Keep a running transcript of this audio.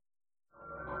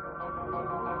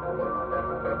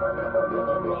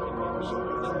musical,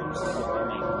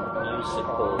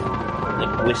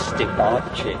 linguistic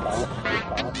objects.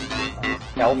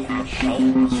 Elf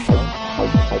machines.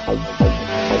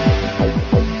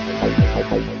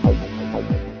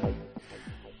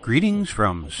 Greetings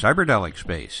from Cyberdelic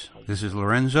Space. This is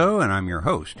Lorenzo, and I'm your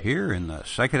host here in the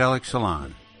Psychedelic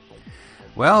Salon.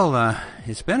 Well,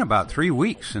 it's been about 3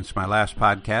 weeks since my last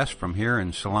podcast from here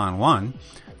in Salon 1,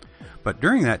 but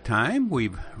during that time,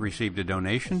 we've received a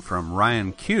donation from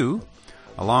Ryan Q,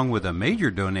 along with a major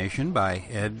donation by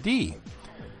Ed D.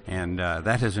 And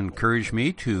that has encouraged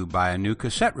me to buy a new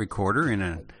cassette recorder in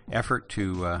an effort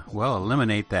to,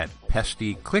 eliminate that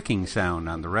pesky clicking sound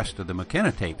on the rest of the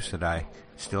McKenna tapes that I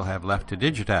still have left to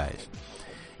digitize.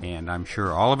 And I'm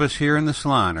sure all of us here in the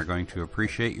salon are going to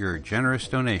appreciate your generous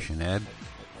donation, Ed.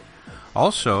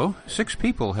 Also, 6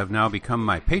 people have now become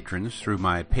my patrons through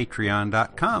my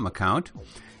Patreon.com account,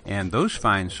 and those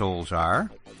fine souls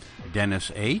are Dennis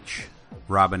H.,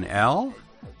 Robin L.,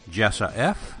 Jessa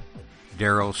F.,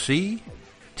 Daryl C.,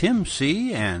 Tim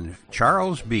C., and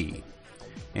Charles B.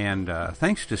 And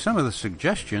thanks to some of the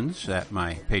suggestions that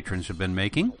my patrons have been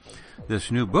making,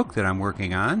 this new book that I'm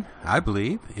working on, I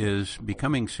believe, is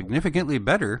becoming significantly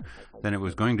better than it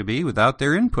was going to be without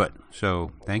their input.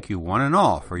 So thank you one and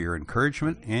all for your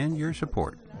encouragement and your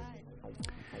support.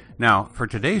 Now, for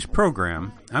today's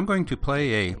program, I'm going to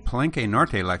play a Palenque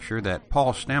Norte lecture that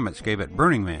Paul Stamets gave at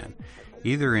Burning Man,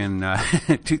 either in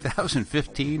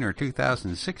 2015 or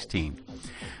 2016.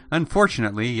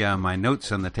 Unfortunately, my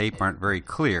notes on the tape aren't very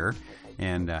clear,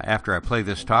 and after I play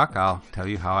this talk, I'll tell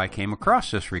you how I came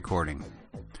across this recording.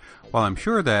 While I'm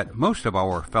sure that most of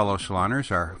our fellow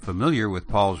saloners are familiar with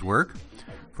Paul's work,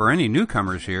 for any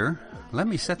newcomers here, let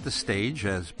me set the stage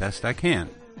as best I can.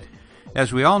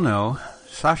 As we all know,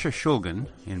 Sasha Shulgin,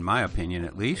 in my opinion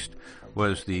at least,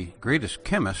 was the greatest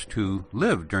chemist who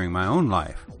lived during my own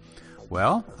life.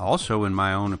 Well, also in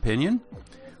my own opinion,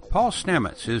 Paul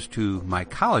Stamets is to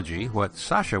mycology what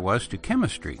Sasha was to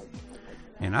chemistry.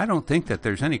 And I don't think that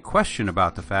there's any question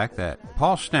about the fact that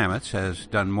Paul Stamets has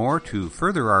done more to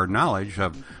further our knowledge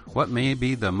of what may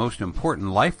be the most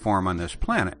important life form on this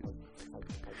planet.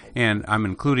 And I'm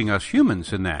including us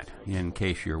humans in that, in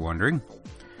case you're wondering.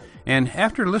 And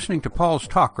after listening to Paul's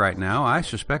talk right now, I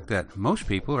suspect that most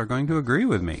people are going to agree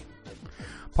with me.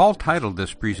 Paul titled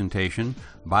this presentation,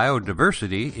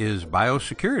 Biodiversity is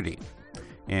Biosecurity.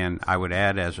 And I would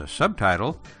add as a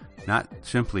subtitle, not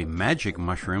simply magic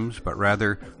mushrooms, but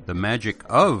rather the magic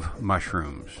of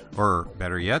mushrooms, or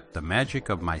better yet, the magic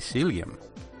of mycelium.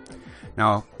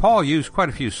 Now, Paul used quite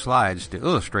a few slides to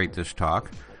illustrate this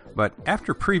talk, but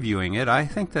after previewing it, I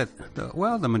think that,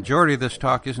 the majority of this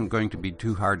talk isn't going to be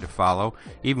too hard to follow,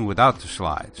 even without the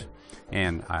slides.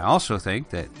 And I also think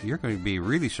that you're going to be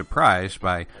really surprised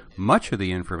by much of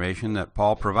the information that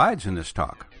Paul provides in this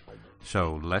talk.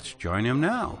 So let's join him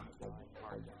now.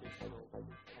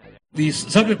 The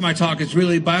subject of my talk is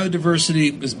really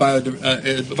biodiversity is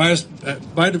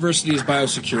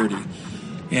biosecurity.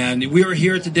 And we are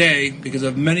here today because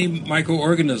of many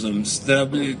microorganisms that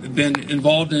have been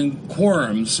involved in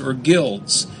quorums or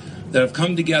guilds that have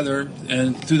come together,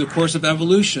 and through the course of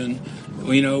evolution,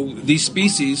 these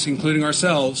species, including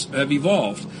ourselves, have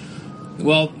evolved.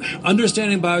 Well,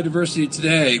 understanding biodiversity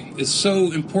today is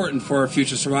so important for our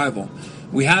future survival.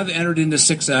 We have entered into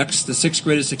 6X, the 6th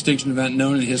greatest extinction event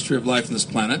known in the history of life on this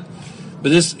planet. But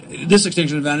this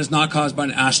extinction event is not caused by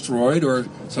an asteroid or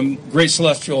some great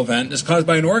celestial event. It's caused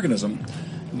by an organism,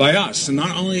 by us. And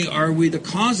not only are we the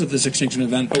cause of this extinction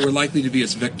event, but we're likely to be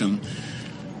its victim.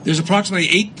 There's approximately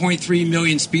 8.3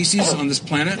 million species on this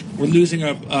planet. We're losing,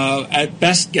 at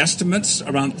best guesstimates,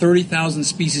 around 30,000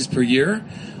 species per year.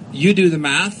 You do the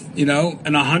math, in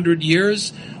 100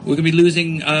 years, we're going to be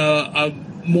losing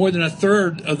more than a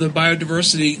third of the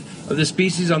biodiversity of the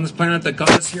species on this planet that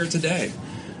got us here today.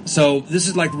 So this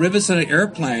is like rivets in an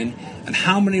airplane, and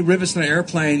how many rivets in an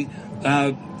airplane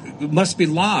must be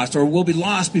lost or will be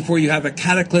lost before you have a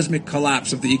cataclysmic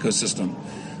collapse of the ecosystem?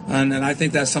 And I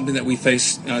think that's something that we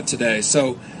face today.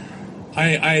 So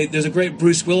there's a great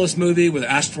Bruce Willis movie with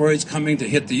asteroids coming to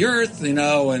hit the Earth, and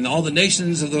all the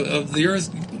nations of the Earth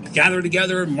gather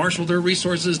together and marshal their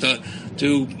resources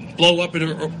to blow up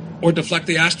or deflect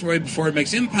the asteroid before it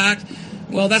makes impact.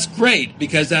 Well, that's great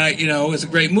because it's a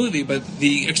great movie, but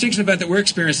the extinction event that we're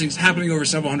experiencing is happening over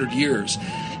several hundred years,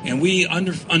 and we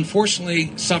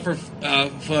unfortunately suffer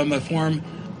from a form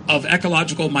of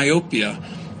ecological myopia.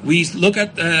 We look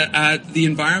at the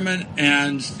environment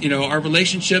and our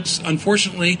relationships,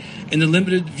 unfortunately, in the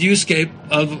limited viewscape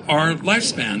of our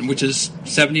lifespan, which is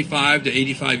 75 to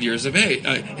 85 years of age,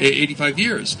 85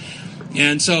 years,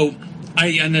 and so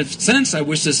in a sense, I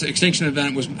wish this extinction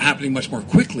event was happening much more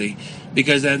quickly,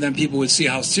 because then people would see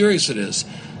how serious it is.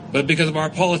 But because of our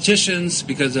politicians,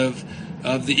 because of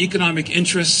the economic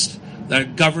interests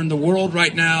that govern the world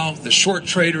right now, the short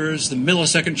traders, the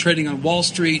millisecond trading on Wall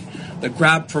Street, the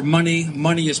grab for money,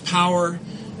 money is power,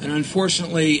 and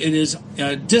unfortunately it is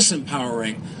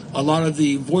disempowering a lot of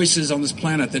the voices on this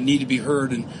planet that need to be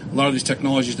heard, and a lot of these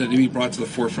technologies that need to be brought to the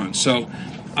forefront. So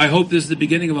I hope this is the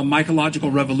beginning of a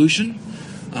mycological revolution.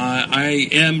 I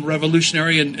am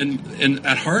revolutionary in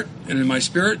at heart and in my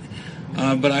spirit,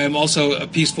 but I am also a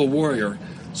peaceful warrior.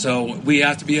 So we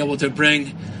have to be able to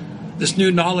bring this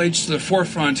new knowledge to the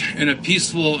forefront in a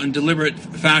peaceful and deliberate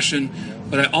fashion,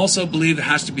 but I also believe it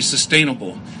has to be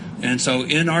sustainable. And so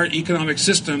in our economic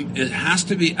system, it has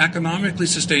to be economically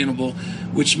sustainable,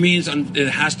 which means it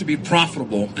has to be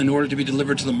profitable in order to be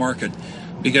delivered to the market.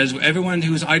 Because everyone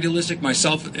who's idealistic,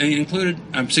 myself included,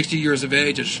 I'm 60 years of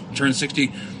age, I turned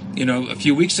 60, a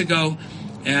few weeks ago,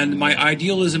 and my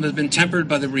idealism has been tempered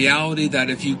by the reality that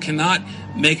if you cannot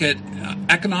make it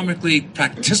economically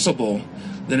practicable,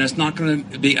 then it's not going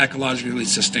to be ecologically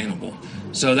sustainable.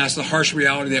 So that's the harsh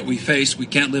reality that we face. We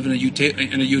can't live in a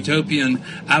utopian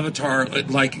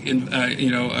avatar-like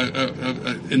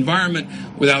environment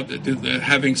without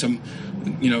having some,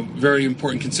 very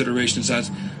important considerations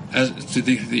as to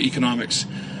the economics.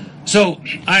 So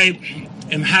I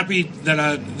am happy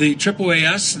that the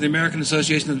AAAS, the American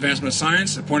Association of Advancement of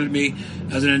Science, appointed me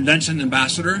as an invention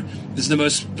ambassador. This is the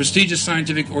most prestigious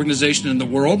scientific organization in the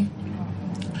world.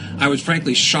 I was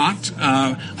frankly shocked.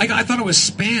 I thought it was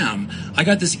spam. I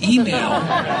got this email.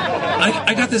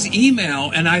 I got this email,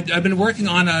 and I've been working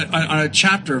on a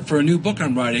chapter for a new book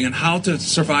I'm writing on how to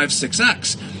survive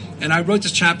 6X. And I wrote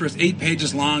this chapter. It's 8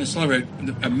 pages long. It's sort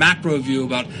of a macro view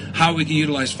about how we can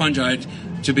utilize fungi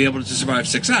to be able to survive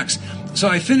 6X. So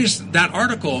I finished that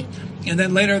article, and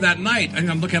then later that night,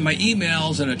 I'm looking at my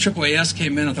emails, and a AAAS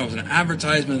came in. I thought it was an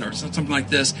advertisement or something like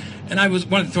this. And I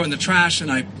wanted to throw it in the trash,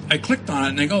 and I clicked on it,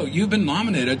 and they go, "You've been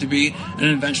nominated to be an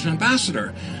invention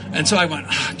ambassador." And so I went,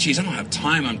 geez, I don't have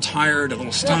time. I'm tired, a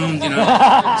little stoned,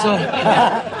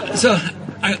 So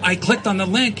I clicked on the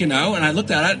link, and I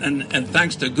looked at it, and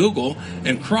thanks to Google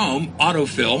and Chrome,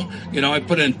 autofill, I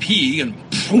put in P, and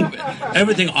boom,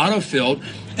 everything autofilled.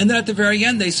 And then at the very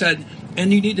end, they said,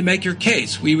 and you need to make your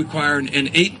case. We require an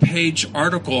 8-page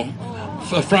article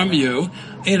from you,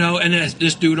 and it's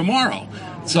just due tomorrow.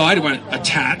 So I went,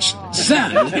 attach,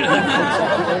 send.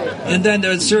 And then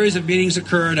a series of meetings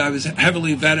occurred. I was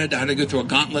heavily vetted. I had to go through a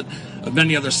gauntlet of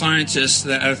many other scientists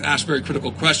that asked very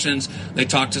critical questions. They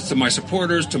talked to my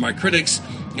supporters, to my critics,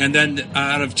 and then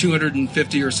out of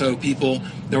 250 or so people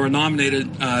that were nominated,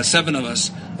 7 of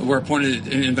us were appointed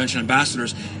invention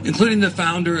ambassadors, including the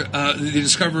founder, the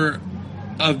discoverer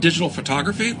of digital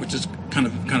photography, which is kind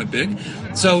of big.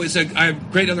 So I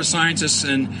have great other scientists,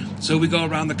 and so we go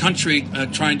around the country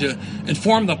trying to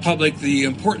inform the public the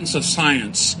importance of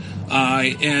science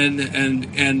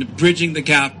and bridging the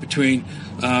gap between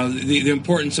the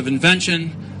importance of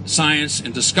invention, science,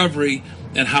 and discovery,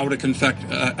 and how it can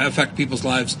affect people's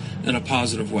lives in a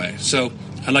positive way. So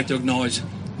I'd like to acknowledge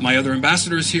my other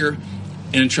ambassadors here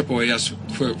and AAAS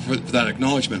for that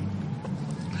acknowledgement.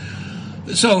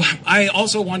 So I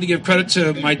also want to give credit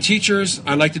to my teachers.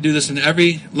 I like to do this in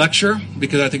every lecture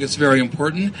because I think it's very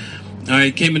important.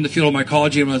 I came in the field of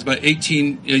mycology when I was about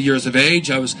 18 years of age.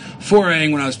 I was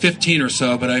foraying when I was 15 or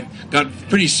so, but I got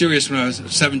pretty serious when I was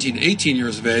 17 to 18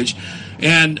 years of age.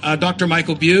 And Dr.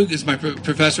 Michael Bugh is my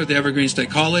professor at the Evergreen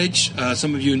State College.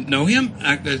 Some of you know him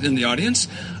in the audience.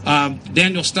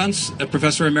 Daniel Stuntz, a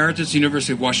professor emeritus,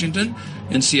 University of Washington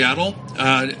in Seattle.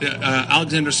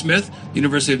 Alexander Smith,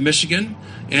 University of Michigan.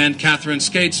 And Catherine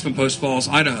Skates from Post Falls,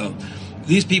 Idaho.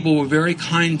 These people were very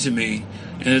kind to me,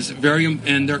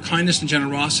 and their kindness and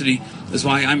generosity is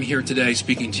why I'm here today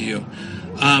speaking to you.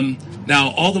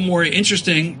 Now, all the more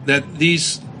interesting that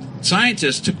these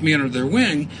scientists took me under their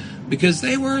wing, because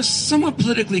they were somewhat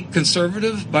politically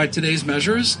conservative by today's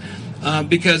measures.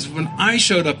 Because when I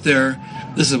showed up there,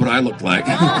 this is what I looked like.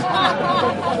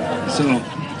 So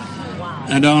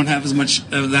I don't have as much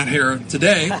of that hair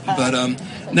today, but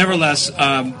nevertheless,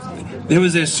 there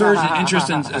was a surge in interest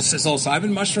in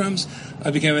psilocybin mushrooms.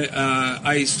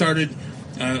 I started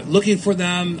looking for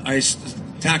them. I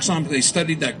taxonomically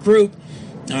studied that group.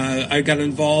 I got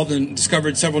involved and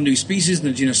discovered several new species in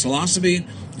the genus Psilocybe.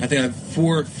 I think I have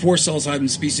four psilocybin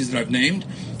species that I've named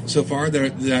so far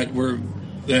that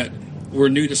were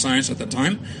new to science at the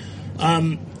time.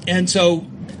 And so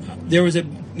there was at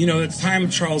the time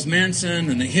of Charles Manson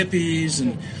and the hippies,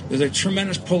 and there's a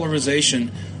tremendous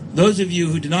polarization those of you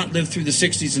who did not live through the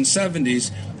 60s and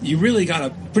 70s, you really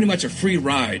got pretty much a free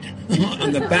ride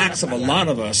on the backs of a lot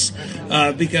of us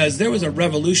because there was a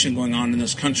revolution going on in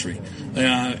this country.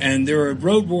 And there were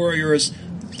road warriors.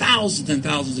 Thousands and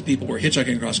thousands of people were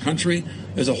hitchhiking across country.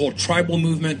 There's a whole tribal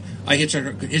movement. I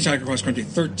hitchhiked across country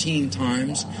 13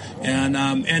 times.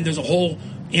 And there's a whole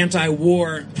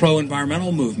anti-war,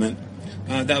 pro-environmental movement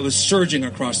that was surging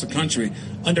across the country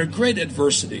under great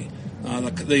adversity.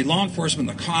 The law enforcement,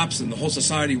 the cops, and the whole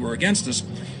society were against us.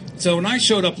 So when I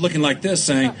showed up looking like this,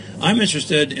 saying, I'm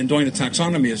interested in doing the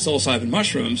taxonomy of psilocybin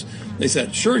mushrooms, they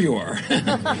said, sure you are.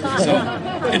 So,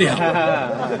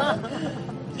 anyhow.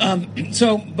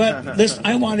 But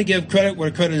I want to give credit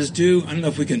where credit is due. I don't know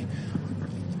if we can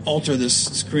alter this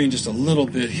screen just a little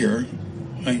bit here.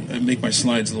 I make my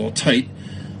slides a little tight.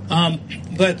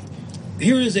 But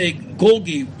here is a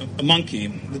Golgi monkey.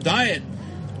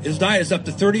 His diet is up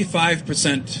to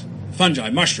 35%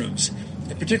 fungi, mushrooms,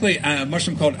 particularly a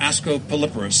mushroom called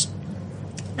Ascopolyporus.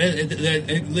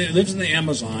 It lives in the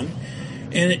Amazon,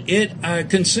 and it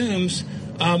consumes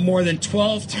more than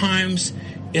 12 times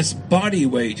its body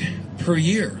weight per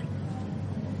year.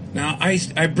 Now,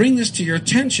 I bring this to your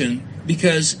attention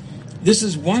because this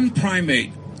is one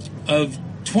primate of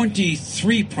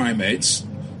 23 primates.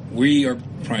 We are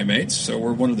primates, so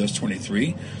we're one of those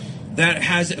 23. That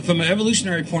has, from an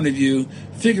evolutionary point of view,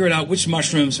 figured out which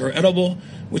mushrooms are edible,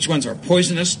 which ones are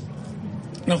poisonous.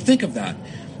 Now think of that.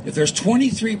 If there's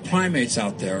 23 primates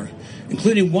out there,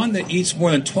 including one that eats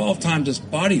more than 12 times its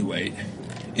body weight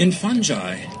in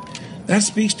fungi, that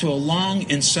speaks to a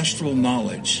long ancestral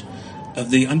knowledge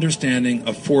of the understanding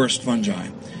of forest fungi.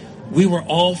 We were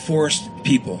all forest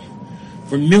people.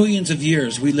 For millions of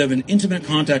years, we live in intimate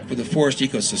contact with the forest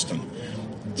ecosystem.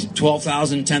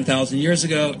 12,000, 10,000 years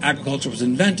ago, agriculture was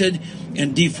invented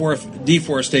and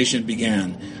deforestation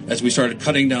began as we started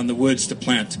cutting down the woods to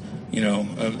plant,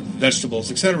 vegetables,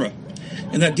 etc.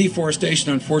 And that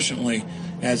deforestation, unfortunately,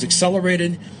 has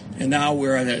accelerated, and now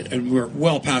we're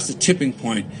well past the tipping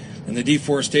point. And the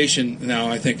deforestation now,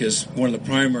 I think, is one of the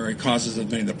primary causes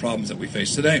of many of the problems that we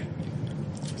face today.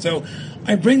 So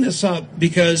I bring this up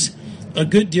because a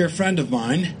good dear friend of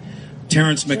mine,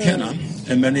 Terence McKenna,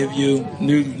 and many of you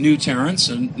knew Terence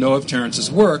and know of Terence's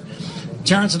work.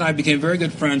 Terence and I became very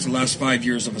good friends the last 5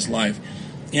 years of his life.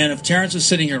 And if Terence was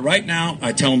sitting here right now,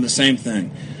 I tell him the same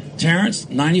thing. Terence,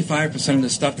 95% of the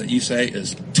stuff that you say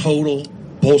is total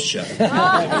bullshit,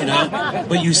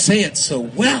 but you say it so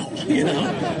well,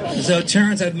 So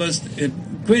Terence had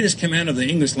greatest command of the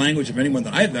English language of anyone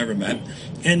that I've ever met,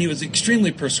 and he was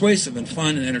extremely persuasive and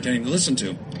fun and entertaining to listen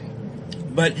to.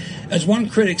 But as one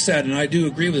critic said, and I do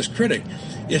agree with this critic,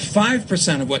 if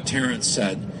 5% of what Terence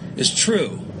said is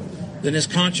true, then his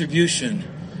contribution,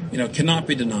 cannot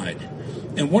be denied.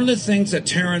 And one of the things that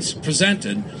Terence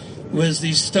presented was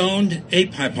the stoned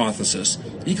ape hypothesis.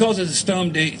 He calls it a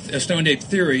stoned ape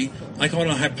theory. I call it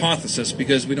a hypothesis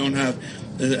because we don't have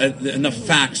enough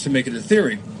facts to make it a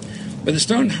theory. But the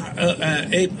stoned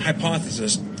ape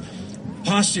hypothesis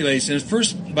postulates, and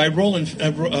first by Roland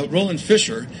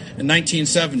Fisher in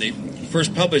 1970,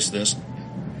 first published this,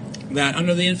 that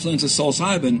under the influence of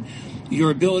psilocybin,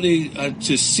 your ability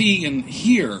to see and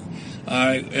hear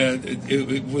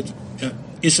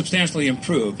is substantially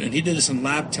improved. And he did this in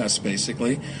lab tests,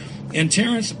 basically. And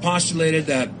Terence postulated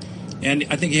that, and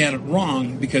I think he had it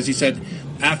wrong, because he said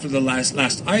after the last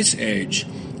ice age,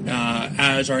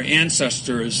 as our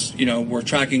ancestors, were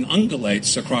tracking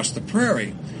ungulates across the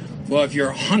prairie. Well, if you're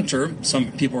a hunter,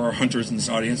 some people are hunters in this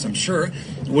audience, I'm sure.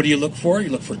 What do you look for? You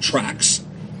look for tracks,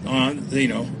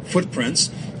 footprints.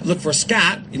 You look for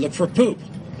scat. You look for poop.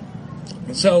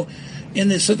 So, in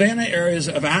the savanna areas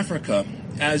of Africa,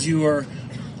 as you are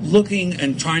looking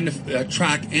and trying to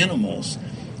track animals,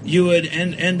 you would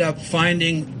end up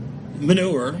finding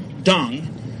manure, dung,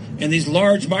 and these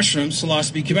large mushrooms,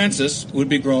 Psilocybe cubensis, would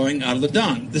be growing out of the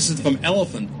dung. This is from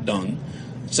elephant dung.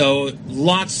 So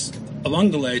lots of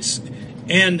ungulates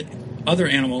and other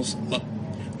animals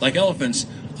like elephants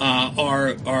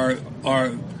are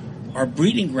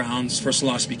breeding grounds for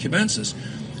Psilocybe cubensis.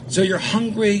 So you're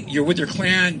hungry, you're with your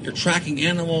clan, you're tracking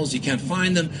animals, you can't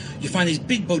find them. You find these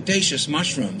big bodacious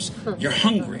mushrooms. You're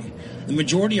hungry. The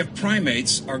majority of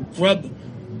primates are grub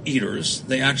eaters.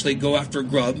 They actually go after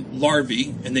grub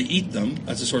larvae and they eat them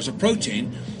as a source of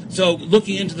protein. So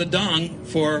looking into the dung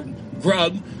for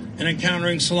grub and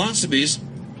encountering psilocybes,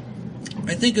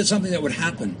 I think it's something that would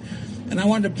happen. And I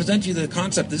wanted to present to you the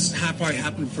concept. This has probably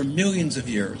happened for millions of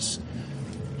years,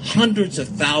 hundreds of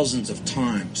thousands of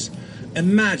times.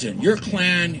 Imagine your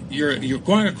clan, you're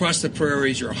going across the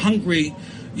prairies, you're hungry,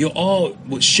 you all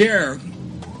would share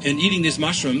in eating these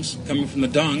mushrooms coming from the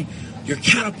dung, you're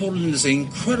catapulted into this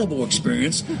incredible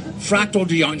experience, fractal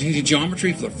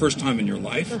geometry for the first time in your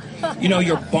life. You know,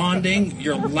 you're bonding,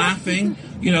 you're laughing,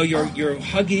 you know, you're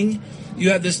hugging.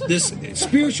 You have this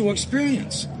spiritual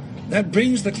experience that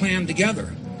brings the clan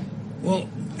together. Well,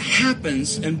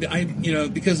 happens, and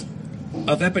because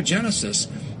of epigenesis,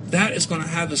 that is going to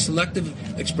have a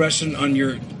selective expression on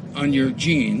your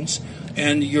genes,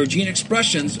 and your gene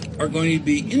expressions are going to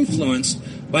be influenced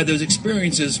by those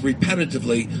experiences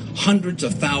repetitively, hundreds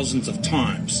of thousands of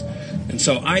times. And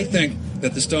so I think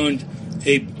that the stoned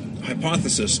ape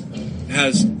hypothesis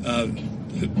has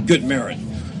good merit.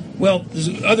 Well,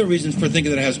 there's other reasons for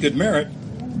thinking that it has good merit.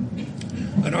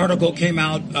 An article came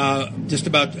out just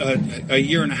about a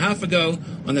year and a half ago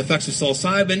on the effects of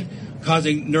psilocybin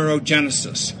causing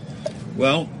neurogenesis.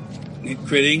 Well,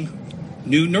 creating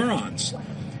new neurons.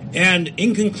 And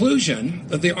in conclusion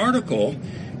of the article,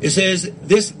 it says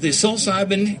the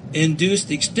psilocybin induced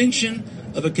the extinction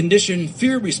of a conditioned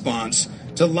fear response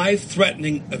to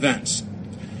life-threatening events.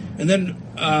 And then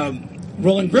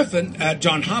Roland Griffin at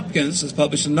Johns Hopkins has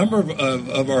published a number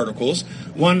of articles,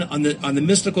 one on the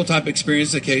mystical type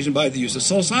experience occasioned by the use of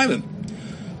psilocybin.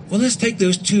 Well, let's take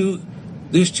those two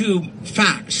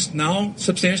facts, now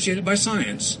substantiated by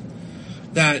science,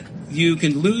 that you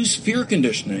can lose fear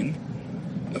conditioning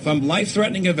from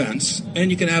life-threatening events, and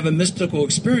you can have a mystical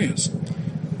experience.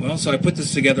 Well, so I put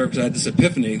this together because I had this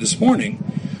epiphany this morning.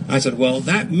 I said, well,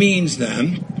 that means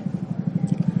then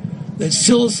that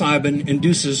psilocybin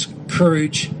induces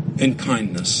courage and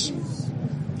kindness.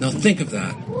 Now think of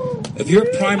that. If your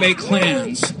primate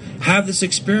clans have this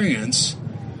experience,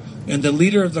 and the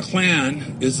leader of the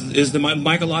clan is the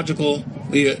mycologically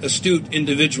astute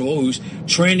individual who's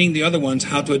training the other ones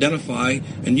how to identify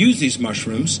and use these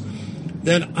mushrooms,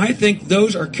 then I think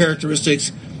those are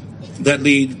characteristics that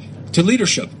lead to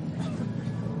leadership.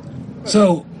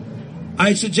 So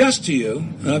I suggest to you,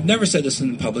 and I've never said this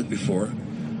in public before,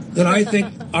 that I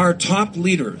think our top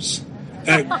leaders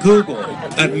at Google,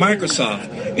 at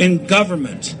Microsoft, in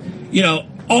government,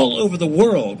 all over the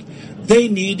world, they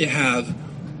need to have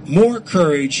more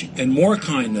courage and more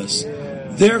kindness.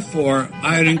 Therefore,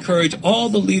 I would encourage all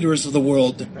the leaders of the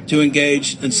world to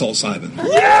engage in psilocybin.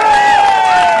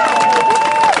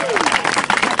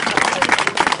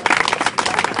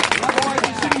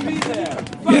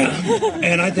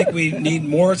 And I think we need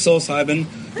more psilocybin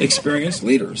experienced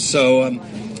leaders. So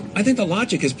I think the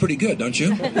logic is pretty good, don't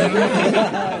you?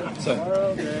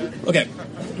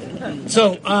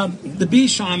 So the bee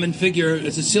shaman figure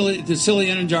is the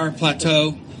Silianajar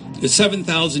Plateau. It's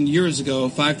 7,000 years ago,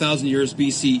 5,000 years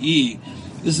BCE.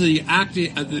 This is the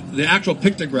actual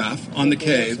pictograph on the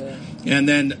cave. And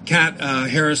then Kat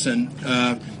Harrison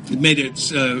made it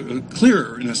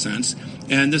clearer in a sense.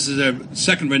 And this is a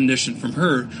second rendition from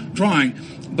her drawing.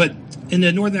 But in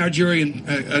the northern Algeria,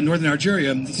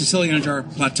 the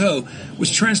Silianajar Plateau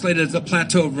was translated as the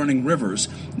Plateau of Running Rivers.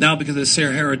 Now, because of the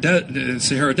Sahara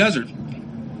Desert,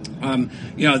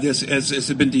 this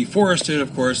has been deforested,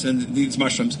 of course, and these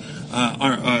mushrooms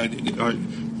are.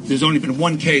 There's only been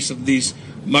one case of these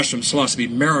mushrooms, psilocybe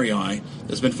maryi,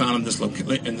 that's been found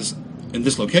in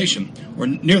this location or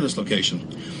near this location.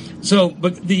 So,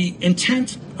 but the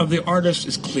intent of the artist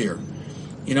is clear.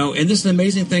 And this is an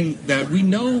amazing thing that we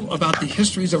know about the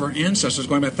histories of our ancestors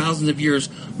going back thousands of years,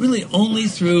 really only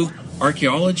through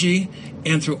archaeology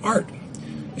and through art.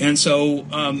 And so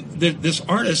this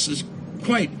artist is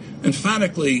quite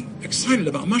emphatically excited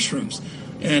about mushrooms.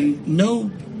 And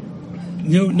no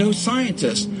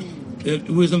scientist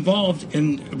who was involved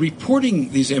in reporting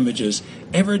these images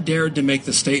ever dared to make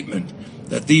the statement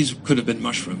that these could have been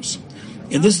mushrooms.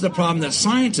 And this is the problem that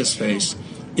scientists face,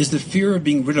 is the fear of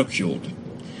being ridiculed.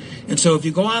 And so if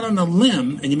you go out on a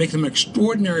limb and you make them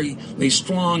extraordinarily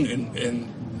strong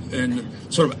and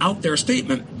sort of out there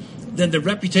statement, then the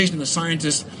reputation of the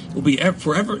scientists will be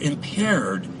forever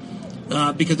impaired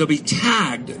because they'll be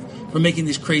tagged for making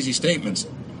these crazy statements.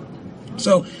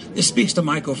 So this speaks to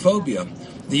mycophobia,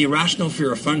 the irrational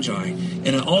fear of fungi, and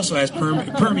it also has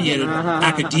permeated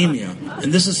academia.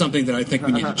 And this is something that I think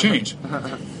we need to change.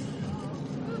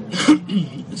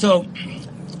 So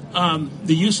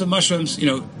the use of mushrooms,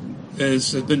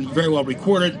 has been very well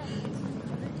recorded.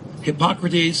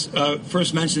 Hippocrates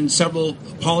first mentioned several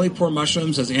polypore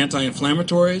mushrooms as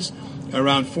anti-inflammatories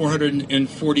around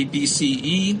 440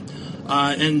 BCE.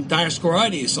 And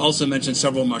Dioscorides also mentioned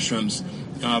several mushrooms.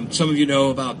 Some of you know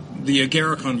about the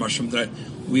agarikon mushroom that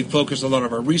we focused a lot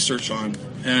of our research on.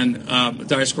 And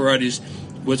Dioscorides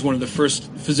was one of the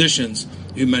first physicians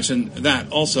who mentioned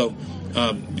that also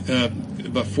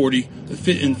about 40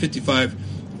 and 55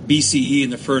 BCE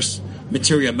in the first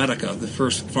Materia Medica, the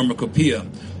first pharmacopoeia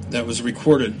that was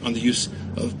recorded on the use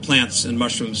of plants and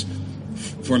mushrooms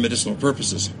for medicinal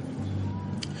purposes.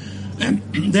 And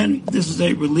then this is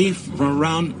a relief from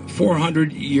around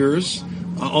 400 years,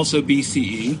 also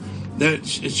BCE, that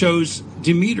shows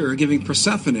Demeter giving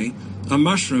Persephone a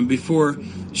mushroom before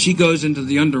she goes into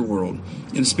the underworld.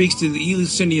 And it speaks to the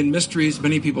Eleusinian mysteries.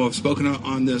 Many people have spoken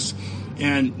on this.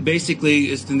 And basically,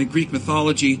 it's in the Greek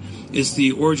mythology, is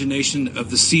the origination of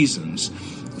the seasons.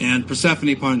 And Persephone,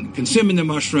 upon consuming the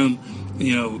mushroom,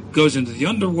 goes into the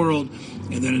underworld.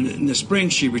 And then in the spring,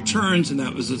 she returns, and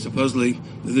that was supposedly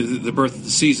the birth of the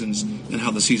seasons and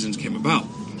how the seasons came about.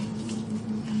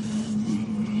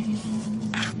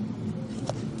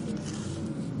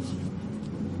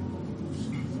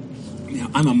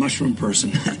 I'm a mushroom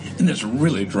person, and it's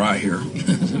really dry here.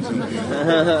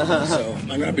 So I'm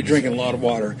going to be drinking a lot of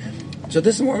water. So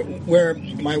this is where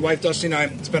my wife Dusty and I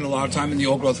spend a lot of time in the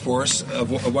old growth forest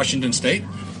of Washington State.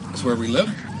 That's where we live.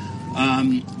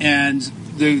 And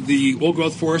the old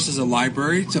growth forest is a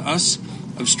library to us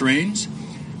of strains.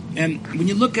 And when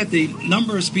you look at the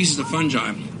number of species of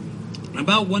fungi,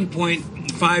 about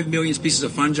 1.5 million species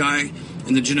of fungi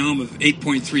in the genome of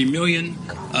 8.3 million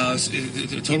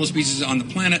total species on the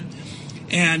planet.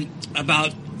 And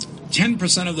about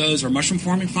 10% of those are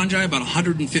mushroom-forming fungi, about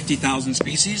 150,000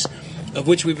 species, of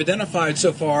which we've identified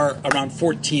so far around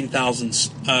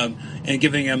 14,000 and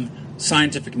giving them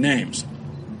scientific names.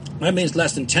 That means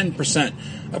less than 10%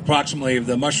 approximately of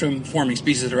the mushroom-forming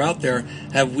species that are out there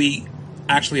have we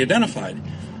actually identified.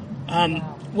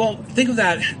 Well, think of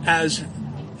that as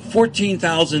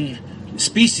 14,000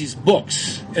 species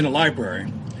books in a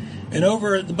library. And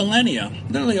over the millennia,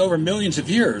 literally over millions of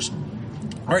years,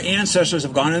 our ancestors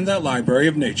have gone into that library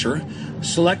of nature,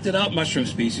 selected out mushroom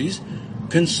species,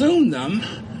 consumed them.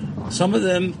 Some of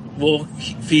them will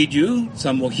feed you,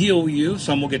 some will heal you,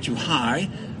 some will get you high,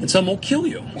 and some will kill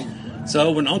you.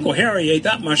 So when Uncle Harry ate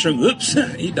that mushroom, oops,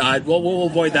 he died. Well, we'll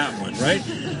avoid that one, right?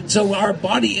 So our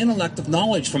body intellect of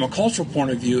knowledge from a cultural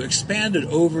point of view expanded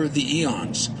over the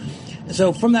eons. And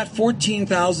so from that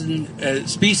 14,000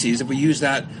 species, if we use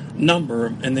that number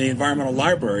in the environmental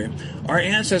library, our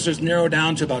ancestors narrowed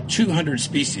down to about 200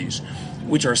 species,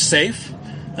 which are safe,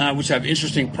 which have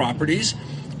interesting properties.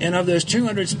 And of those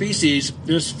 200 species,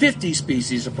 there's 50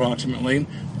 species approximately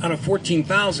out of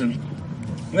 14,000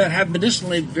 that have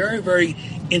medicinally very, very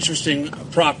interesting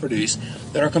properties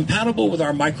that are compatible with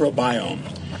our microbiome.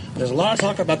 There's a lot of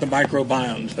talk about the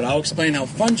microbiomes, but I'll explain how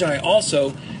fungi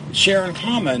also share in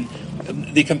common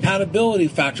the compatibility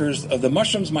factors of the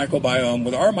mushroom's microbiome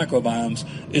with our microbiomes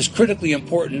is critically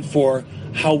important for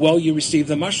how well you receive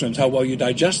the mushrooms, how well you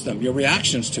digest them, your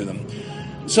reactions to them.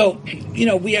 So,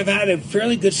 we have had a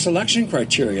fairly good selection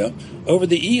criteria over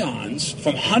the eons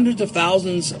from hundreds of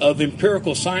thousands of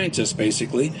empirical scientists,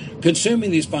 basically, consuming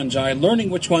these fungi,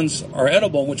 learning which ones are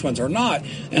edible and which ones are not,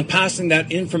 and passing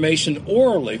that information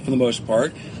orally, for the most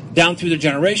part, down through the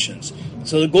generations.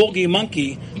 So the Golgi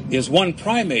monkey is one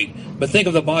primate, but think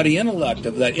of the body intellect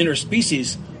of that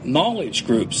interspecies knowledge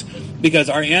groups, because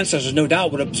our ancestors no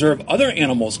doubt would observe other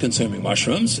animals consuming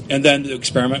mushrooms and then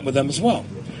experiment with them as well.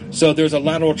 So there's a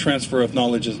lateral transfer of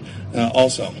knowledge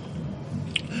also.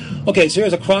 Okay, so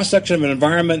here's a cross-section of an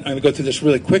environment. I'm going to go through this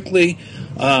really quickly.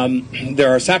 There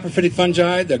are saprophytic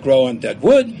fungi that grow on dead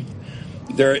wood.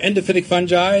 There are endophytic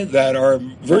fungi that are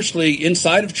virtually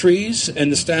inside of trees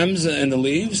and the stems and the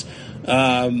leaves.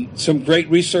 Some great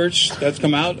research that's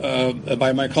come out by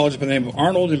a mycologist by the name of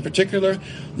Arnold in particular.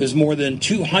 There's more than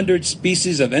 200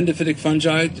 species of endophytic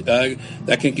fungi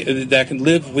that can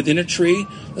live within a tree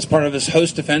as part of this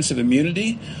host defensive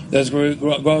immunity that's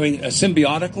growing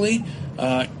symbiotically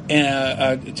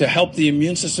to help the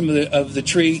immune system of the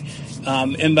tree.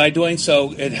 And by doing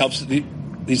so, it helps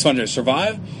these fungi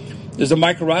survive. There's the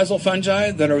mycorrhizal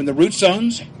fungi that are in the root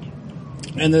zones.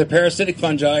 And the parasitic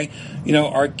fungi,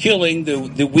 are killing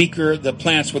the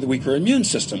plants with weaker immune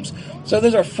systems. So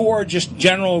those are four just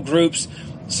general groups.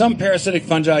 Some parasitic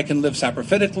fungi can live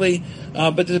saprophytically,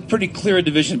 but there's a pretty clear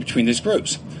division between these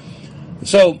groups.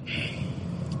 So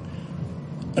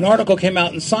an article came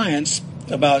out in Science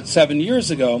about 7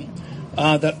 years ago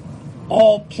that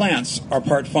all plants are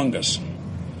part fungus.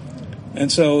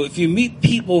 And so if you meet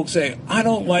people who say, I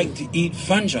don't like to eat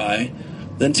fungi,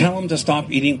 then tell them to stop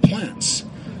eating plants,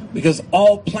 because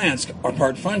all plants are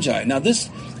part fungi. Now, this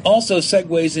also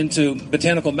segues into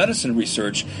botanical medicine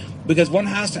research, because one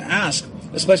has to ask,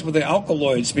 especially with the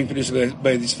alkaloids being produced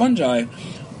by these fungi,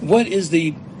 what is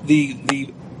the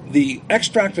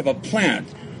extract of a plant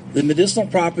the medicinal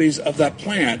properties of that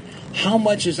plant, how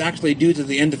much is actually due to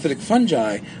the endophytic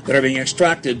fungi that are being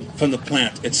extracted from the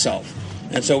plant itself.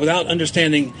 And so without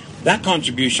understanding that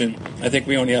contribution, I think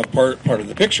we only have part of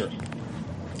the picture.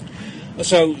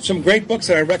 So some great books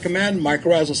that I recommend: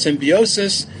 Mycorrhizal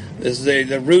Symbiosis. This is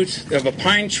the root of a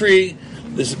pine tree.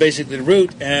 This is basically the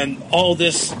root, and all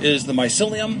this is the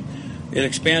mycelium. It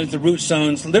expands the root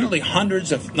zones literally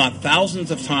hundreds, if not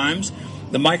thousands of times.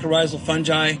 The mycorrhizal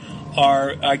fungi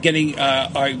are getting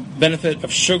a benefit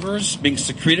of sugars being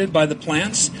secreted by the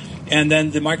plants, and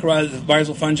then the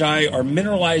mycorrhizal fungi are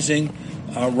mineralizing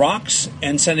rocks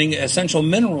and sending essential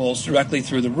minerals directly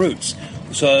through the roots.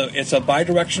 So it's a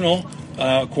bidirectional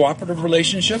cooperative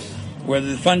relationship where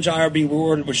the fungi are being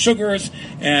rewarded with sugars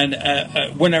and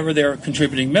whenever they're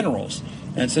contributing minerals.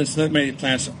 And since many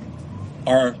plants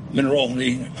are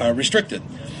minerally restricted.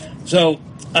 So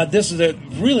this is a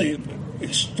really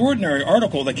extraordinary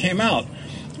article that came out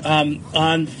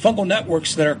on fungal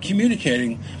networks that are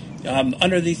communicating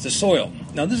underneath the soil.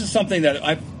 Now, this is something that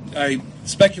I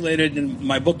speculated in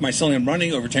my book, Mycelium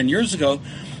Running, over 10 years ago,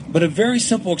 but a very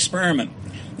simple experiment.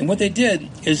 And what they did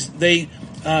is they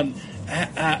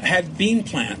had bean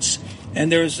plants,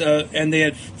 and they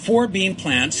had 4 bean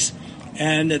plants,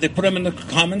 and they put them in the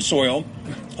common soil.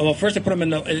 Well, first they put them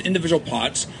in individual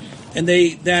pots, and they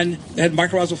had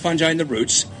mycorrhizal fungi in the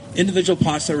roots, individual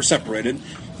pots that were separated.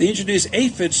 They introduced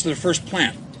aphids to the first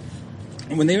plant.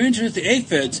 And when they introduced the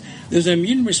aphids, there's an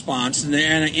immune response and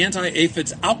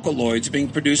anti-aphids alkaloids being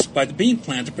produced by the bean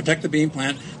plant to protect the bean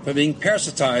plant from being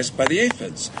parasitized by the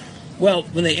aphids. Well,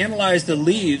 when they analyzed the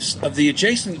leaves of the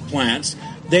adjacent plants,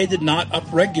 they did not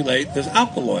upregulate those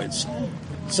alkaloids.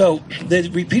 So they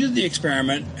repeated the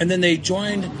experiment, and then they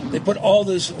put all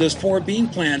those 4 bean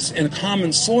plants in a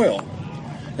common soil,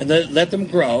 and let them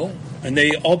grow, and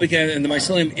they all began, and the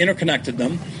mycelium interconnected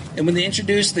them. And when they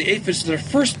introduced the aphids to their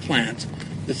first plant,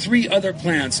 the 3 other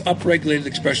plants upregulated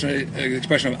the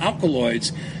expression of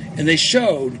alkaloids, and they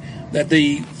showed that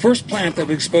the first plant that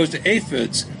was exposed to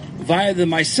aphids, via the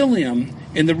mycelium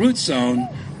in the root zone,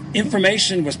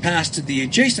 information was passed to the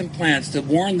adjacent plants to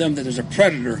warn them that there's a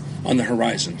predator on the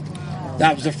horizon.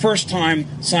 That was the first time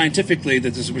scientifically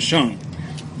that this was shown.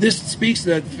 This speaks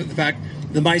to the fact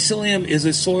the mycelium is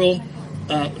a soil.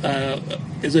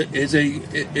 There's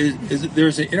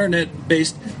an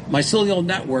internet-based mycelial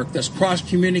network that's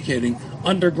cross-communicating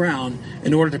underground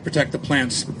in order to protect the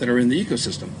plants that are in the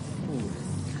ecosystem.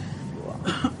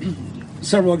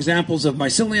 Several examples of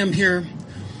mycelium here.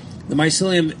 The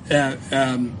mycelium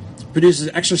produces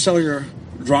extracellular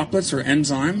droplets or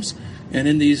enzymes, and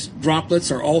in these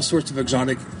droplets are all sorts of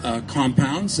exotic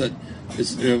compounds that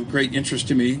is of great interest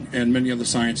to me and many other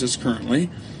scientists currently.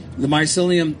 The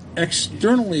mycelium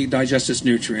externally digests its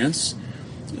nutrients.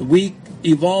 We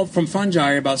evolved from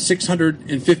fungi about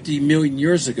 650 million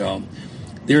years ago.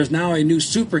 There is now a new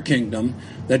super kingdom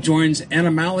that joins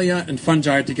Animalia and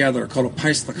fungi together called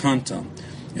Opisthokonta.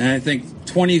 And I think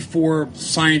 24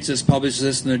 scientists published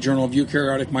this in the Journal of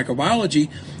Eukaryotic Microbiology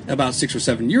about 6 or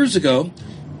 7 years ago.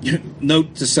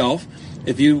 Note to self,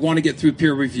 if you want to get through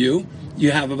peer review,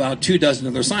 you have about 24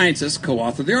 other scientists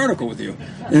co-author the article with you.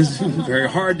 It's very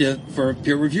hard for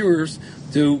peer reviewers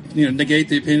to negate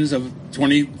the opinions of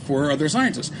 24 other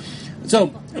scientists. So,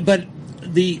 but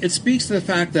it speaks to the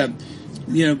fact that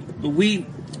we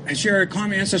share a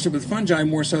common ancestor with fungi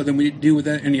more so than we do with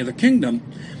any other kingdom.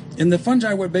 And the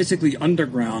fungi were basically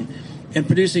underground and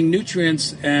producing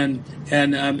nutrients and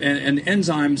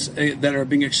enzymes that are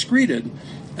being excreted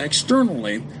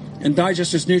externally, and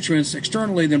digest those nutrients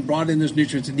externally, then brought in those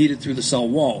nutrients needed through the cell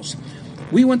walls.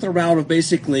 We went the route of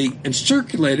basically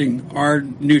encirculating our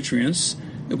nutrients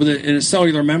in a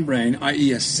cellular membrane,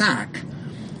 i.e. a sac,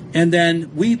 and then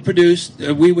we would produce the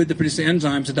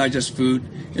enzymes to digest food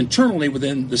internally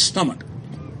within the stomach.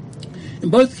 In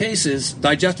both cases,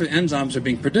 digestive enzymes are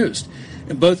being produced.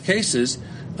 In both cases,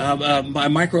 a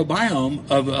microbiome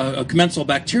of commensal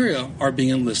bacteria are being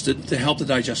enlisted to help the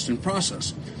digestion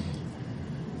process.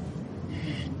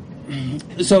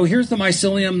 So here's the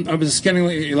mycelium. I was a scanning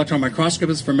electron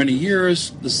microscopist for many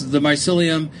years. This is the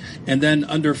mycelium. And then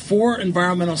under 4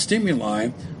 environmental stimuli,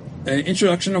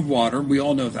 introduction of water, we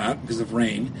all know that because of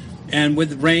rain. And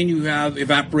with rain, you have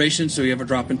evaporation, so you have a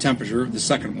drop in temperature, the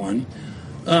second one.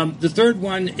 The third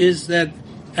one is that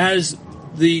as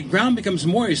the ground becomes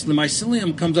moist and the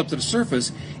mycelium comes up to the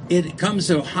surface, it comes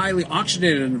to a highly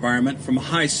oxygenated environment from a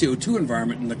high CO2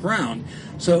 environment in the ground.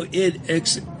 So it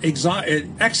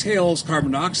exhales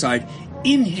carbon dioxide,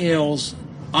 inhales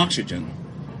oxygen.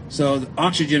 So the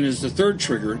oxygen is the third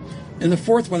trigger. And the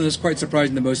fourth one that's quite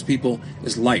surprising to most people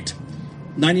is light.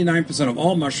 99% of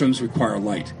all mushrooms require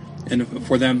light. and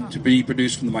for them to be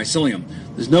produced from the mycelium.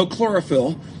 There's no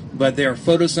chlorophyll, but they are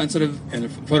photosensitive and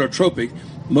phototropic.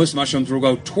 Most mushrooms will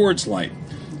go towards light.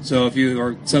 So if you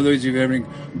are, some of those of you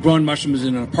have grown mushrooms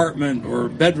in an apartment or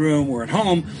bedroom or at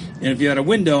home, and if you had a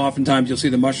window, oftentimes you'll see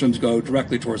the mushrooms go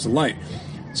directly towards the light.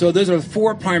 So those are the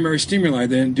four primary stimuli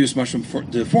that induce mushrooms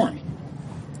to form.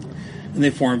 And they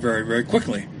form very, very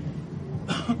quickly.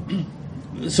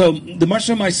 So the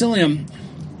mushroom mycelium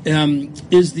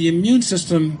is the immune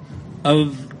system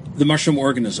of the mushroom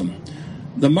organism.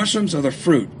 The mushrooms are the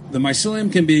fruit. The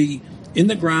mycelium can be in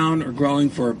the ground or growing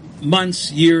for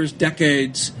months, years,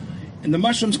 decades, and the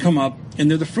mushrooms come up,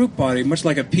 and they're the fruit body, much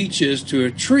like a peach is to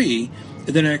a tree,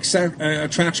 and then it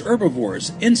attracts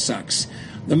herbivores, insects.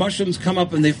 The mushrooms come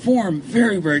up and they form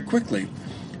very, very quickly.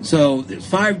 So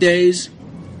 5 days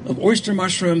of oyster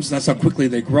mushrooms, that's how quickly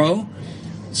they grow.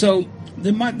 So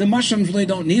the mushrooms really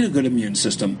don't need a good immune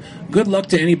system. Good luck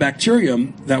to any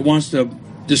bacterium that wants to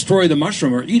destroy the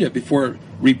mushroom or eat it before it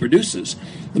reproduces.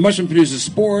 The mushroom produces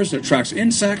spores that attracts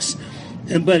insects,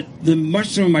 but the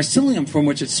mushroom mycelium from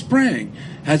which it sprang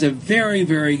has a very,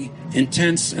 very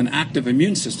intense and active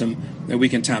immune system that we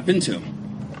can tap into.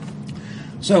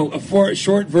 So a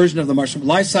short version of the mushroom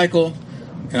life cycle,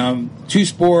 two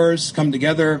spores come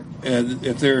together.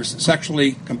 If they're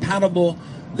sexually compatible,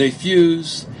 they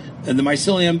fuse, and the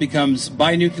mycelium becomes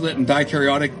binucleate and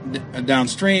dikaryotic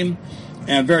downstream,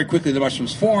 and very quickly the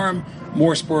mushrooms form,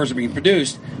 more spores are being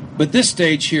produced. But this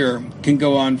stage here can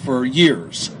go on for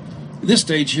years. This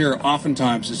stage here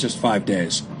oftentimes is just 5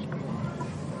 days.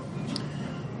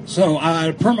 So at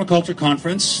a permaculture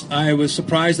conference, I was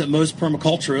surprised that most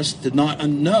permaculturists did not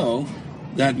know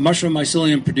that mushroom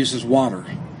mycelium produces water.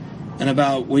 And on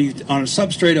a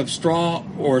substrate of straw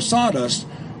or sawdust,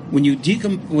 when the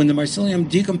mycelium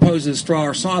decomposes straw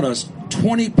or sawdust,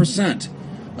 20%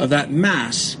 of that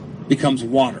mass becomes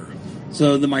water.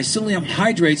 So the mycelium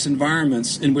hydrates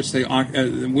environments in which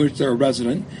they're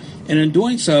resident, and in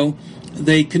doing so,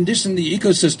 they condition the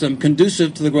ecosystem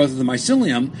conducive to the growth of the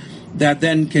mycelium that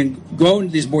then can grow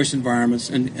into these moist environments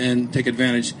and take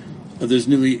advantage of those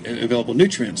newly available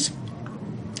nutrients.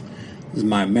 This is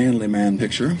my manly man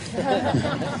picture.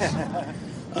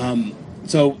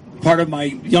 So part of my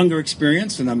younger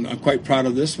experience, and I'm quite proud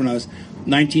of this, when I was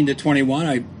 19 to 21,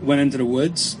 I went into the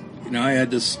woods. I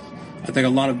had this, I think a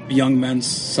lot of young men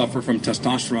suffer from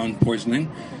testosterone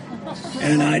poisoning.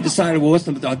 And I decided, well, what's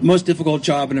the most difficult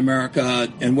job in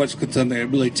America, and what's something that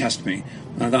really test me?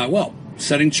 And I thought, well,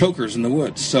 setting chokers in the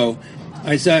woods. So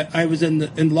I was in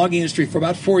the logging industry for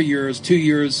about 4 years,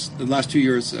 the last 2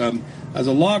 years as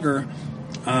a logger,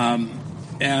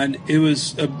 and it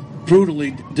was a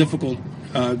brutally difficult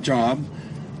job.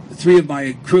 3 of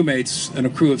my crewmates and a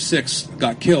crew of 6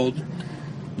 got killed.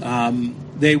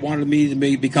 They wanted me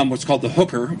to become what's called the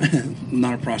hooker,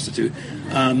 not a prostitute,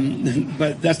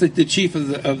 but that's the chief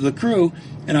of the crew.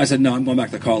 And I said, no, I'm going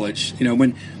back to college.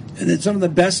 And then some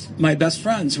of my best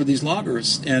friends were these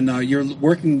loggers, and you're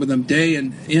working with them day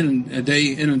in and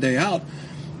day out,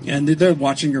 and they're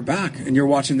watching your back, and you're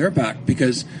watching their back,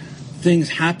 because things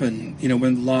happen.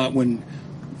 When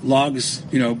logs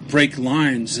break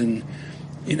lines, and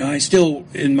I still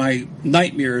in my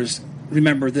nightmares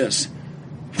remember this.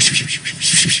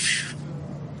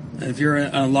 If you're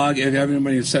on a log, if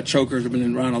everybody has set chokers or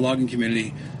been around a logging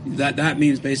community, that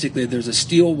means basically there's a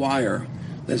steel wire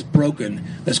that's broken,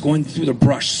 that's going through the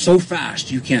brush so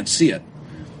fast you can't see it,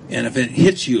 and if it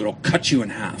hits you, it'll cut you in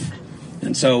half.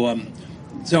 And so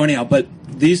anyhow, but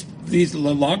these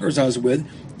loggers I was with,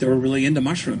 they were really into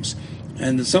mushrooms,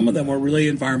 and some of them were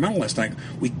really environmentalists. Like,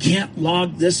 we can't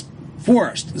log this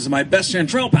forest. This is my best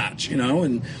chanterelle patch,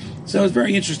 and so it was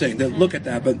very interesting to look at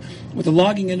that. But what the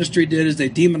logging industry did is they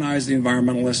demonized the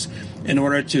environmentalists in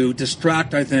order to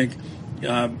distract, I think,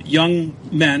 young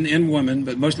men and women,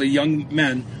 but mostly young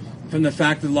men, from the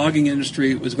fact that the logging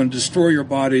industry was going to destroy your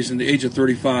bodies in the age of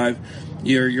 35.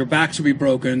 Your backs will be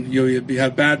broken, you'll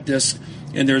have bad discs,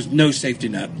 and there's no safety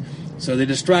net. So they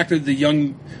distracted the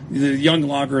young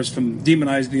loggers from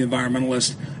demonizing the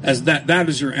environmentalists as that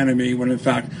is your enemy, when in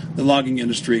fact the logging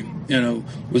industry,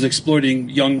 was exploiting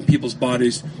young people's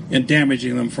bodies and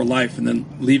damaging them for life, and then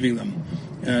leaving them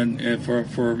and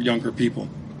for younger people.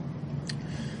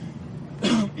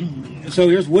 So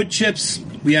here's wood chips.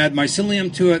 We add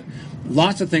mycelium to it.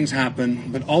 Lots of things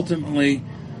happen, but ultimately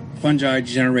fungi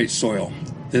generate soil.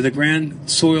 They're the grand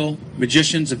soil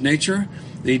magicians of nature.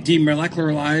 They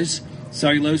demolecularize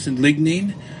cellulose and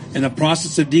lignin. In the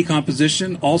process of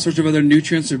decomposition, all sorts of other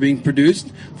nutrients are being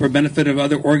produced for benefit of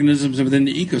other organisms within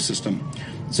the ecosystem.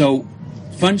 So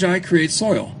fungi create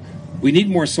soil. We need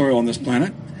more soil on this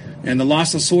planet. and the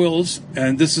loss of soils,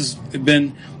 and this has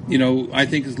been, I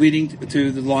think is leading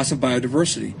to the loss of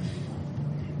biodiversity.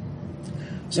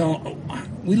 So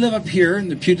we live up here in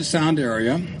the Puget Sound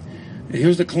area.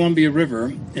 Here's the Columbia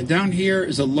River, and down here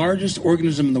is the largest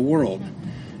organism in the world.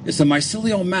 It's a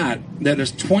mycelial mat that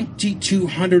is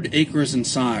 2,200 acres in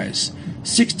size,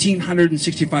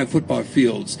 1,665 football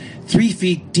fields, 3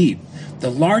 feet deep. The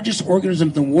largest organism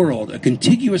in the world, a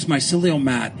contiguous mycelial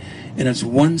mat, and it's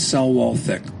 1 cell wall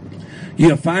thick. You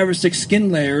have 5 or 6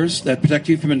 skin layers that protect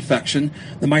you from infection.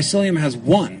 The mycelium has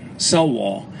 1 cell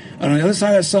wall. And on the other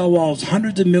side of the cell wall is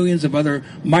hundreds of millions of other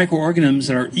microorganisms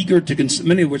that are eager to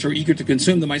many of which are eager to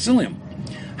consume the mycelium.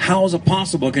 How is it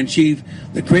possible it can achieve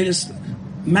the greatest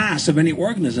mass of any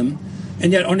organism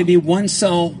and yet only be 1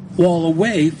 cell wall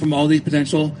away from all these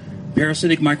potential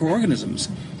parasitic microorganisms?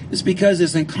 It's because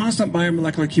it's in constant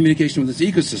biomolecular communication with its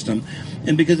ecosystem,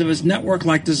 and because of its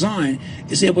network-like design,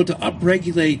 it's able to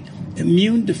upregulate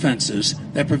immune defenses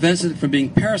that prevents it from being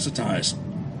parasitized.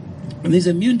 And these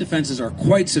immune defenses are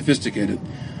quite sophisticated.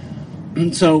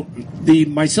 And so the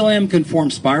mycelium can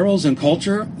form spirals in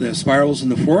culture, the spirals in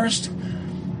the forest,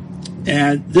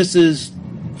 and this is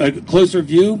a closer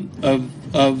view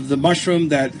of the mushroom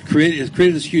that created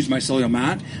this huge mycelial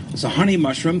mat. It's a honey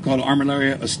mushroom called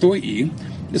Armillaria astoi.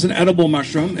 It's an edible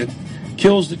mushroom. It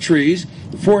kills the trees.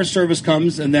 The Forest Service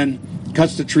comes and then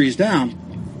cuts the trees down.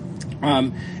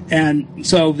 And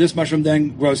so this mushroom then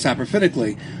grows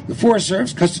saprophytically. The Forest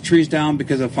Service cuts the trees down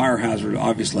because of fire hazard,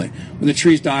 obviously. When the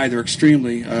trees die, they're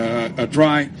extremely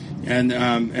dry, and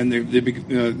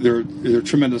they're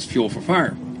tremendous fuel for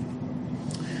fire.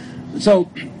 So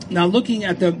now looking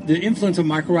at the influence of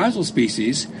mycorrhizal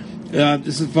species,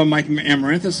 this is from Mike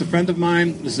Amaranthus, a friend of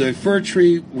mine. This is a fir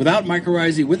tree without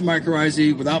mycorrhizae, with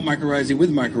mycorrhizae, without mycorrhizae,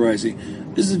 with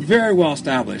mycorrhizae. This is very well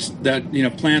established that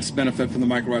plants benefit from the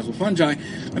mycorrhizal fungi.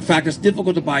 In fact, it's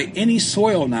difficult to buy any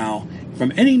soil now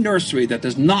from any nursery that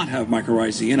does not have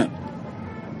mycorrhizae in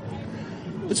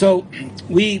it. So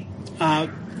we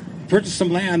purchased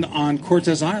some land on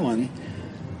Cortes Island,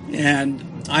 and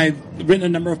I've written a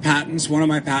number of patents. One of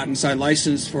my patents I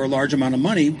licensed for a large amount of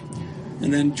money.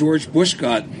 And then George Bush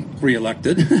got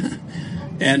reelected,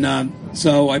 and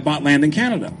so I bought land in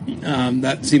Canada.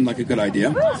 That seemed like a good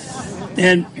idea.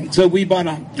 And so we bought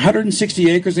 160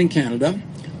 acres in Canada,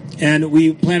 and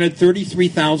we planted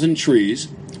 33,000 trees,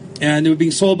 and they were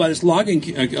being sold by these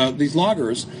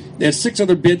loggers. They had 6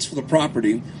 other bids for the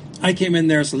property. I came in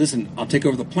there and said, listen, I'll take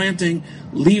over the planting,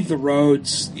 leave the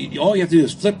roads. All you have to do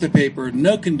is flip the paper,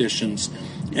 no conditions.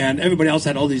 And everybody else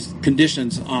had all these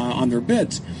conditions on their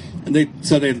bids. And they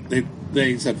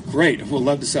said, great, we'll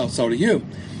love to sell to you.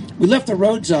 We left the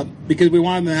roads up because we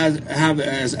wanted them to have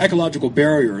as ecological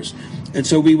barriers. And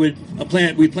so we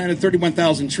planted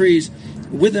 31,000 trees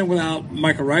with and without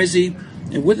mycorrhizae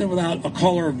and with and without a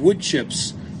collar of wood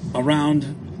chips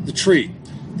around the tree.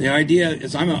 The idea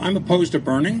is I'm opposed to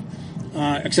burning,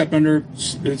 except under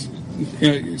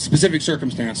specific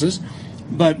circumstances.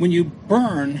 But when you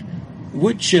burn,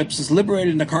 wood chips is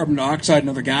liberated into carbon dioxide and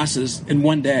other gases in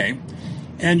one day,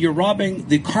 and you're robbing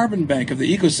the carbon bank of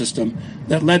the ecosystem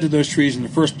that led to those trees in the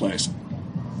first place.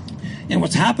 And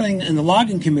what's happening in the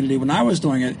logging community, when I was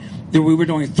doing it, we were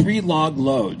doing 3 log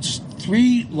loads,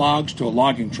 3 logs to a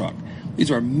logging truck.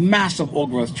 These are massive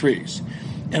old-growth trees.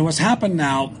 And what's happened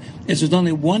now is there's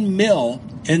only one mill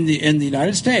in the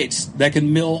United States that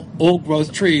can mill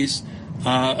old-growth trees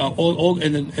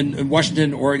in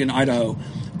Washington, Oregon, Idaho.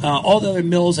 All the other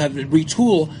mills have to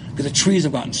retool because the trees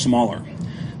have gotten smaller.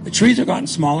 The trees have gotten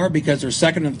smaller because they're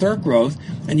second and third growth,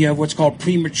 and you have what's called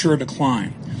premature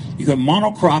decline. You got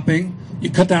monocropping,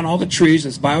 you cut down all the trees,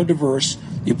 it's biodiverse,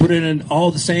 you put it in all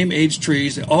the same age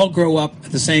trees, they all grow up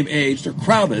at the same age, they're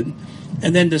crowded,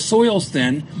 and then the soil's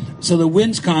thin, so the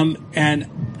winds come and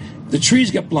the trees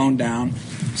get blown down.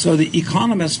 So the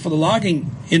economists for the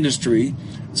logging industry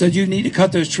said you need to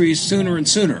cut those trees sooner and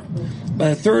sooner. By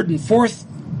the third and fourth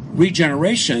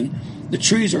regeneration, the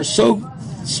trees are so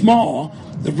small,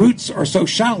 the roots are so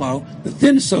shallow, the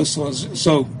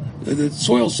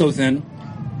soil's so thin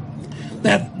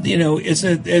that they're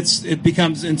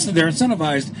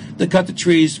incentivized to cut the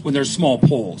trees when there's small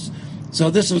poles. So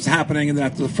this is what's happening, and then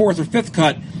after the 4th or 5th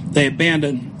cut, they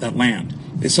abandon that land.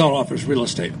 They sell it off as real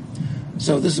estate.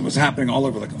 So this is what's happening all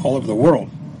over the world.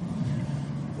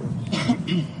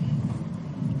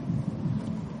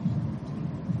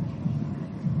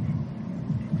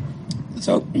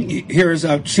 So here's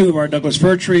 2 of our Douglas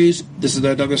fir trees. This is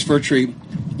the Douglas fir tree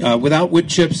without wood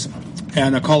chips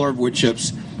and a collar of wood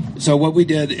chips. So what we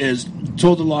did is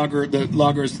told the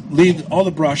loggers leave all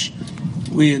the brush.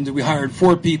 We hired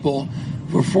 4 people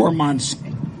for 4 months,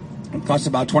 It cost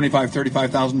about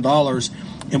 $35,000,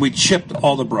 and we chipped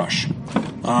all the brush,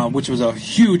 which was a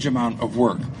huge amount of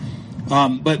work.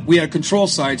 But we had control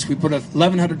sites. We put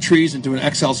 1,100 trees into an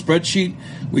Excel spreadsheet.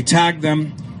 We tagged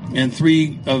them, and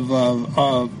 3 of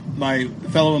my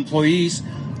fellow employees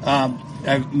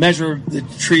measure the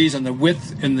trees and the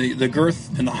width and the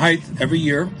girth and the height every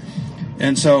year.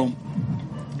 And so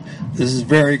this is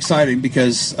very exciting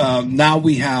because now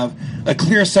we have a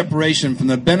clear separation from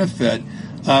the benefit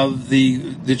of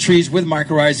the trees with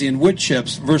mycorrhizae and wood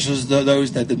chips versus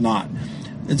those that did not.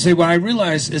 And so what I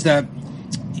realized is that,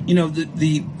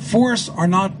 the forests are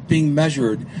not being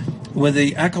measured with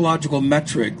the ecological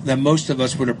metric that most of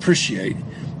us would appreciate.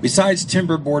 Besides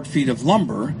timber board feet of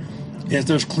lumber, is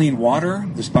there's clean water,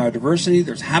 there's biodiversity,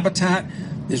 there's habitat,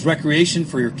 there's recreation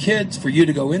for your kids, for you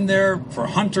to go in there, for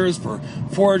hunters, for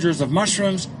foragers of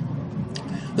mushrooms.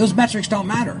 Those metrics don't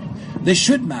matter. They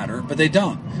should matter, but they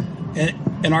don't.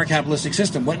 In our capitalistic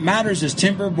system, what matters is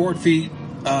timber board feet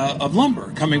of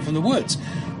lumber coming from the woods.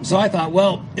 So I thought,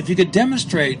 well, if you could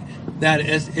demonstrate that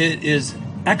it is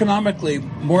economically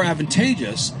more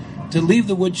advantageous to leave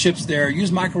the wood chips there,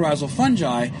 use mycorrhizal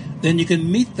fungi, then you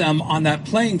can meet them on that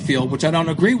playing field, which I don't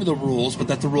agree with the rules, but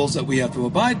that's the rules that we have to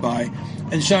abide by,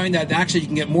 and showing that actually you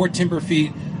can get more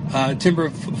footage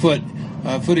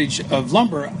of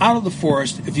lumber out of the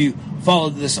forest if you follow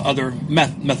this other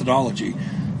methodology.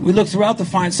 We looked throughout the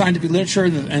scientific literature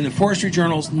and the forestry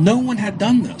journals. No one had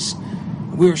done this.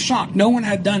 We were shocked. No one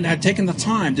had taken the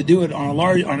time to do it on a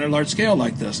large scale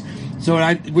like this. So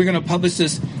we're going to publish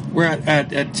this. We're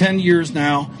at 10 years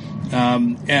now,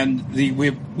 and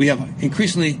we have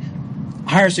increasingly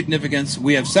higher significance.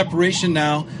 We have separation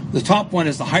now. The top one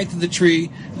is the height of the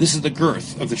tree. This is the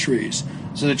girth of the trees.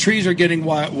 So the trees are getting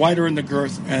wider in the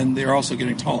girth, and they're also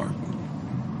getting taller.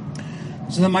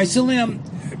 So the mycelium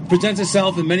presents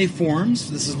itself in many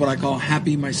forms. This is what I call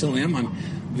happy mycelium. I'm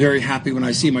very happy when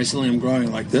I see mycelium growing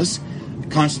like this.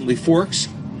 It constantly forks.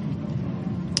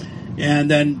 And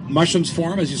then mushrooms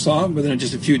form, as you saw, within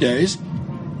just a few days.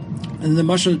 And the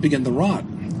mushrooms begin to rot.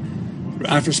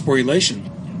 After sporulation,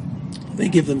 they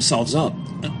give themselves up.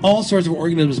 And all sorts of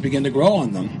organisms begin to grow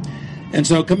on them. And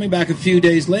so coming back a few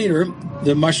days later,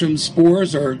 the mushroom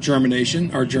spores are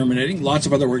germinating. Lots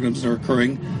of other organisms are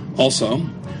occurring also.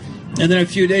 And then a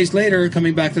few days later,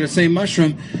 coming back to the same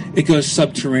mushroom, it goes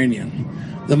subterranean.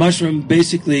 The mushroom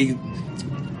basically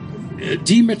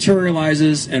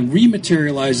dematerializes and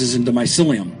rematerializes into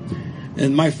mycelium.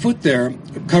 And my foot there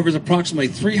covers approximately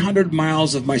 300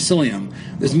 miles of mycelium.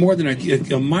 There's more than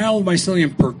a mile of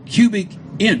mycelium per cubic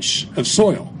inch of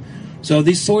soil. So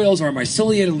these soils are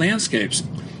myceliated landscapes.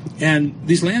 And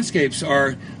these landscapes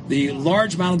are the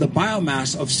large amount of the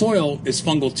biomass of soil is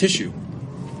fungal tissue.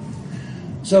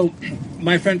 So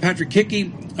my friend Patrick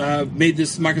Hickey made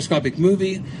this microscopic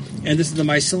movie, and this is the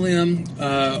mycelium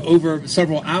over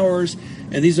several hours,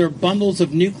 and these are bundles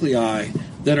of nuclei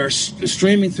that are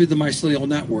streaming through the mycelial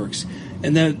networks.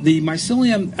 And the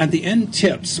mycelium at the end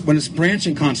tips, when it's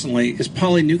branching constantly, is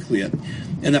polynucleate.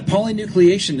 And that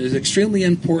polynucleation is extremely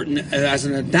important as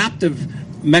an adaptive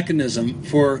mechanism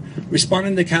for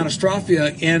responding to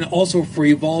catastrophia and also for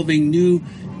evolving new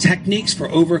techniques for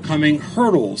overcoming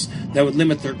hurdles that would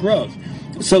limit their growth.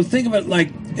 So think of it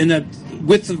like in the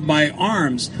width of my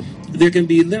arms, there can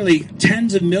be literally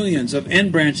tens of millions of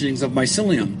end branchings of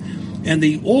mycelium. And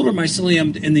the older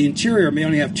mycelium in the interior may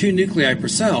only have 2 nuclei per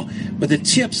cell, but the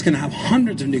tips can have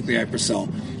hundreds of nuclei per cell.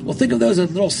 Well, think of those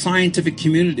as little scientific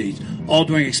communities all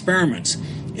doing experiments.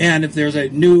 And if there's a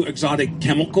new exotic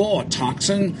chemical, a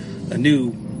toxin, a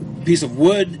new piece of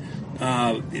wood,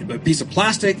 a piece of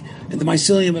plastic, and the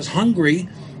mycelium is hungry,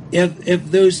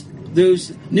 if those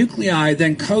nuclei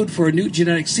then code for a new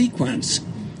genetic sequence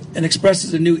and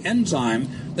expresses a new enzyme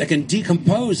that can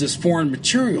decompose this foreign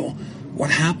material, what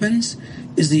happens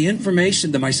is the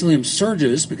information, the mycelium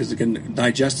surges because it can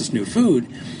digest this new food,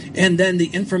 and then the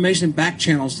information back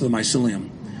channels to the mycelium.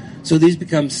 So these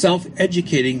become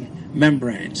self-educating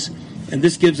membranes. And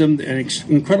this gives them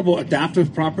incredible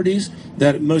adaptive properties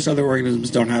that most other organisms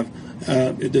don't have,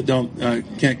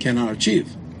 cannot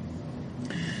achieve.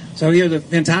 So here's a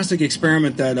fantastic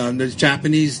experiment that the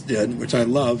Japanese did, which I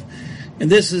love. And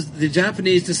this is, the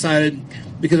Japanese decided,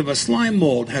 because of a slime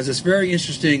mold has this very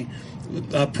interesting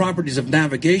properties of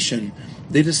navigation,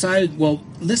 they decided, well,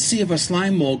 let's see if a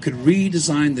slime mold could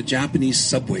redesign the Japanese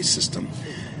subway system.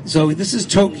 So this is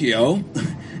Tokyo,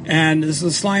 and this is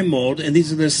a slime mold, and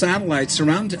these are the satellites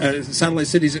around satellite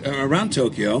cities around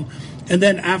Tokyo. And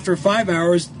then after 5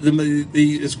 hours,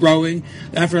 it's growing.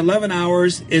 After 11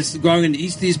 hours, it's growing in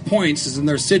each of these points, is in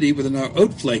their city with an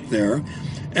oat flake there.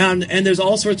 And there's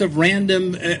all sorts of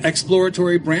random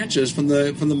exploratory branches from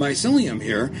the mycelium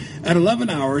here. At 11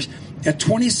 hours, at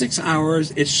 26 hours,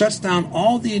 it shuts down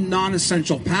all the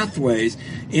non-essential pathways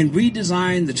and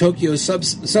redesigned the Tokyo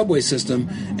subway system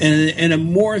in a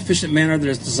more efficient manner than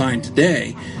it's designed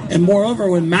today. And moreover,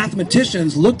 when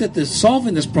mathematicians looked at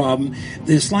solving this problem,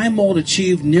 the slime mold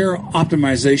achieved near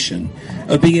optimization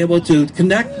of being able to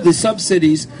connect the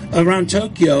sub-cities around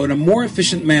Tokyo in a more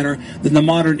efficient manner than the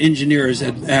modern engineers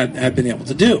had been able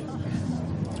to do.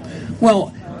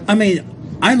 Well, I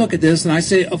mean, I look at this and I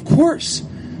say, of course,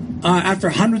 after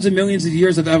hundreds of millions of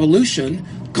years of evolution,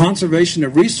 conservation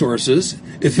of resources,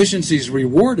 efficiencies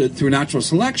rewarded through natural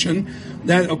selection,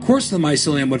 that of course the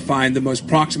mycelium would find the most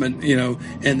proximate,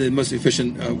 and the most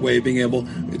efficient way of being able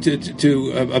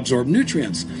to absorb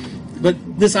nutrients. But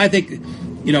this, I think,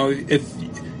 if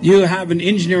you have an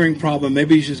engineering problem,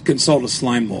 maybe you should consult a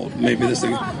slime mold. Maybe this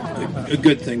is a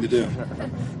good thing to do.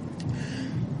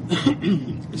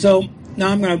 So now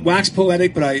I'm going to wax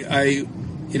poetic, but I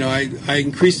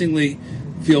increasingly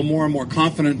feel more and more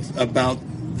confident about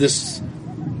the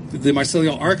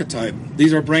mycelial archetype.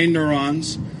 These are brain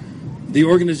neurons. The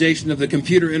organization of the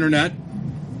computer internet,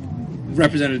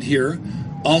 represented here,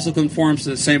 also conforms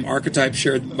to the same archetype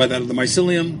shared by that of the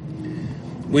mycelium.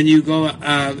 When you go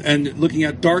and looking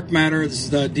at dark matter, this is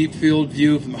the deep field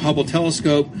view from the Hubble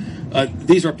telescope.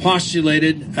 These are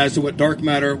postulated as to what dark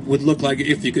matter would look like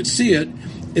if you could see it.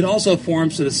 It also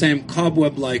forms to the same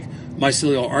cobweb-like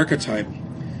mycelial archetype.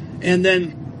 And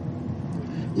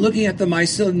then looking at the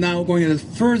mycelium now, going to the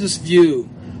furthest view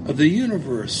of the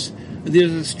universe,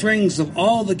 there's the strings of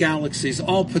all the galaxies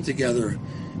all put together.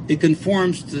 It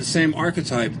conforms to the same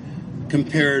archetype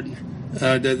compared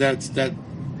that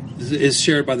is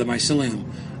shared by the mycelium.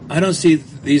 I don't see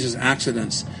these as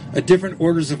accidents. At different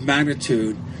orders of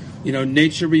magnitude,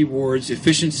 nature rewards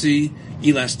efficiency,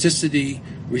 elasticity,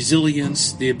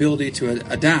 resilience, the ability to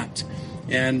adapt.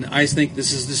 And I think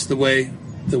this is just the way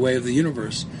of the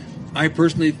universe. I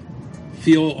personally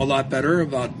feel a lot better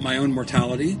about my own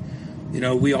mortality.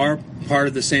 We are part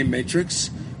of the same matrix.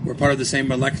 We're part of the same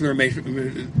molecular matrix.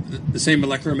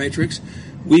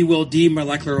 We will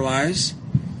demolecularize.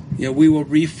 We will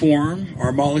reform.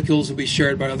 Our molecules will be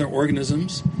shared by other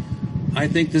organisms. I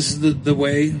think this is the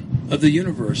way of the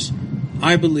universe.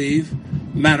 I believe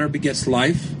matter begets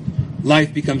life.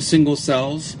 Life becomes single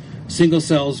cells. Single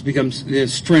cells become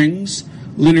strings.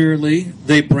 Linearly,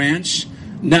 they branch.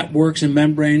 Networks and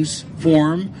membranes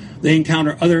form. They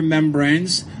encounter other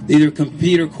membranes. They either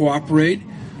compete or cooperate.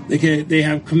 They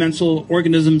have commensal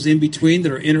organisms in between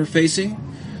that are interfacing.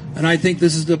 And I think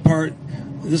this is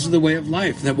the way of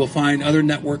life, that we'll find other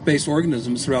network-based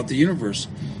organisms throughout the universe,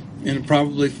 and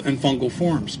probably in fungal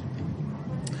forms.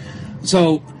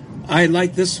 So I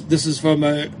like this. This is from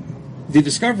the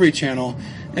Discovery Channel,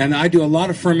 and I do a lot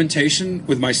of fermentation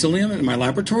with mycelium in my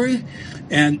laboratory,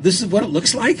 and this is what it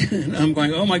looks like. And I'm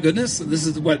going, oh my goodness, this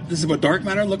is what dark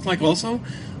matter looks like also.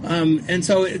 And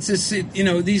so it's just,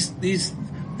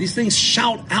 these things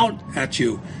shout out at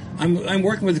you. I'm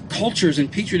working with cultures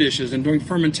and petri dishes and doing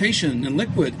fermentation and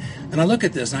liquid, and I look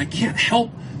at this and I can't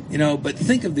help, but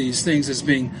think of these things as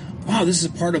being, wow, this is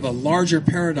part of a larger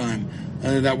paradigm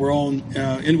that we're all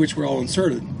in which we're all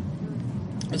inserted.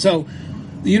 So,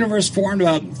 the universe formed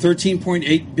about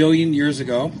 13.8 billion years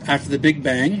ago after the Big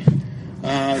Bang.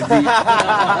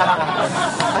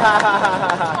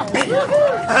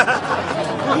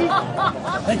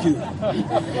 Thank you.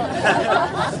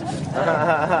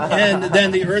 And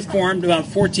then the Earth formed about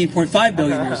 14.5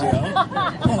 billion years ago.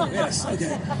 Oh, yes,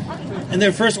 okay. And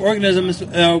their first organisms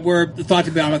were thought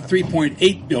to be about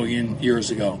 3.8 billion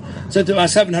years ago. So it's about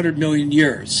 700 million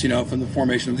years, from the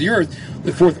formation of the Earth,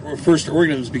 the first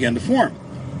organisms began to form.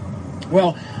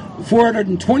 Well,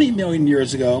 420 million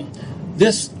years ago,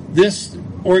 this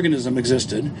organism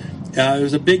existed. There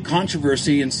was a big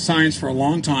controversy in science for a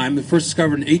long time. It first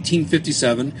discovered in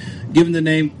 1857, given the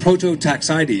name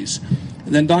Prototaxides.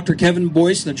 And then Dr. Kevin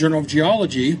Boyce in the Journal of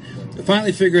Geology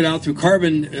finally figured out through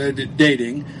carbon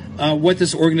dating what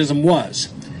this organism was.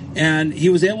 And he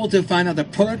was able to find out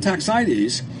that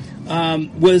Prototaxides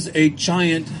was a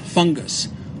giant fungus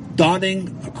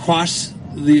dotting across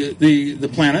the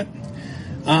planet.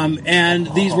 And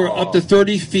these were up to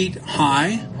 30 feet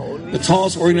high, the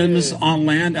tallest organisms on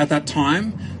land at that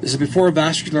time. This is before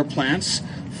vascular plants.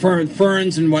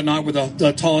 Ferns and whatnot were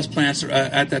the tallest plants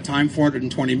at that time,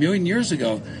 420 million years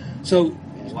ago. So,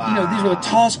 these were the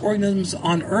tallest organisms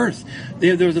on Earth.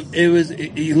 It was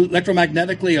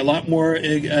electromagnetically a lot more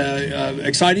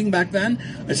exciting back then.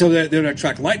 And so they would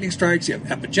attract lightning strikes. You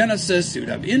have epigenesis. You would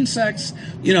have insects.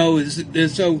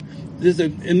 So there's a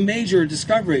major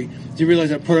discovery to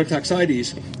realize that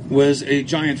Prototaxides was a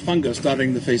giant fungus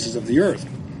dotting the faces of the Earth.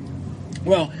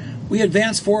 Well, we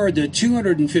advanced forward to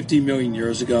 250 million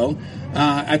years ago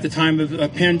at the time of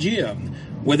Pangaea,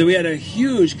 where we had a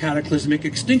huge cataclysmic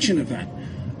extinction event.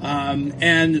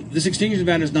 And this extinction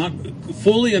event is not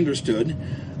fully understood.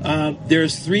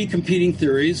 There's three competing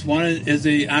theories. One is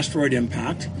the asteroid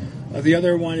impact. The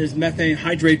other one is methane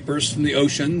hydrate bursts from the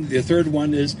ocean. The third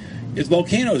one is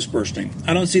volcanoes bursting.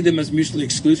 I don't see them as mutually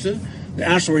exclusive. The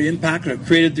asteroid impact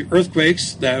created the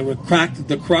earthquakes that would crack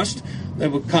the crust, that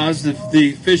would cause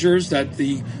the fissures that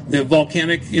the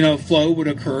volcanic flow would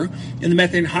occur, and the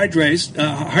methane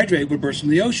hydrate would burst from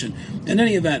the ocean. In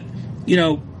any event,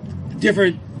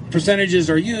 different percentages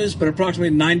are used, but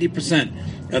approximately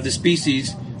 90% of the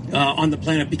species on the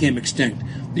planet became extinct.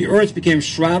 The Earth became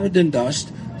shrouded in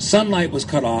dust, sunlight was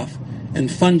cut off, and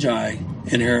fungi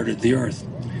inherited the Earth.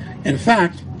 In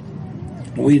fact,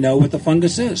 we know what the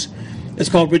fungus is. It's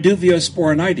called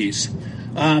Reduviosporinites,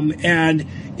 and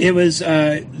it was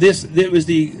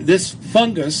this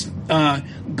fungus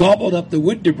gobbled up the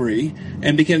wood debris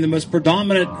and became the most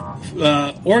predominant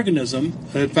organism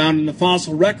found in the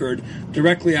fossil record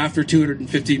directly after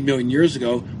 250 million years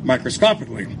ago,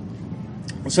 microscopically.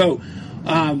 So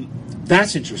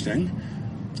that's interesting.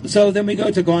 So then we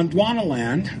go to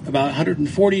Gondwanaland about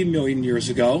 140 million years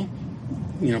ago,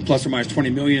 plus or minus 20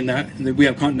 million in that, and then we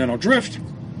have continental drift.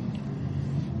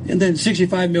 And then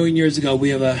 65 million years ago, we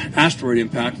have an asteroid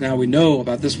impact. Now we know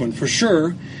about this one for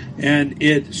sure, and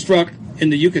it struck in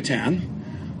the Yucatan.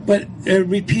 But a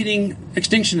repeating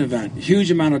extinction event, huge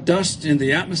amount of dust in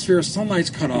the atmosphere, sunlight's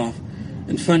cut off,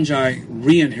 and fungi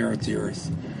re-inherit the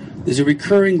Earth. There's a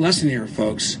recurring lesson here,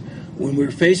 folks. When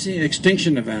we're facing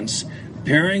extinction events,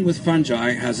 pairing with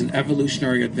fungi has an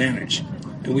evolutionary advantage,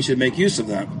 and we should make use of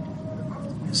that.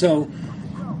 So,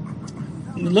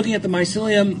 looking at the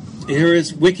mycelium, here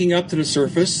is wicking up to the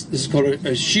surface. This is called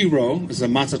a shiro. This is a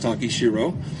Matsutake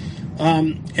shiro.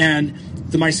 And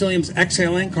the mycelium is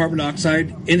exhaling carbon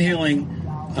dioxide, inhaling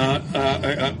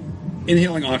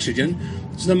oxygen.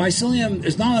 So the mycelium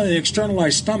is not only an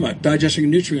externalized stomach, digesting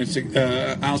nutrients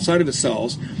outside of its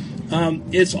cells,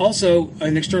 it's also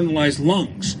an externalized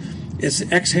lungs. It's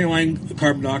exhaling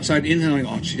carbon dioxide, inhaling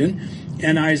oxygen.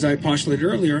 And as I postulated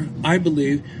earlier, I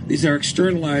believe these are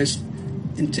externalized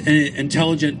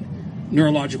intelligent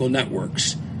neurological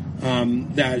networks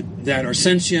that are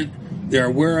sentient. They're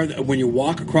aware that when you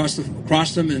walk across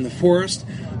them in the forest,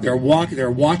 they're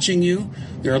watching you.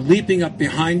 They're leaping up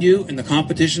behind you in the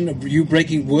competition of you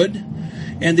breaking wood.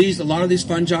 And a lot of these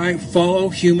fungi follow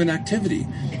human activity.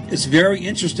 It's very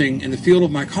interesting in the field of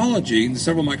mycology, and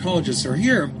several mycologists are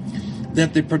here,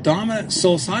 that the predominant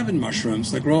psilocybin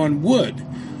mushrooms that grow on wood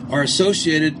are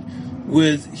associated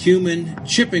with human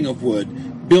chipping of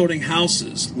wood, building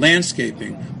houses,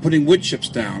 landscaping, putting wood chips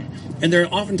down. And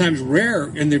they're oftentimes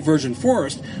rare in the virgin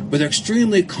forest, but they're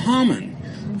extremely common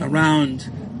around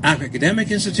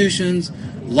academic institutions,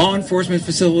 law enforcement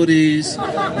facilities,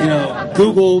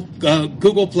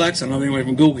 Googleplex. I don't know anyone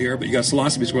from Google here, but you got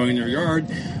psilocybins growing in your yard.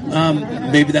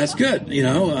 Maybe that's good,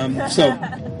 So,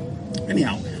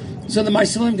 anyhow. So the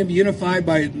mycelium can be unified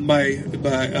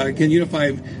can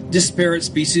unify disparate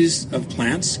species of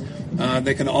plants.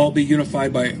 They can all be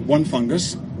unified by one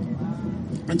fungus.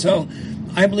 And so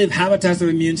I believe habitats of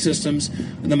immune systems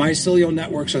and the mycelial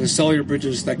networks are the cellular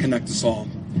bridges that connect us all.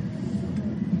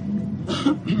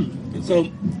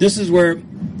 So this is where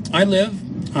I live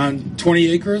on 20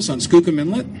 acres on Skookum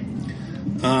Inlet.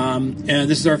 And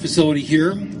this is our facility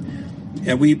here.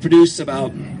 And we produce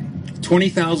about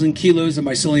 20,000 kilos of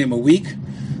mycelium a week.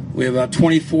 We have about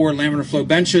 24 laminar flow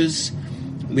benches.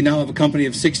 We now have a company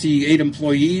of 68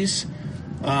 employees.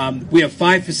 We have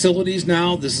 5 facilities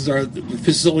now. This is our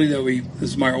facility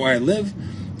this is where I live.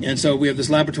 And so we have this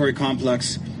laboratory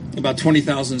complex, about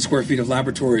 20,000 square feet of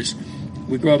laboratories.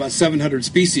 We grow about 700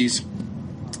 species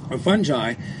of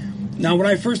fungi. Now, when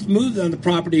I first moved on the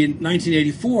property in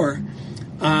 1984,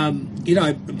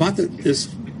 I bought this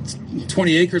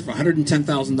 20 acres for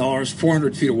 $110,000,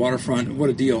 400 feet of waterfront. What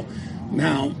a deal.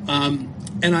 Now,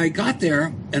 and I got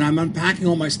there, and I'm unpacking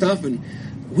all my stuff, and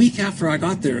a week after I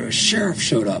got there, a sheriff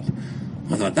showed up.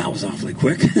 I thought, that was awfully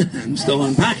quick. I'm still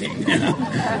unpacking.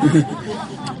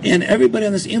 And everybody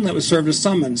on this inlet was served a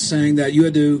summons saying that you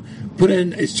had to put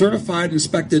in a certified,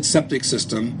 inspected septic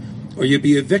system, or you'd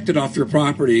be evicted off your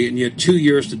property, and you had 2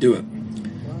 years to do it.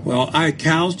 Well, I had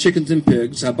cows, chickens, and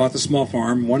pigs. I bought the small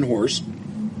farm, 1 horse.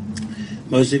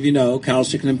 Most of you know, cows,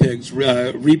 chickens, and pigs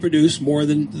reproduce more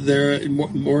than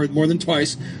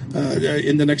twice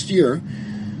in the next year.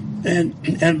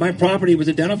 And my property was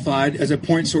identified as a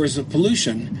point source of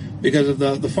pollution because of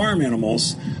the farm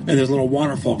animals, and there's a little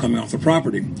waterfall coming off the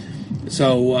property.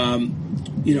 So,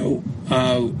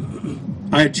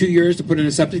 I had 2 years to put in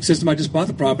a septic system. I just bought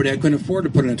the property. I couldn't afford to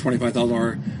put in a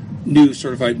 $25,000 new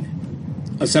certified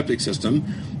septic system.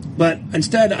 But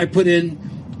instead, I put in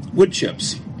wood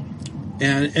chips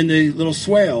and in the little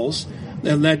swales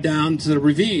that led down to the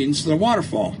ravines to the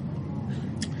waterfall.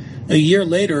 A year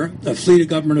later, a fleet of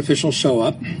government officials show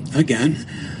up again,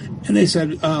 and they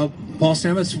said, Paul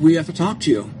Stamets, we have to talk to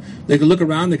you. They could look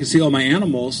around, they could see all my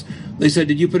animals. They said,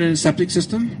 did you put in a septic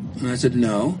system? And I said,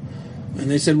 no. And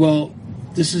they said, well,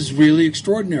 this is really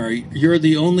extraordinary. You're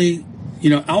the only,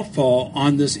 outfall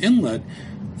on this inlet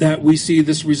that we see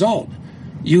this result.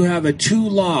 You have a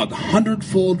 2-log,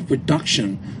 100-fold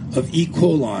reduction of E.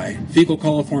 coli, fecal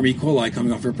coliform E. coli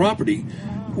coming off your property.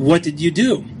 What did you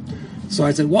do? So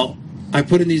I said, well, I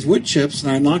put in these wood chips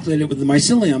and I inoculated it with the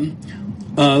mycelium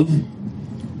of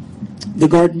the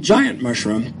garden giant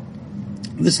mushroom.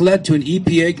 This led to an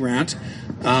EPA grant,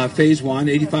 phase 1,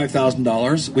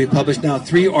 $85,000. We've published now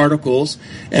 3 articles,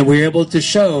 and we're able to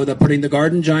show that putting the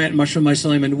garden giant mushroom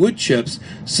mycelium in wood chips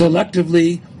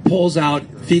selectively pulls out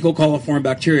fecal coliform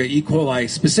bacteria, E. coli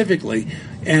specifically,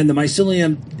 and the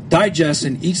mycelium digests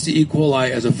and eats the E.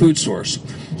 coli as a food source.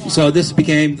 So this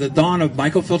became the dawn of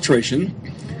mycofiltration,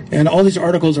 and all these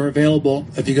articles are available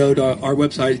if you go to our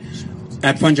website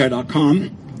at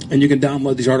fungi.com, and you can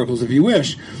download these articles if you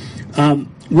wish.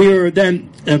 We were then,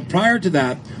 prior to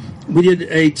that, we did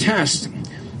a test,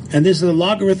 and this is a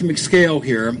logarithmic scale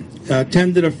here.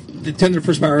 10 to the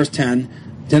first power is 10,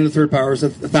 10 to the third power is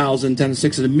 1,000, 10 to the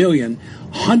sixth is 1,000,000.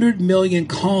 100 million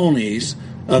colonies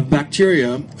of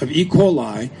bacteria, of E.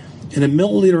 coli, in a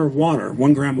milliliter of water,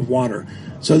 1 gram of water.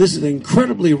 So this is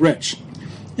incredibly rich.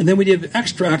 And then we did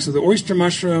extracts of the oyster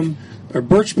mushroom, or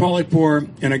birch polypore,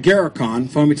 and agaricon,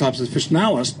 Fomitopsis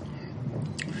officinalis.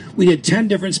 We did 10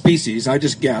 different species, I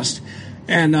just guessed,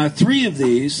 and 3 of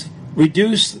these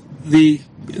reduced the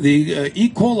E.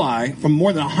 coli from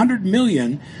more than 100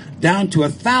 million down to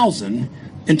 1,000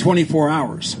 in 24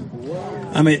 hours.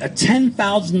 I mean, a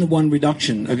 10,000-to-1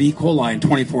 reduction of E. coli in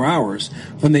 24 hours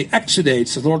from the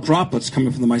exudates, the little droplets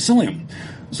coming from the mycelium.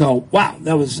 So, wow,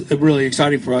 that was really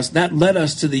exciting for us. That led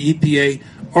us to the EPA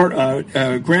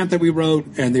grant that we wrote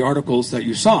and the articles that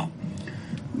you saw.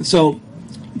 So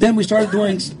then we started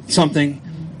doing something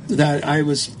that I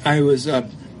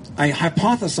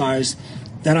hypothesized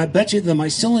that I bet you the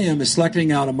mycelium is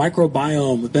selecting out a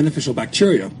microbiome of beneficial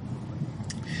bacteria.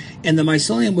 And the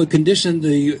mycelium would condition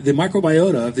the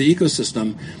microbiota of the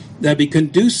ecosystem that be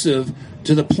conducive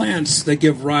to the plants that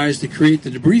give rise to create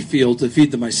the debris field to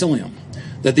feed the mycelium.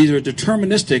 That these are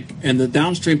deterministic in the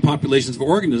downstream populations of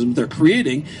organisms they're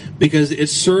creating because it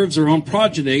serves their own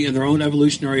progeny and their own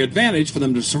evolutionary advantage for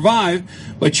them to survive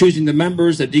by choosing the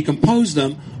members that decompose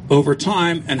them over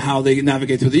time and how they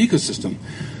navigate through the ecosystem.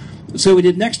 So we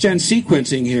did next-gen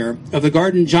sequencing here of the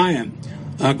garden giant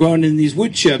grown in these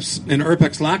wood chips in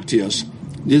Herpex lacteus.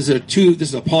 This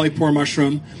is a polypore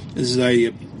mushroom. This is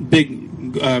a big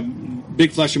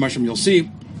fleshy mushroom you'll see.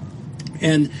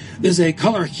 And there's a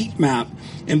color heat map.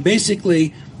 And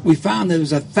basically, we found there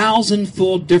was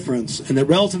 1,000-fold difference in the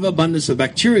relative abundance of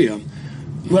bacteria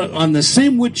on the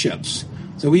same wood chips.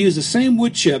 So we used the same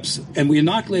wood chips, and we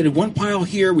inoculated one pile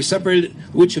here. We separated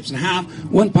the wood chips in half.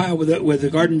 One pile with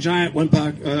the garden giant, one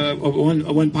pile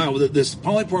with this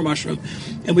polypore mushroom.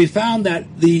 And we found that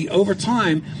over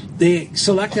time, they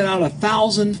selected out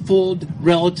 1,000-fold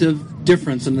relative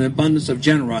difference in the abundance of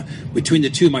genera between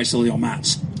the 2 mycelial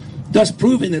mats, thus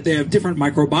proving that they have different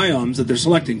microbiomes that they're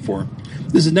selecting for.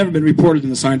 This has never been reported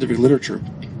in the scientific literature.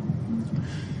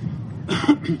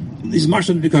 These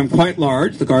mushrooms become quite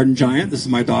large. The garden giant, this is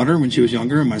my daughter when she was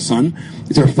younger, and my son.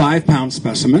 These are 5-pound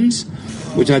specimens,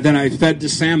 which I fed to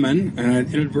salmon, and I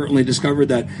inadvertently discovered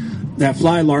that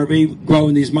fly larvae grow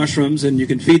in these mushrooms, and you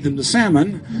can feed them to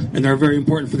salmon, and they're very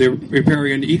important for the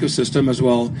riparian ecosystem as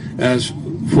well as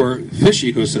for fish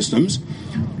ecosystems.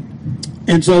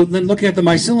 And so then looking at the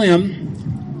mycelium,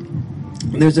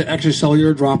 there's the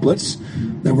extracellular droplets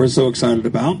that we're so excited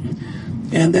about.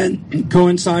 And then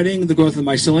coinciding the growth of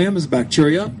the mycelium is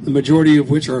bacteria, the majority of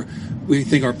which we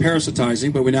think are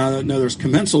parasitizing, but we now know there's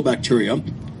commensal bacteria.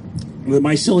 The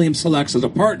mycelium selects as a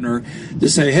partner to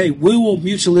say, hey, we will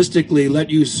mutualistically let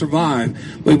you survive,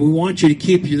 but we want you to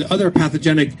keep the other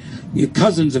pathogenic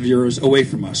cousins of yours away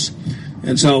from us.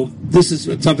 And so this is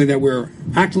something that we're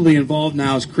actively involved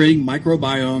now, is creating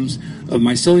microbiomes of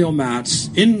mycelial mats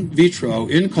in vitro,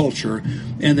 in culture,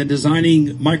 and then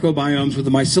designing microbiomes with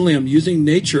the mycelium, using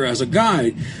nature as a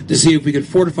guide to see if we can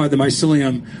fortify the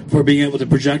mycelium for being able to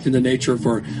project into nature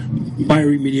for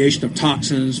bioremediation of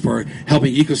toxins, for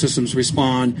helping ecosystems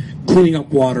respond, cleaning up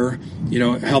water,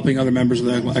 helping other members of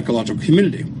the ecological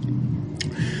community.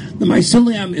 The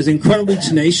mycelium is incredibly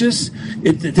tenacious.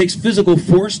 It takes physical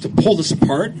force to pull this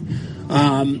apart.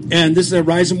 And this is a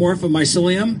rhizomorph of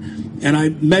mycelium. And I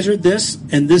measured this,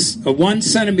 and this 1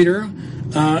 centimeter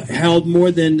held more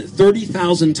than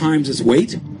 30,000 times its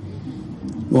weight.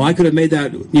 Well, I could have made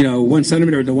that, 1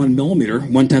 centimeter to 1 millimeter,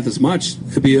 1/10 as much.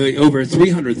 It would be over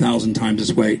 300,000 times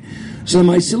its weight. So the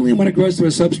mycelium, when it grows through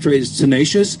a substrate, is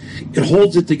tenacious. It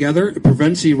holds it together. It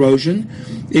prevents erosion.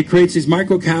 It creates these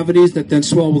microcavities that then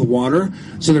swell with water.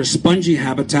 So they're spongy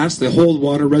habitats. They hold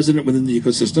water resident within the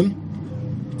ecosystem.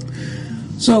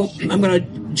 So I'm going to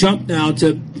jump now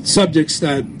to subjects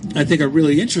that I think are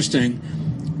really interesting.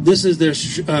 This is the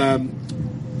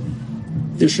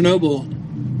Chernobyl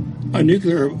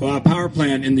nuclear power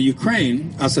plant in the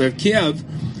Ukraine, outside of Kiev.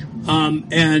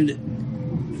 And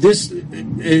this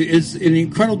is an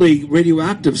incredibly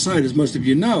radioactive site, as most of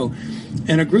you know.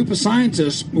 And a group of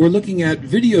scientists were looking at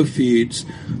video feeds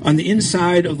on the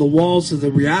inside of the walls of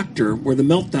the reactor where the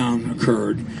meltdown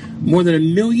occurred. More than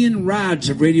 1 million rads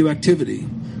of radioactivity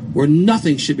where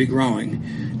nothing should be growing.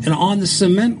 And on the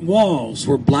cement walls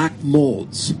were black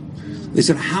molds. They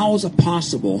said, how is it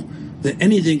possible that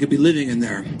anything could be living in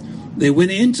there? They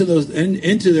went into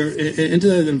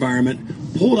that environment,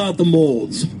 pulled out the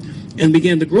molds, and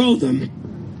began to grow them.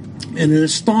 And an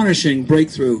astonishing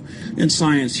breakthrough in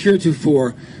science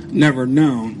heretofore never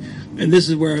known. And this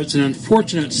is where it's an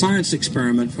unfortunate science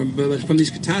experiment. From these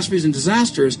catastrophes and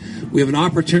disasters, we have an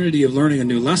opportunity of learning a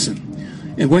new lesson.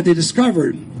 And what they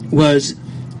discovered was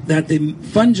that the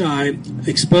fungi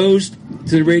exposed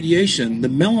to the radiation, the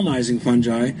melanizing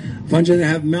fungi that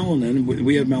have melanin,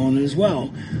 we have melanin as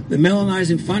well, the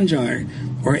melanizing fungi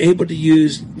are able to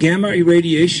use gamma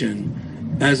irradiation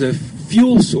as a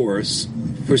fuel source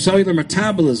for cellular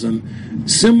metabolism,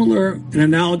 similar and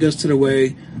analogous to the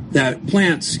way that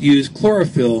plants use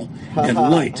chlorophyll and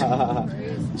light.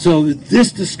 So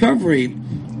this discovery,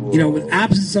 with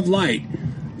absence of light,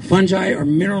 fungi are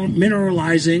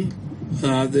mineralizing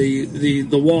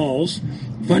the walls.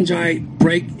 Fungi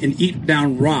break and eat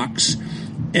down rocks.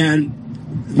 And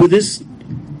with this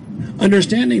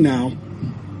understanding now,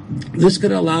 this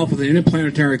could allow for the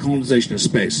interplanetary colonization of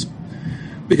space.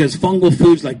 Because fungal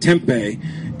foods like tempeh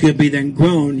could be then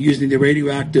grown using the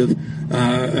radioactivity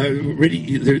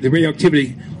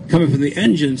coming from the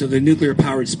engines of the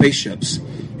nuclear-powered spaceships.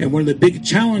 And one of the big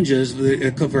challenges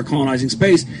for colonizing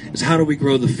space is how do we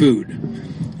grow the food?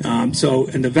 So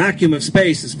in the vacuum of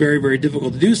space, it's very, very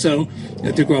difficult to do so,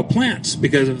 to grow plants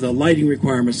because of the lighting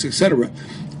requirements, etc.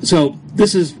 So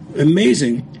this is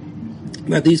amazing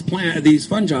that these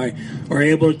fungi are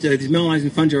able to, these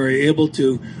melanizing fungi are able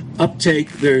to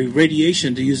uptake their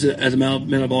radiation to use it as a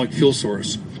metabolic fuel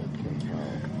source.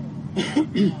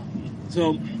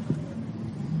 So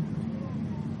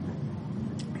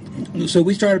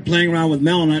we started playing around with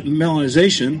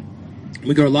melanization.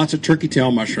 We grow lots of turkey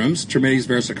tail mushrooms, Termites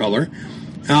versicolor,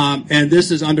 and this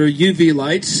is under UV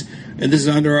lights, and this is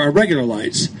under our regular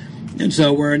lights. And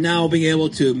so we're now being able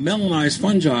to melanize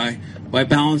fungi by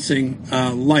balancing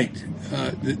light,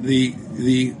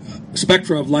 the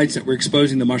spectra of lights that we're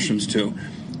exposing the mushrooms to.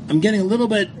 I'm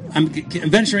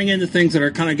venturing into things that are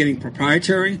kind of getting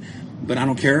proprietary, but I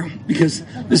don't care because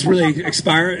this really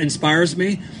inspires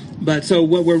me. But so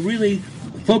what we're really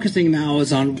focusing now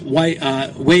is on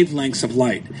wavelengths of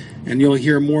light, and you'll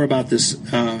hear more about this,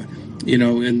 in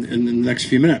the next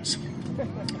few minutes.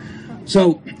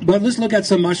 So, but let's look at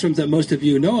some mushrooms that most of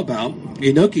you know about.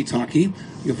 Enokitake,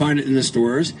 you'll find it in the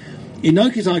stores.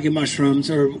 Enokitake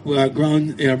mushrooms are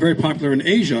grown, very popular in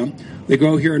Asia. They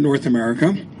grow here in North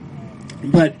America.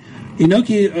 But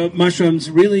enoki mushrooms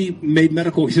really made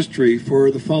medical history for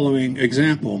the following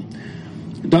example.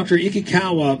 Dr.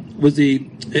 Ikikawa was the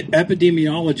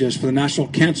epidemiologist for the National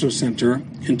Cancer Center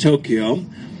in Tokyo.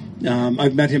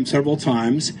 I've met him several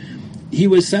times. He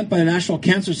was sent by the National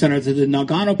Cancer Center to the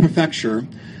Nagano Prefecture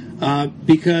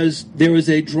because there was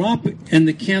a drop in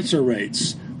the cancer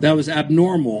rates that was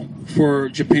abnormal for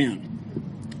Japan.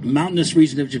 Mountainous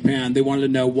region of Japan, they wanted to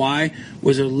know why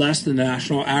was there less than the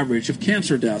national average of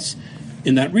cancer deaths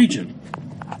in that region.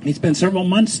 He spent several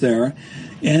months there,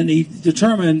 and he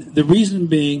determined the reason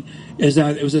being is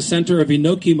that it was a center of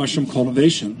enoki mushroom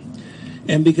cultivation.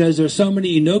 And because there's so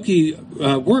many enoki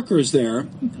workers there,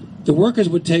 the workers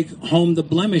would take home the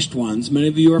blemished ones. Many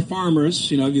of you are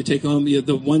farmers. You take home the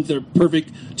ones that are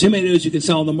perfect tomatoes you can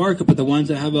sell in the market, but the ones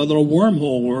that have a little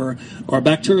wormhole or a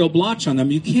bacterial blotch on them,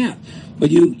 you can't.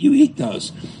 But you eat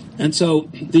those. And so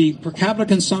the per capita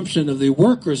consumption of the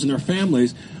workers and their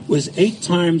families was 8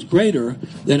 times greater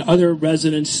than other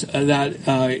residents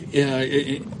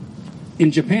in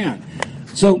Japan.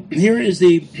 So here is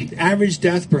the average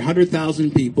death per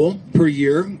 100,000 people per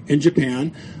year in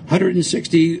Japan.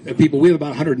 160 people. We have about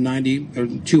 190 or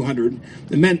 200.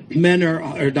 The men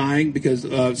are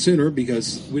dying sooner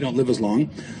because we don't live as long.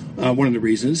 One of the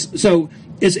reasons. So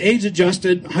it's age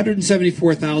adjusted.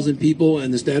 174,000 people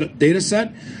in this data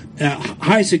set.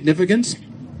 High significance.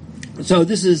 So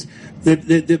this is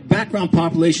the background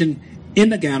population in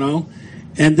Nagano,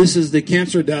 and this is the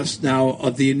cancer deaths now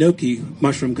of the enoki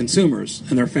mushroom consumers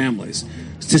and their families.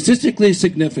 Statistically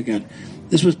significant.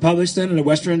 This was published then in a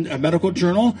Western medical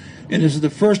journal, and this is the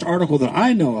first article that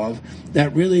I know of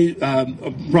that really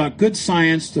brought good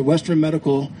science to Western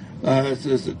medical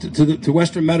to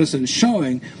Western medicine,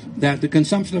 showing that the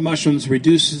consumption of mushrooms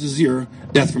reduces your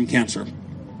death from cancer.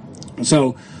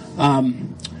 So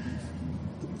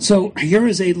here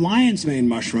is a lion's mane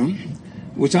mushroom,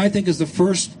 which I think is the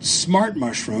first smart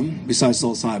mushroom, besides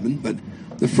psilocybin, but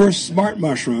the first smart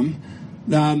mushroom.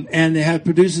 And it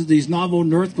produces these novel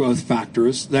nerve growth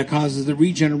factors that causes the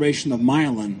regeneration of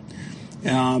myelin.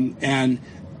 And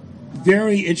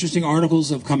very interesting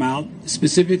articles have come out,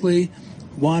 specifically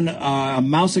one, a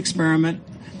mouse experiment,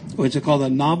 which is called a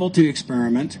novelty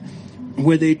experiment,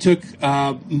 where they took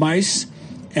mice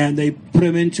and they put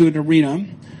them into an arena,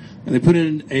 and they put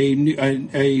in a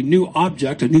new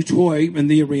object, a new toy in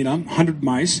the arena, 100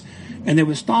 mice, and there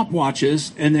were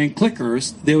stopwatches and then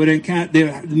clickers. They would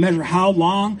measure how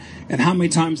long and how many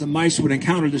times the mice would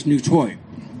encounter this new toy.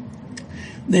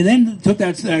 They then took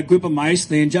that group of mice,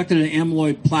 they injected an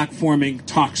amyloid plaque-forming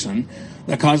toxin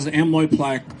that causes amyloid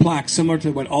plaque similar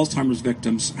to what Alzheimer's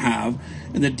victims have,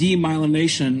 and the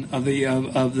demyelination of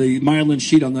the myelin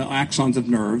sheet on the axons of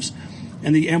nerves,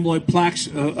 and the amyloid plaques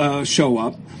show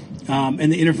up,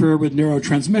 and they interfere with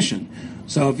neurotransmission.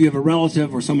 So if you have a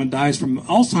relative or someone dies from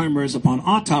Alzheimer's, upon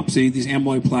autopsy, these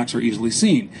amyloid plaques are easily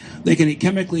seen. They can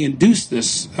chemically induce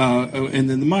this in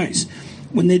the mice.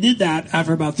 When they did that,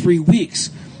 after about 3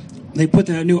 weeks, they put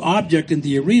that new object in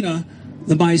the arena.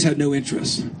 The mice had no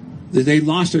interest. They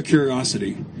lost their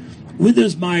curiosity. With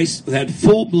those mice that had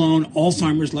full-blown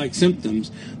Alzheimer's-like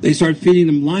symptoms, they started feeding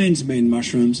them lion's mane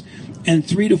mushrooms, and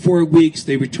 3 to 4 weeks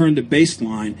they returned to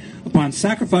baseline. Upon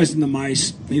sacrificing the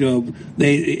mice, the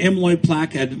amyloid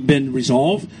plaque had been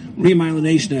resolved,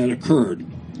 remyelination had occurred.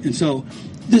 And so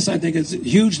this, I think, is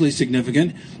hugely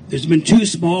significant. There's been 2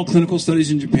 small clinical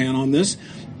studies in Japan on this,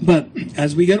 but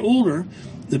as we get older,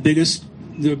 one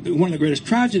of the greatest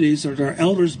tragedies is our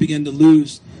elders begin to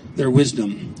lose their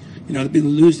wisdom. They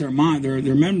lose their mind,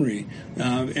 their memory.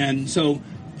 And so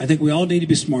I think we all need to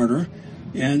be smarter.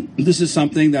 And this is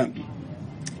something that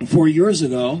 4 years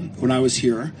ago, when I was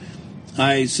here,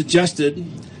 I suggested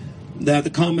that the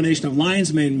combination of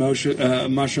lion's mane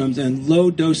mushrooms and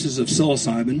low doses of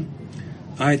psilocybin,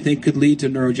 I think, could lead to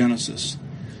neurogenesis.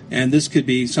 And this could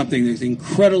be something that's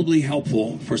incredibly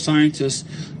helpful for scientists,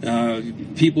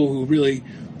 people who really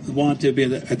want to be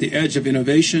at the edge of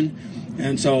innovation.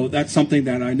 And so that's something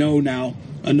that I know now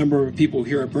a number of people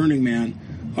here at Burning Man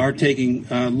are taking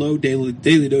low daily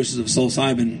doses of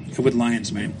psilocybin with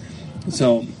lion's mane.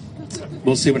 So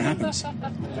we'll see what happens.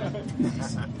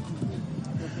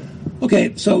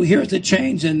 Okay, so here's the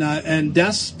change in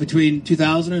deaths between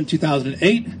 2000 and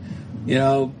 2008.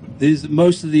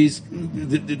 Most of these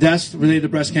the deaths related to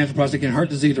breast cancer, prostate and heart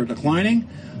disease are declining.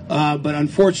 But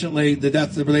unfortunately, the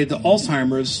deaths related to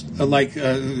Alzheimer's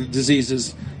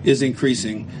diseases is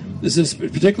increasing. This is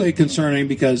particularly concerning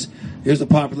because here's the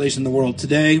population in the world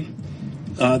today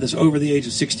that's over the age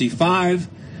of 65,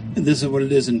 and this is what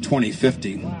it is in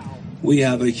 2050. Wow. We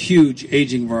have a huge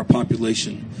aging of our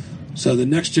population. So the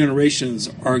next generations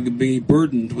are going to be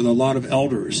burdened with a lot of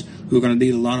elders who are going to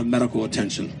need a lot of medical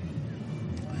attention.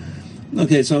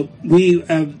 Okay, so we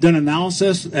have done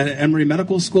analysis at Emory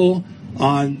Medical School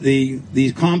on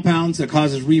these compounds that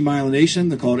causes remyelination.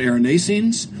 They're called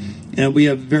aranacines. And we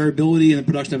have variability in the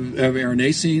production of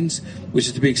aranacines, which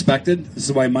is to be expected. This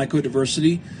is why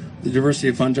mycodiversity, the diversity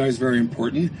of fungi, is very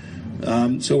important.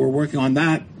 So we're working on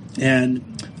that. And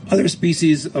other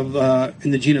species of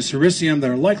in the genus Sericium that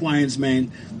are like lion's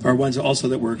mane are ones also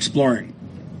that we're exploring.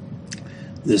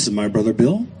 This is my brother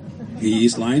Bill. He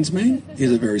eats lion's mane.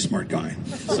 He's a very smart guy.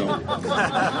 So,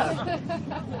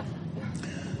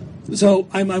 So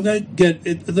I'm going to get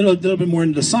a little bit more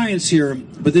into the science here,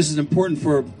 but this is important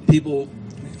for people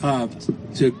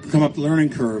to come up the learning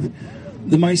curve.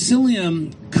 The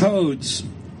mycelium codes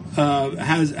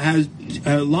has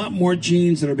a lot more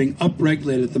genes that are being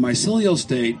upregulated at the mycelial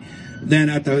state than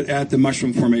at the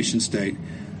mushroom formation state.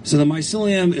 So the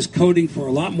mycelium is coding for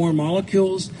a lot more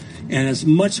molecules and is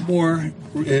much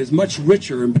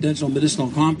richer in potential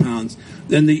medicinal compounds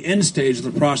than the end stage of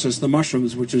the process, the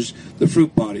mushrooms, which is the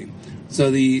fruit body. So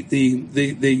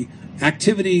the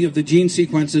activity of the gene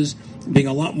sequences being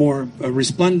a lot more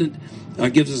resplendent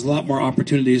gives us a lot more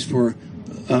opportunities for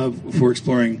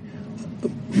exploring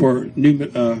for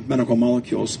new medical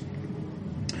molecules.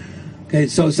 Okay,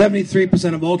 so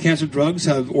 73% of all cancer drugs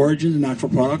have origins in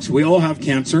natural products. We all have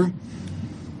cancer.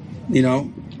 You know,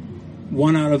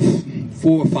 1 out of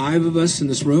 4 or 5 of us in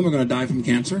this room are going to die from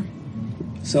cancer.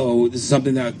 So this is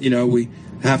something that, you know, we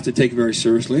have to take very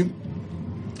seriously.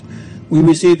 We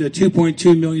received a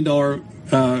 $2.2 million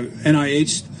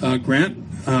NIH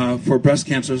grant for breast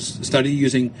cancer study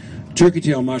using turkey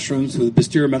tail mushrooms with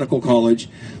Bastyr Medical College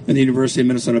and the University of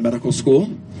Minnesota Medical School.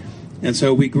 And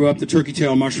so we grew up the turkey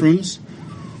tail mushrooms,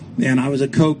 and I was a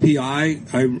co-PI.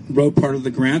 I wrote part of the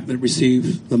grant that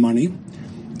received the money.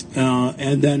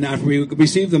 And then after we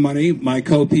received the money, my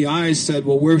co-PI said,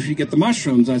 well, where should you get the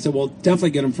mushrooms? And I said, well, definitely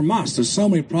get them from us. There's so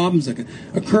many problems that can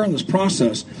occur in this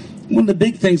process. One of the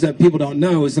big things that people don't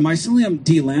know is the mycelium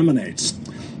delaminates.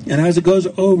 And as it goes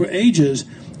over ages,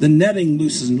 the netting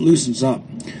loosens up.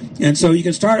 And so you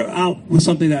can start out with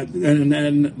something that,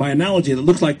 and by analogy, that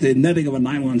looks like the netting of a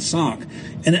nylon sock,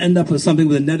 and end up with something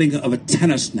with a netting of a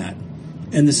tennis net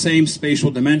in the same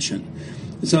spatial dimension.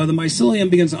 So the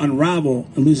mycelium begins to unravel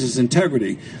and loses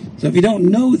integrity. So if you don't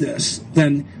know this,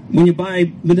 then when you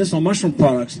buy medicinal mushroom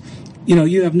products, you know,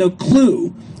 you have no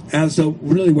clue as to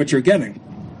really what you're getting.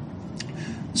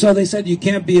 So they said you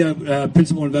can't be a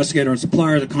principal investigator and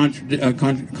supplier of a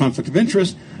conflict of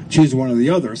interest. Choose one or the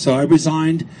other. So I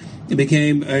resigned and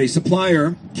became a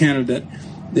supplier candidate.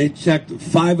 They checked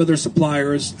 5 other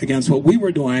suppliers against what we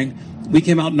were doing. We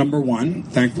came out number 1,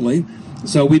 thankfully.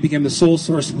 So we became the sole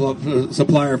source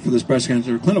supplier for this breast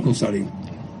cancer clinical study.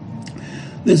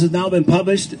 This has now been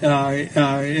published in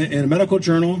a medical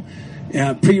journal.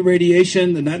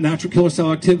 Pre-radiation, the natural killer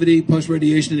cell activity,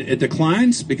 post-radiation, it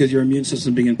declines because your immune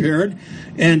system is being impaired.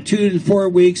 And 2 to 4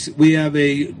 weeks, we have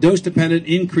a dose-dependent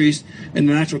increase in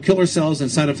the natural killer cells and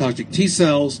cytotoxic T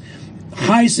cells.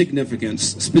 High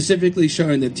significance, specifically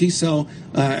showing that T cell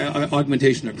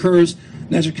augmentation occurs.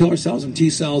 Natural killer cells and T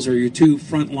cells are your 2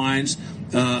 front lines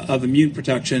of immune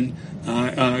protection,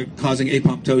 causing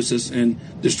apoptosis and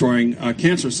destroying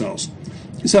cancer cells.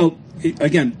 So,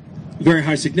 again, very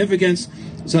high significance.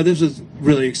 So this was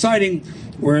really exciting.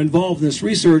 We're involved in this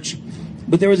research,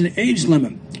 but there was an age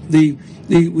limit. The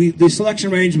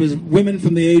selection range was women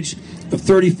from the age of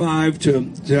 35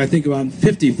 to I think around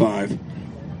 55,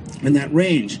 in that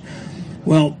range.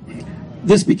 Well,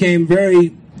 this became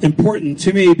very important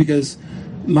to me because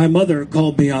my mother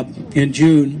called me up in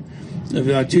June of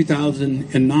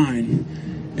 2009,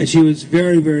 and she was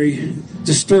very, very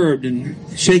disturbed and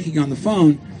shaking on the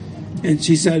phone. And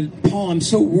she said, Paul, I'm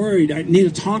so worried. I need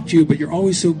to talk to you, but you're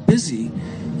always so busy.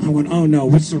 I went, oh, no,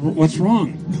 what's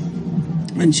wrong?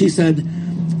 And she said,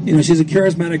 you know, she's a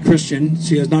charismatic Christian.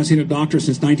 She has not seen a doctor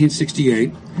since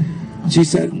 1968. She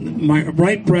said, my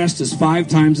right breast is 5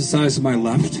 times the size of my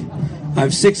left. I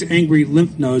have 6 angry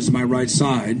lymph nodes to my right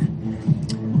side.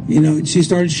 You know, she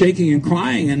started shaking and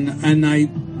crying. And I,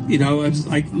 you know, I was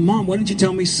like, Mom, why didn't you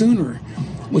tell me sooner?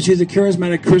 Well, she's a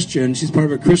charismatic Christian. She's part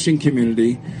of a Christian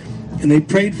community. And they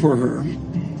prayed for her,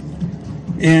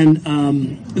 and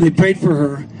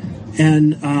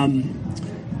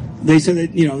they said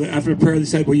that, you know, after the prayer, they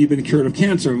said, well, you've been cured of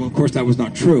cancer. Well, of course, that was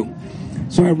not true.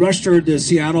 So I rushed her to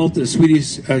Seattle, to the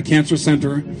Swedish Cancer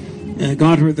Center, and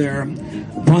got her there.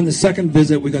 Upon the second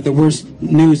visit, we got the worst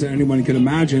news that anyone could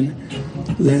imagine.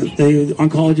 The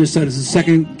oncologist said it's the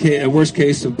second worst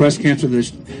case of breast cancer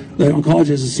that the oncologist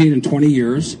has seen in 20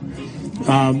 years.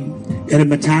 It had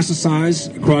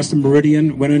metastasized across the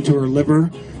meridian, went into her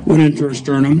liver, went into her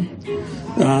sternum.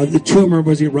 The tumor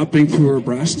was erupting through her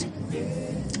breast.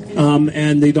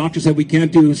 And the doctor said, we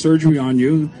can't do surgery on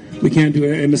you. We can't do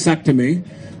a mastectomy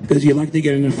because you're likely to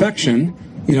get an infection.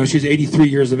 You know, she's 83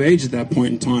 years of age at that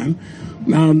point in time.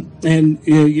 And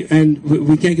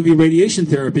we can't give you radiation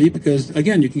therapy because,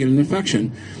 again, you can get an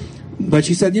infection. But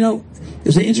she said, you know,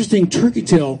 there's an interesting turkey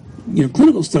tail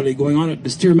clinical study going on at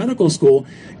Bastyr Medical School.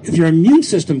 If your immune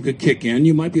system could kick in,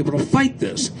 you might be able to fight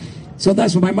this. So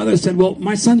that's what my mother said. Well,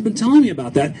 my son's been telling me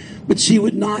about that, but she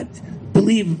would not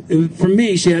believe, for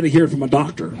me, she had to hear it from a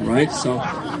doctor, right? So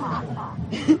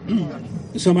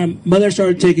my mother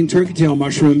started taking turkey tail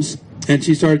mushrooms, and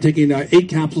she started taking 8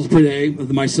 capsules per day of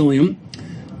the mycelium.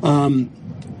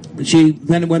 She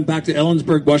then went back to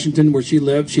Ellensburg, Washington, where she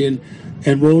lived. She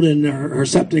enrolled in her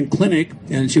Herceptin clinic,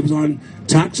 and she was on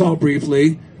Taxol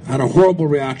briefly, had a horrible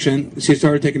reaction. She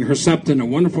started taking Herceptin, a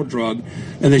wonderful drug,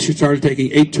 and then she started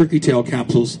taking 8 turkey tail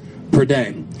capsules per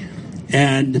day.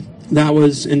 And that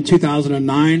was in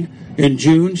 2009. In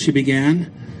June, she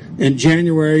began. In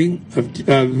January of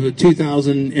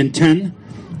 2010,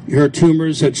 her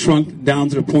tumors had shrunk down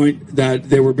to the point that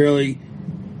they were barely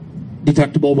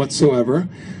detectable whatsoever.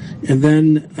 And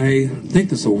then, I think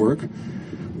this will work.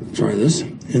 Try this.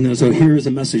 And then, so here's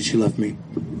a message she left me.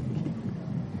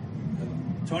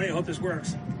 Tony, I hope this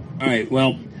works. All right,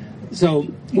 well, so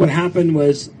what happened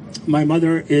was my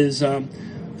mother is,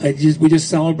 we just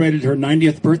celebrated her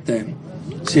 90th birthday.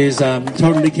 She's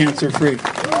totally cancer-free.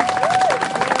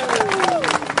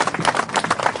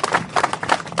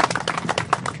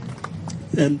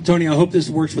 And Tony, I hope this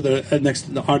works for the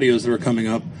next audios that are coming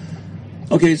up.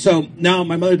 Okay, so now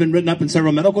my mother's been written up in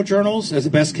several medical journals as a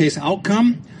best case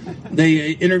outcome.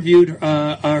 They interviewed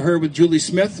her with Julie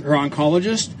Smith, her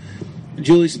oncologist.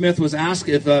 Julie Smith was asked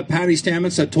if Patty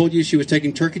Stamets had told you she was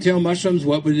taking turkey tail mushrooms,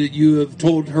 what would you have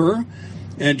told her?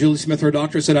 And Julie Smith, her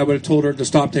doctor, said I would have told her to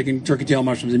stop taking turkey tail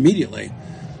mushrooms immediately.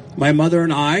 My mother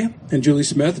and I and Julie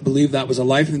Smith believe that was a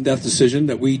life and death decision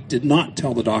that we did not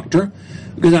tell the doctor,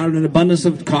 because out of an abundance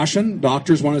of caution,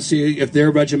 doctors want to see if their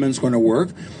regimen's going to work,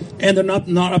 and they're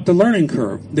not up the learning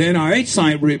curve. The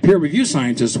NIH peer review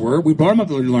scientists were. We brought them up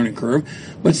the learning curve,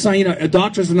 but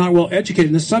doctors who are not well educated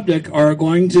in this subject are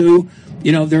going to,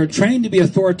 they're trained to be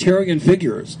authoritarian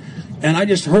figures. And I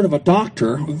just heard of a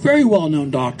doctor, a very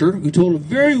well-known doctor, who told a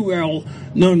very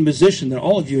well-known musician that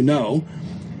all of you know,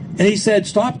 and he said,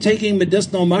 stop taking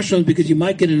medicinal mushrooms because you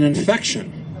might get an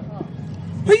infection.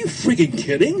 Are you freaking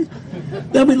kidding?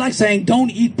 That would be like saying,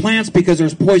 don't eat plants because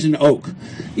there's poison oak.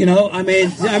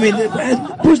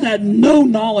 The person had no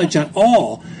knowledge at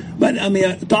all. But,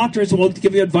 doctors will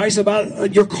give you advice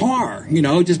about your car,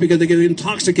 just because they get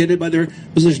intoxicated by their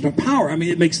position of power.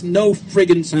 It makes no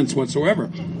friggin' sense whatsoever.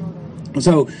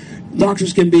 So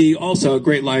doctors can be also a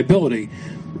great liability.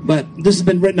 But this has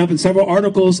been written up in several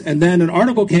articles, and then an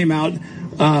article came out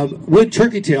with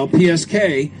turkey tail,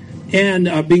 PSK,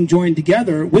 and being joined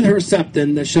together with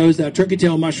Herceptin that shows that turkey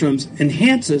tail mushrooms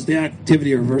enhances the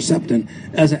activity of Herceptin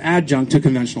as an adjunct to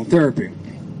conventional therapy.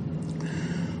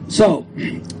 So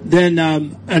then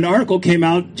an article came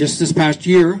out just this past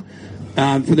year.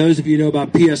 For those of you who know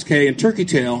about PSK and turkey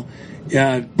tail,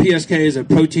 PSK is a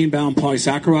protein-bound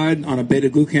polysaccharide on a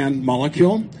beta-glucan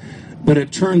molecule. But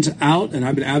it turns out, and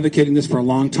I've been advocating this for a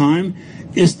long time,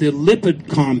 it's the lipid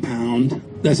compound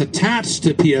that's attached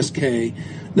to PSK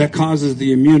that causes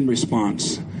the immune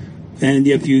response. And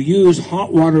if you use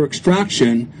hot water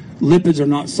extraction, lipids are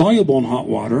not soluble in hot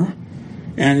water.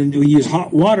 And when you use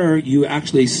hot water, you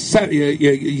actually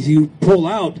you pull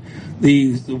out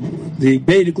the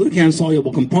beta-glucan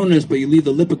soluble components, but you leave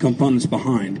the lipid components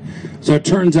behind. So it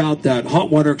turns out that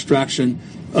hot water extraction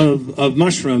of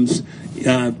mushrooms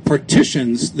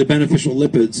partitions the beneficial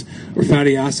lipids or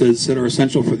fatty acids that are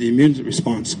essential for the immune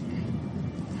response.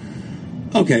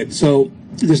 Okay, so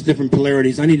there's different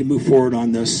polarities. I need to move forward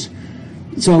on this.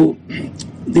 So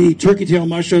the turkey tail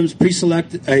mushrooms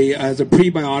pre-select as a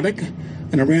prebiotic,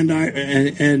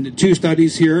 and 2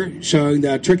 studies here showing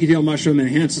that turkey tail mushroom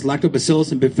enhances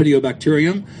lactobacillus and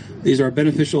bifidobacterium. These are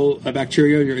beneficial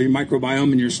bacteria in your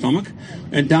microbiome in your stomach,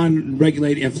 and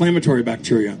down-regulate inflammatory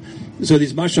bacteria. So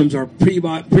these mushrooms are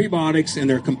prebiotics, and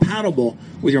they're compatible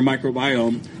with your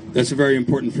microbiome. That's very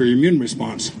important for your immune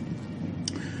response.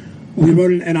 We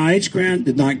wrote an NIH grant,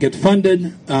 did not get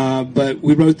funded, but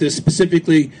we wrote this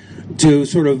specifically to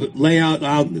sort of lay out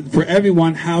for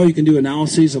everyone how you can do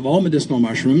analyses of all medicinal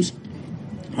mushrooms.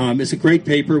 It's a great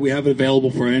paper. We have it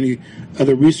available for any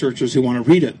other researchers who want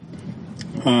to read it.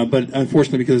 But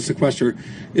unfortunately, because it's sequestered,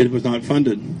 it was not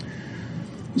funded.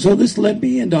 So this led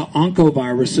me into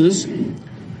oncoviruses.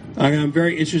 I'm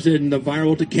very interested in the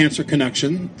viral to cancer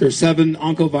connection. There's 7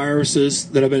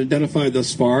 oncoviruses that have been identified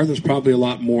thus far. There's probably a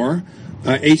lot more.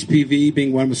 HPV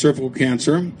being one with cervical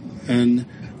cancer and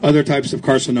other types of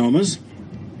carcinomas.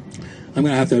 I'm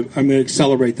going to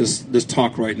accelerate this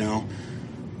talk right now.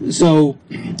 So,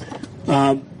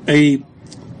 a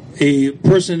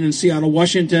person in Seattle,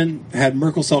 Washington, had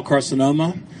Merkel cell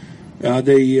carcinoma.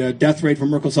 The death rate for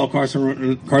Merkel cell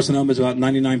carcinoma is about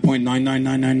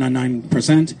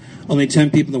 99.999999%. Only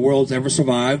 10 people in the world has ever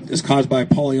survived. It's caused by a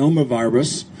polyoma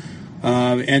virus.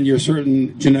 and your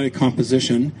certain genetic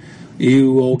composition,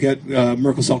 you will get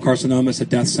Merkel cell carcinoma as a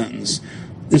death sentence.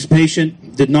 This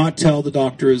patient did not tell the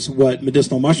doctors what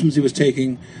medicinal mushrooms he was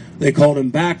taking. They called him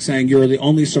back saying, "You're the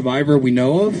only survivor we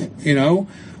know of. You know,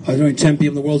 there's only 10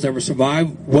 people in the world that ever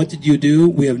survived. What did you do?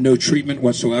 We have no treatment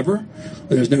whatsoever.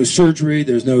 There's no surgery.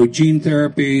 There's no gene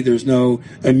therapy. There's no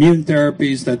immune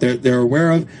therapies that they're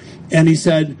aware of." And he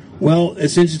said, "Well,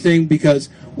 it's interesting because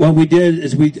what we did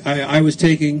is I was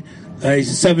taking a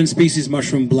 7-species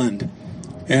mushroom blend."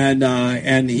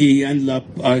 And he ended up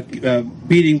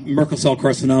beating Merkel cell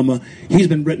carcinoma. He's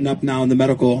been written up now in the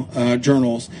medical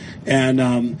journals.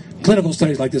 And clinical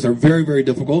studies like this are very, very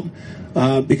difficult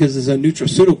because it's a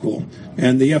nutraceutical.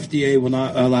 And the FDA will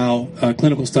not allow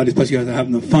clinical studies, plus you have to have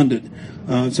them funded.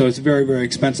 So it's very, very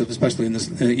expensive, especially in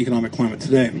this economic climate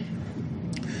today.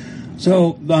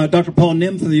 So Dr. Paul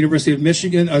Nim from the University of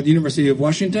Michigan, the University of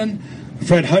Washington,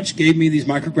 Fred Hutch gave me these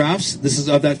micrographs. This is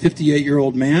of that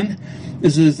 58-year-old man.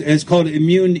 It's called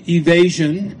immune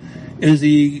evasion.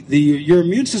 Your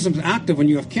immune system's active when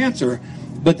you have cancer,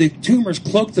 but the tumors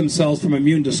cloak themselves from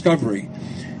immune discovery.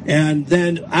 And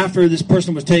then after this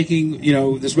person was taking,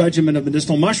 this regimen of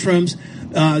medicinal mushrooms,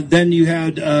 then you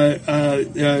had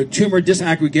tumor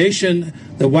disaggregation.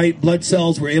 The white blood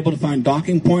cells were able to find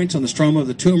docking points on the stroma of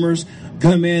the tumors,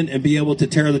 come in and be able to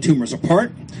tear the tumors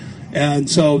apart. And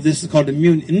so this is called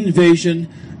immune invasion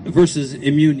versus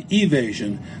immune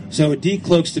evasion. So it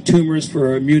decloaks the tumors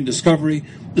for immune discovery.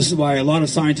 This is why a lot of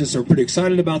scientists are pretty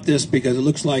excited about this, because it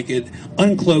looks like it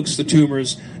uncloaks the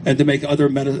tumors and to make other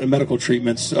medical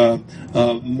treatments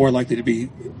more likely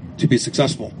to be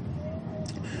successful.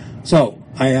 So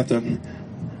the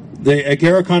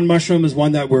agarikon mushroom is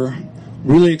one that we're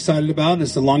really excited about.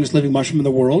 It's the longest living mushroom in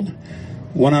the world.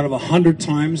 1 out of 100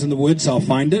 times in the woods I'll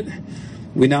find it.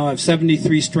 We now have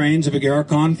 73 strains of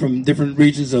agarikon from different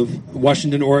regions of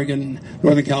Washington, Oregon,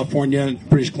 Northern California, and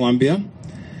British Columbia.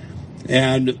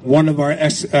 And one of our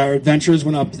adventures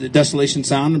went up to Desolation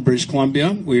Sound in British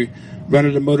Columbia. We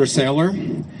rented a motor sailor,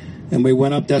 and we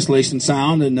went up Desolation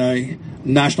Sound, and a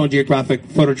National Geographic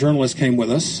photojournalist came with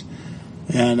us.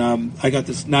 And I got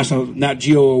this National Nat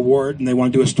Geo Award, and they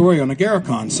want to do a story on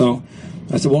agarikon. So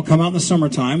I said, well, come out in the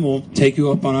summertime. We'll take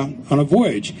you up on a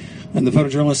voyage. And the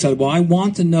photojournalist said, well, I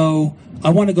want to go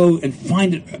and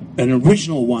find an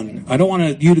original one. I don't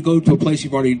want you to go to a place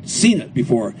you've already seen it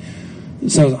before.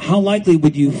 So how likely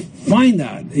would you find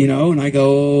that? And I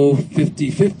go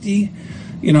 50-50,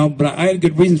 but I had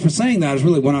good reasons for saying that. It's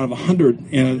really 1 out of 100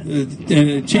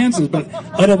 chances, but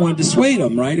I didn't want to dissuade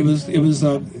them, right? It was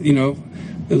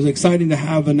exciting to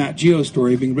have a Nat Geo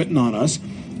story being written on us.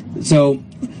 So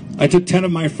I took 10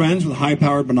 of my friends with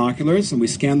high-powered binoculars, and we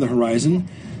scanned the horizon.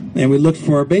 And we looked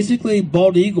for basically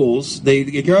bald eagles. The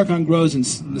agarikon grows in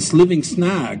living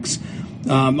snags,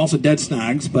 also dead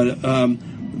snags, but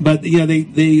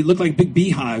they look like big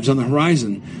beehives on the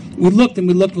horizon. We looked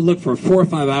for 4 or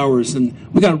 5 hours, and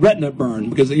we got a retina burn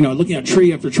because looking at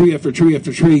tree after tree after tree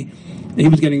after tree, and he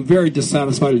was getting very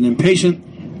dissatisfied and impatient.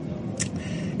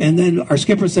 And then our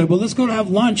skipper said, "Well, let's go to have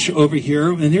lunch over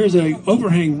here, and here's a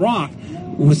overhang rock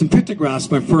with some pictographs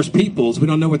by First Peoples. We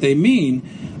don't know what they mean,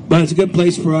 but it's a good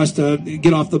place for us to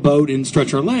get off the boat and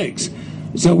stretch our legs."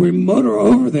 So we motor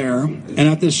over there, and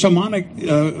at this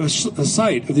shamanic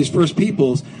site of these First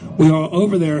Peoples, we are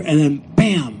over there, and then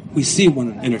bam, we see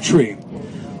one in a tree.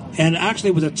 And actually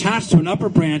it was attached to an upper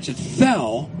branch. It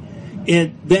fell.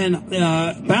 It then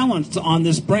balanced on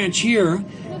this branch here,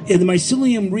 and the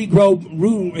mycelium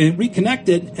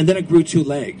reconnected, and then it grew 2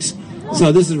 legs.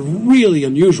 So this is really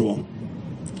unusual.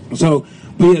 So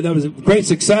that was a great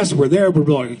success. We're there. We're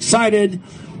really excited.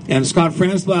 And Scott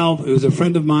Franzblau, who's a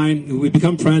friend of mine, we've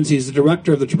become friends. He's the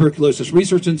director of the Tuberculosis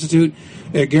Research Institute.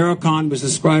 Agarikon was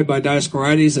described by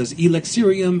Dioscorides as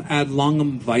elixirium ad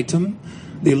longum vitam,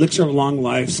 the elixir of long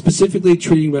life, specifically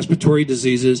treating respiratory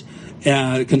diseases,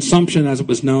 consumption as it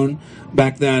was known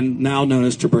back then, now known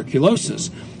as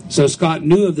tuberculosis. So Scott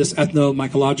knew of this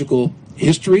ethnomycological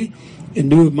history and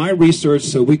knew of my research,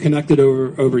 so we connected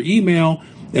over email,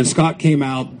 and Scott came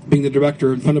out, being the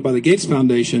director and funded by the Gates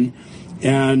Foundation.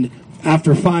 And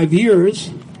after 5 years,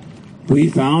 we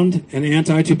found an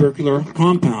anti-tubercular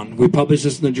compound. We published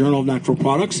this in the Journal of Natural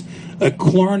Products, a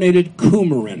chlorinated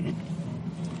coumarin.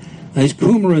 Now, these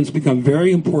coumarins become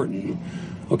very important.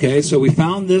 Okay, so we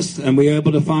found this, and we were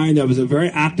able to find that it was very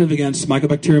active against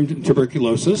Mycobacterium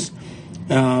tuberculosis,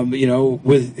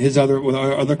 with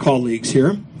our other colleagues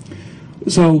here.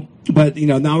 So, but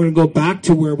now we're going to go back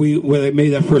to where they made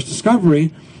that first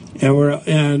discovery.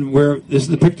 And this is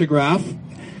the pictograph,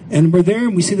 and we're there,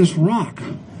 and we see this rock.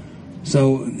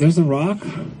 So there's the rock,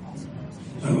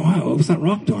 Wow, what's that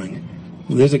rock doing?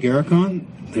 Well, there's a Garacon,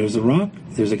 there's a rock,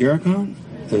 there's a Garacon,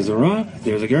 there's a rock,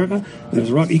 there's a Garacon, there's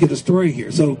a rock. You get the story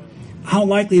here. So how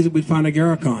likely is it we'd find a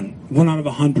Garacon? 1 out of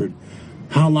 100.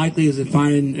 How likely is it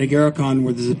finding a Garacon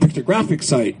where there's a pictographic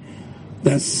site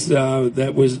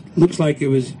looks like it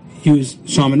was used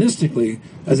shamanistically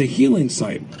as a healing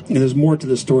site? And there's more to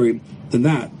the story than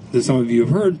that some of you have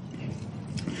heard.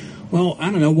 Well,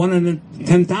 I don't know, 1 in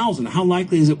 10,000. How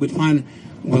likely is it we'd find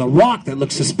with a rock that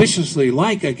looks suspiciously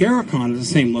like a Garacon at the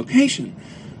same location?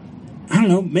 I don't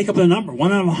know, make up a number,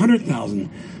 1 out of 100,000.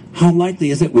 How likely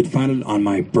is it we'd find it on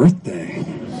my birthday?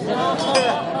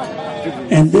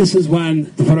 And this is when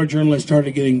the photojournalist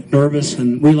started getting nervous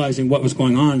and realizing what was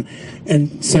going on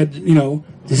and said,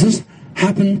 does this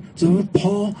happen to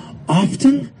Paul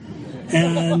often?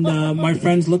 And my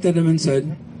friends looked at him and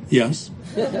said, yes.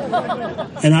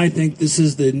 And I think this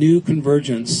is the new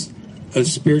convergence of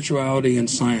spirituality and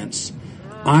science.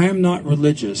 I am not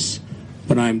religious,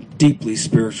 but I'm deeply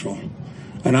spiritual.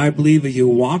 And I believe if you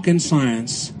walk in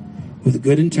science with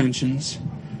good intentions,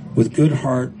 with good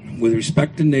heart, with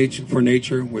respect to nature,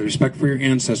 with respect for your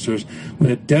ancestors,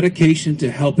 with a dedication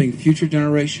to helping future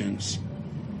generations,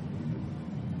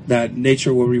 that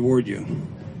nature will reward you.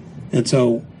 And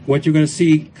so what you're going to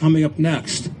see coming up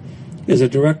next is a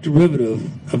direct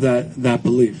derivative of that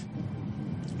belief.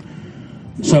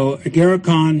 So a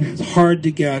Garacon is hard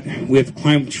to get. We have to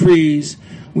climb trees.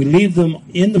 We leave them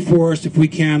in the forest if we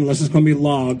can, unless it's going to be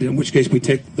logged, in which case we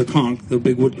take the conch, the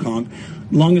big wood conch.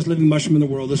 Longest living mushroom in the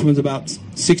world. This one's about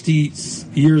 60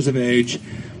 years of age.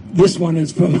 This one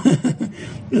is from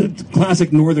the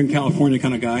classic Northern California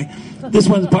kind of guy. This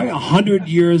one's probably 100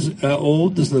 years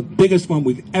old. This is the biggest one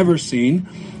we've ever seen.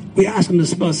 We asked him to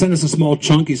send us a small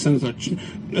chunk. He sent us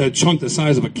a chunk the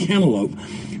size of a cantaloupe.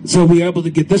 So we were able to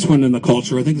get this one in the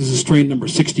culture. I think this is strain number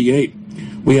 68.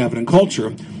 We have it in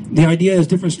culture. The idea is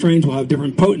different strains will have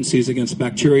different potencies against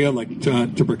bacteria like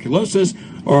tuberculosis,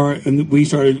 and we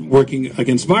started working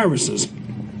against viruses.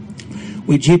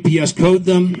 We GPS code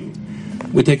them.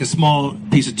 We take a small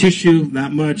piece of tissue,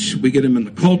 that much. We get them in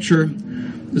the culture.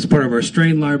 This is part of our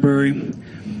strain library.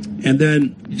 And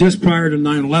then just prior to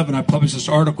 9/11, I published this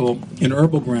article in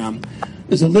Herbalgram.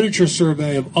 It's a literature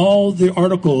survey of all the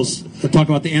articles that talk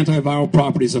about the antiviral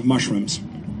properties of mushrooms.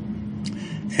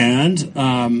 And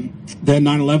then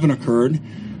 9/11 occurred,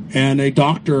 and a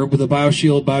doctor with a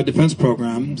BioShield biodefense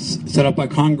program set up by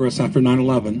Congress after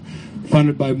 9/11,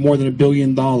 funded by more than $1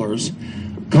 billion,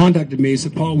 contacted me and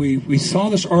said, Paul, we saw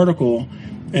this article,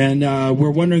 and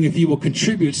we're wondering if you will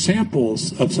contribute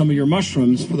samples of some of your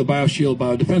mushrooms for the BioShield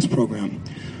biodefense program.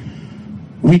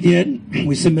 We did.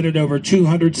 We submitted over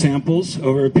 200 samples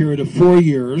over a period of 4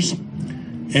 years,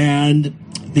 and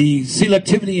the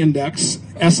selectivity index,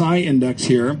 SI index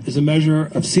here, is a measure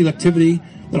of selectivity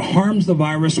that harms the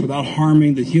virus without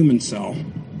harming the human cell.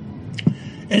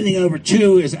 Anything over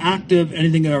 2 is active.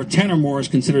 Anything over 10 or more is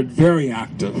considered very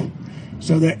active.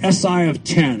 So the SI of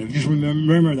 10, if you just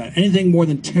remember that, anything more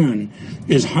than 10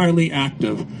 is highly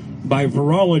active by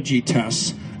virology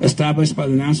tests established by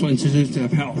the National Institutes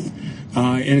of Health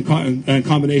in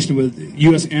combination with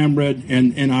US AMRED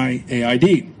and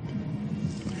NIAID.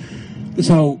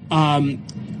 So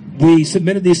we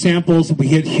submitted these samples. We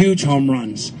hit huge home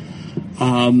runs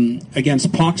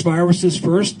against pox viruses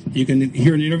first. You can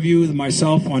hear an interview with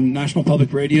myself on National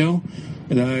Public Radio,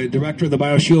 the director of the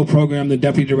BioShield program, the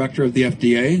deputy director of the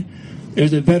FDA.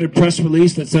 There's a vetted press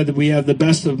release that said that we have the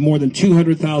best of more than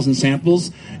 200,000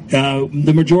 samples,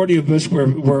 the majority of which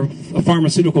were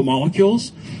pharmaceutical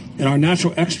molecules. And our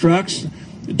natural extracts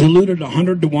diluted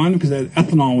 100 to 1 because they had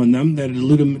ethanol in them. They had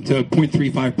diluted them to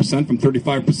 0.35% from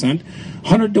 35%.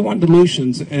 100 to 1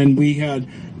 dilutions, and we had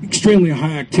extremely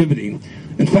high activity.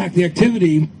 In fact, the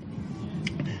activity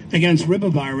against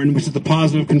ribavirin, which is the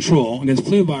positive control against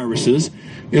flu viruses,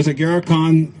 is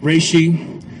agarikon,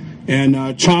 reishi, and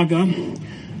chaga,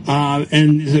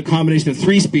 and is a combination of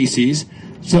 3 species.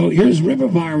 So here's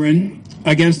ribavirin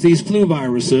against these flu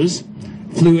viruses,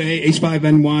 flu A,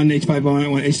 H5N1,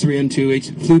 H5N1,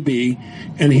 H3N2, flu B,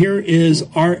 and here is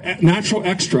our natural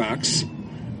extracts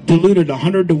diluted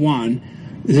 100 to 1.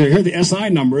 Here are the SI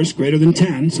numbers, greater than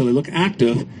 10, so they look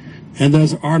active, and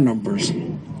those are our numbers.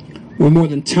 We're more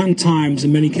than 10 times,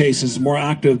 in many cases, more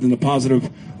active than the positive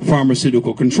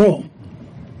pharmaceutical control.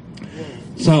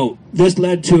 So this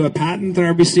led to a patent that I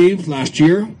received last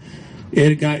year.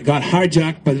 It got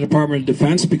hijacked by the Department of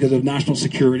Defense because of national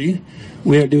security.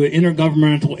 We had to do an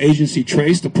intergovernmental agency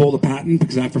trace to pull the patent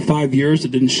because after 5 years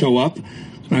it didn't show up.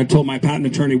 And I told my patent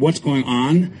attorney what's going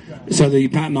on. So the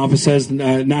patent office says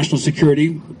national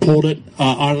security pulled it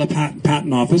out of the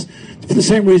patent office for the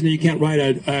same reason that you can't write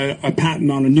a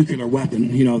patent on a nuclear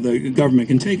weapon. You know, the government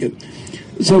can take it.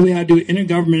 So we had to do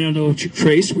intergovernmental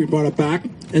trace. We brought it back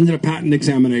into the patent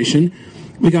examination.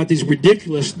 We got these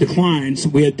ridiculous declines.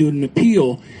 We had to do an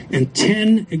appeal, and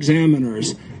 10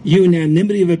 examiners,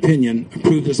 unanimity of opinion,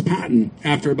 approved this patent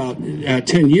after about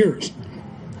 10 years.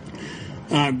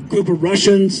 A group of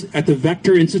Russians at the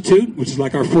Vector Institute, which is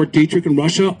like our Fort Detrick in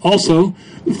Russia, also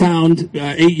found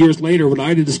 8 years later what I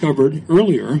had discovered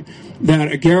earlier,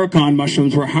 that agarikon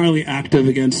mushrooms were highly active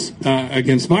against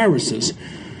viruses.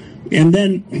 And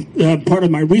then part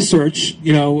of my research,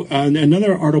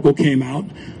 another article came out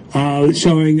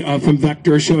showing from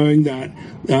Vector showing that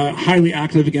highly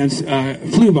active against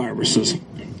flu viruses.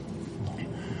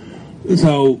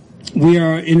 So we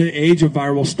are in an age of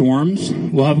viral storms.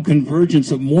 We'll have a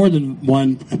convergence of more than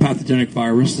one pathogenic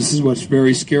virus. This is what's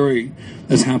very scary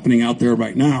that's happening out there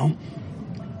right now.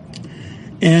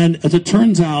 And as it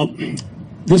turns out,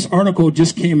 this article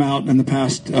just came out in the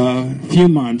past few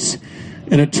months,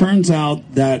 and it turns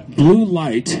out that blue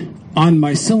light on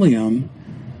mycelium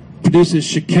produces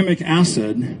shikimic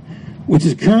acid, which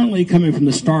is currently coming from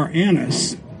the star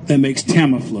anise that makes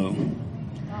Tamiflu.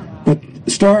 But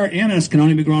star anise can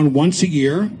only be grown once a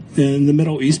year in the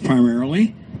Middle East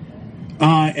primarily,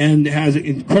 and has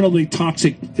incredibly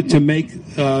toxic to make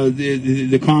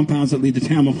the compounds that lead to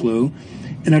Tamiflu.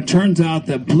 And it turns out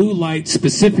that blue light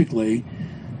specifically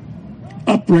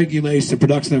upregulates the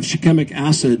production of shikimic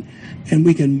acid, and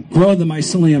we can grow the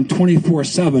mycelium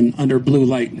 24/7 under blue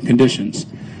light conditions.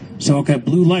 So okay,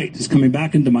 blue light is coming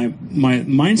back into my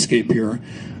mindscape here.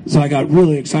 So I got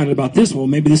really excited about this. Well,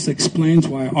 maybe this explains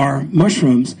why our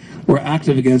mushrooms were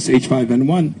active against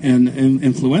H5N1 and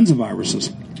influenza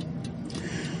viruses.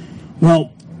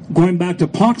 Well, going back to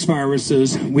pox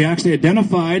viruses, we actually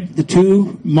identified the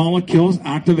two molecules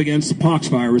active against the pox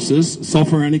viruses,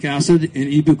 sulfuronic acid and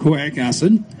ebucoic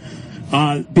acid,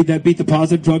 that beat the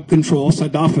positive drug control,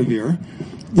 cidofovir.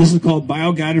 This is called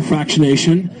bioguided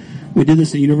fractionation. We did this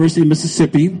at the University of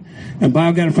Mississippi. And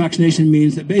bioguided fractionation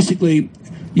means that basically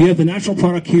you have the natural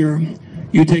product here.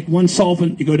 You take one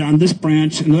solvent, you go down this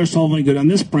branch, another solvent, you go down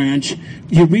this branch.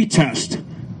 You retest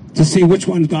to see which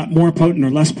one got more potent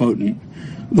or less potent.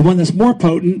 The one that's more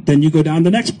potent, then you go down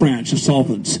the next branch of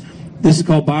solvents. This is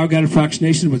called bioguided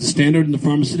fractionation, which is standard in the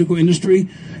pharmaceutical industry.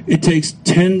 It takes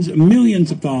tens of millions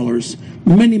of dollars,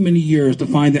 many, many years to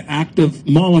find the active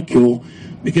molecule,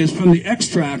 because from the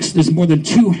extracts, there's more than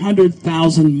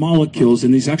 200,000 molecules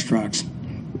in these extracts.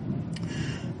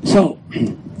 So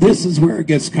this is where it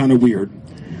gets kind of weird.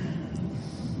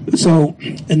 So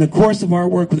in the course of our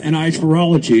work with NIH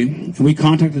Virology, and we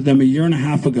contacted them a year and a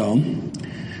half ago,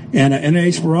 and at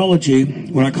NIH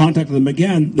Virology, when I contacted them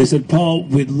again, they said, Paul,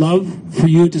 we'd love for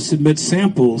you to submit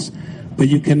samples, but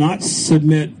you cannot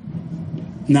submit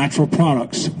natural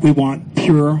products. We want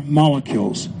pure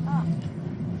molecules.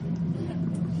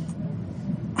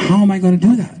 How am I going to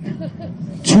do that?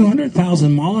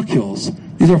 200,000 molecules.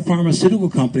 These are pharmaceutical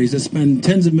companies that spend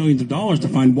tens of millions of dollars to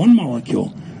find one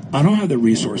molecule. I don't have the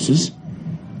resources.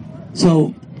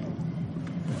 So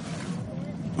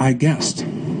I guessed.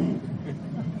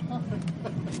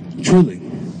 Truly,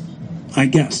 I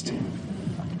guessed.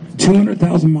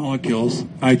 200,000 molecules,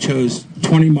 I chose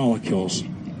 20 molecules.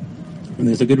 And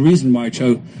there's a good reason why I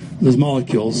chose those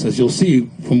molecules. As you'll see,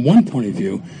 from one point of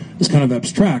view, it's kind of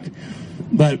abstract.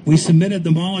 But we submitted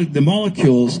the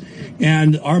molecules,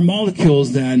 and our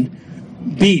molecules then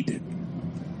beat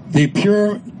the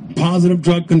pure positive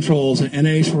drug controls in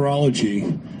NIH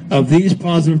Virology of these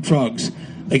positive drugs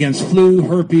against flu,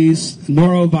 herpes,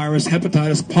 norovirus,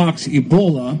 hepatitis, pox,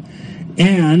 Ebola,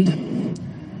 and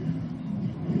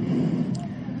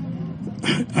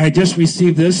I just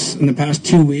received this in the past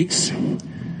 2 weeks,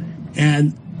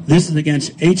 and this is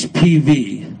against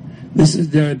HPV. This is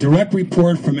the direct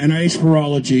report from NIH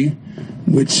Virology,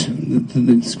 which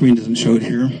the screen doesn't show it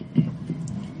here.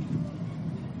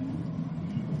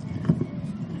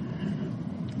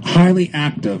 Highly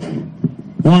active.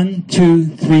 1, 2,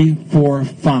 3, 4,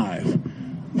 5.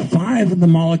 5 of the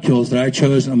molecules that I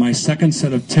chose on my second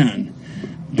set of 10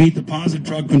 beat the positive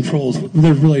drug controls.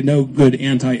 There's really no good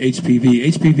anti-HPV.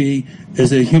 HPV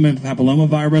is a human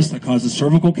papillomavirus that causes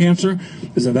cervical cancer.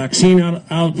 There's a vaccine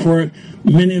out for it.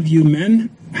 Many of you men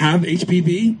have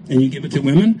HPV, and you give it to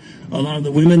women. A lot of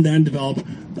the women then develop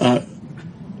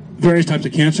various types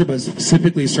of cancer, but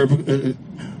specifically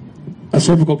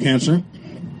cervical cancer.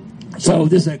 So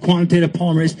this is a quantitative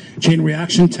polymerase chain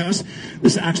reaction test.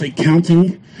 This is actually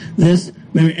counting this.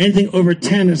 Remember, anything over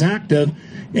 10 is active,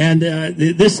 and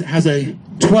this has a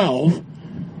 12.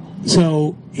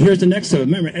 So here's the next step.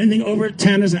 Remember, anything over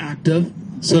 10 is active.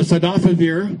 So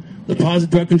cidofovir, the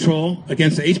positive drug control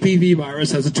against the HPV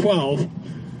virus, has a 12.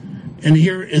 And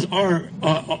here is our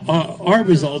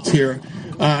results here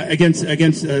against the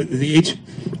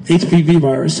HPV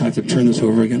virus. I have to turn this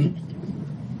over again.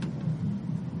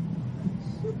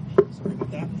 Sorry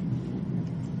about that.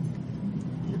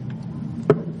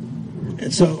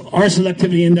 And so our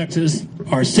selectivity indexes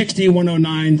are 60,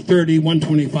 109, 30,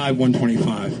 125,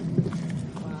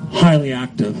 125. Highly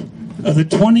active. Of the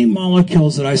 20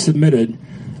 molecules that I submitted,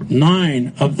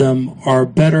 9 of them are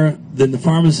better than the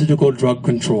pharmaceutical drug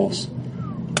controls.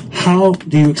 How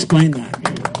do you explain that?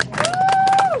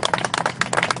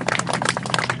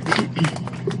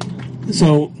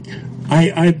 So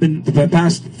I've been, for the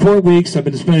past 4 weeks, I've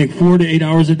been spending 4 to 8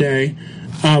 hours a day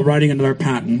writing another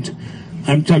patent.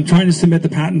 I'm trying to submit the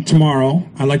patent tomorrow.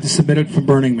 I'd like to submit it for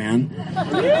Burning Man.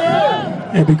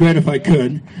 It'd be great if I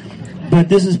could. But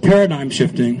this is paradigm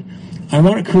shifting. I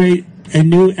want to create a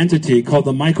new entity called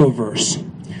the Mycoverse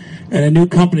and a new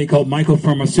company called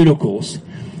Mycopharmaceuticals.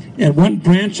 And one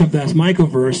branch of that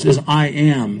Mycoverse is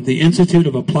IAM, the Institute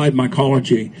of Applied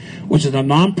Mycology, which is a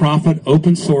nonprofit,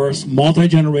 open source,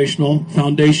 multi-generational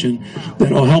foundation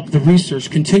that will help the research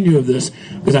continue of this,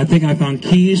 because I think I found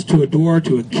keys to a door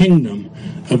to a kingdom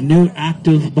of new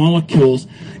active molecules,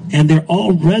 and they're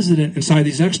all resident inside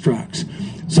these extracts.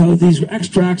 So these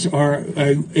extracts are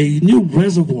a new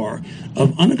reservoir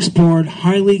of unexplored,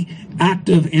 highly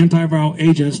active antiviral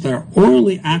agents that are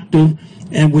orally active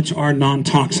and which are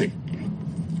non-toxic.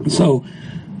 So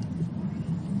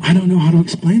I don't know how to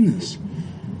explain this.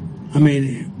 I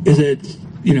mean, is it,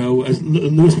 as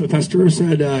Louis Pasteur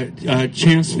said,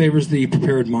 chance favors the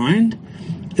prepared mind?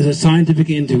 Is it scientific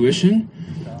intuition?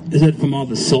 Is it from all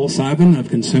the psilocybin I've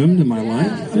consumed in my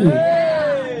life?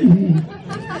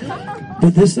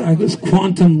 But this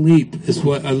quantum leap is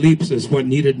what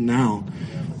needed now.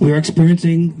 We are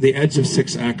experiencing the edge of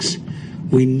 6x.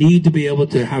 We need to be able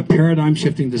to have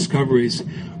paradigm-shifting discoveries,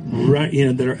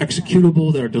 that are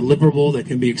executable, that are deliverable, that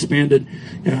can be expanded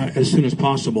as soon as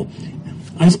possible.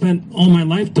 I spent all my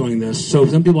life doing this. So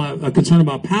some people are concerned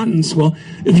about patents. Well,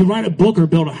 if you write a book or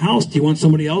build a house, do you want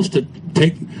somebody else to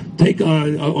take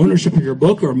ownership of your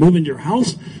book or move into your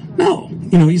house? No.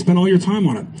 You spend all your time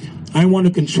on it. I want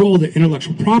to control the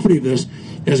intellectual property of this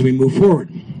as we move forward.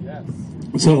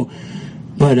 So,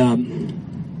 but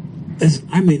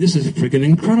this is freaking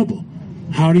incredible.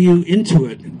 How do you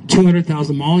intuit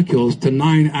 200,000 molecules to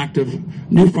 9 active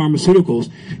new pharmaceuticals?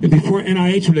 And before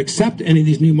NIH would accept any of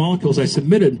these new molecules I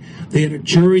submitted, they had to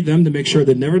jury them to make sure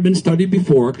they'd never been studied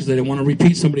before, because they didn't want to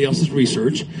repeat somebody else's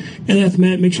research. And they had to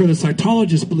make sure the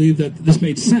cytologists believed that this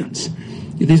made sense.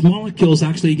 These molecules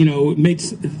actually, made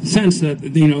sense that,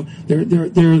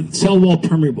 they're cell wall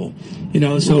permeable.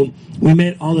 So we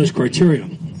met all those criteria.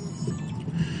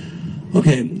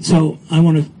 Okay, so I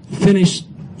want to finish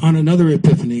on another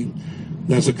epiphany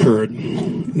that's occurred.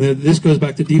 This goes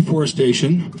back to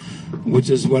deforestation, which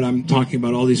is what I'm talking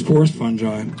about, all these forest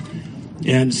fungi.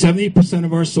 And 70%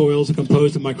 of our soils are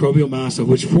composed of microbial mass, of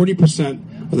which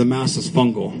 40% of the mass is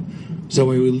fungal. So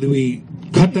we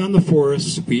cut down the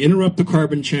forests, we interrupt the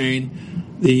carbon chain,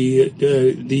 the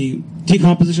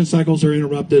decomposition cycles are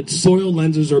interrupted, soil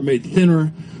lenses are made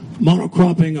thinner,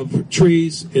 monocropping of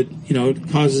trees, we're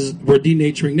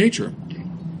denaturing nature.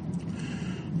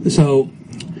 So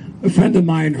a friend of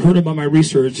mine heard about my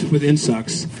research with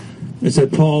insects and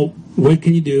said, Paul, what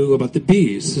can you do about the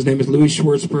bees? His name is Louis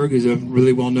Schwartzberg. He's a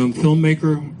really well-known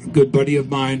filmmaker, a good buddy of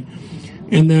mine.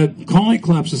 And the colony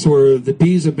collapse disorder, the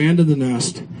bees abandon the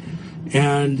nest,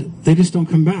 and they just don't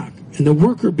come back. And the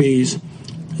worker bees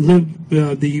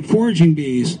the foraging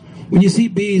bees, when you see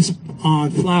bees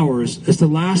on flowers, it's the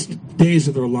last days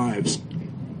of their lives.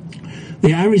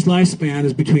 The average lifespan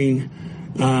is between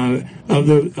of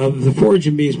the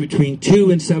foraging bees between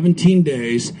 2 and 17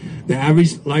 days. The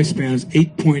average lifespan is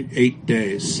 8.8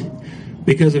 days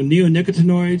because of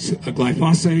neonicotinoids,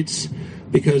 glyphosates,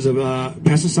 because of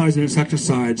pesticides and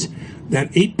insecticides.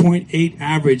 That 8.8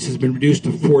 average has been reduced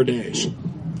to 4 days.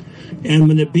 And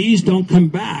when the bees don't come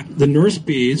back, the nurse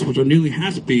bees, which are newly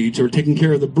hatched bees, are taking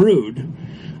care of the brood,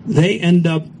 they end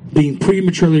up being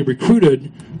prematurely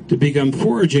recruited to become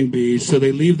foraging bees, so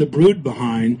they leave the brood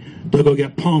behind to go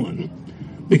get pollen,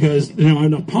 because they don't have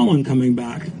enough pollen coming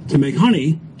back to make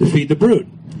honey to feed the brood.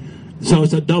 So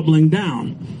it's a doubling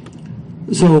down.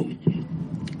 So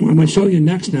what I'm going to show you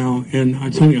next now, and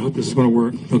I'm telling you, I hope this is going to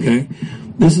work. Okay,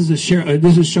 this is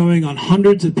this is showing on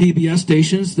hundreds of PBS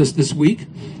stations this week,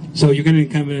 so you're getting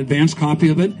kind of an advanced copy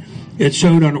of it. It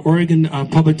showed on Oregon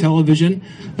Public Television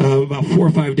about 4 or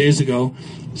 5 days ago.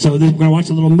 So we're going to watch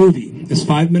a little movie. It's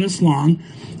 5 minutes long,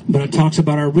 but it talks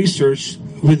about our research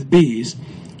with bees,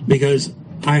 because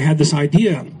I had this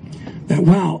idea that,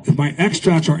 wow, if my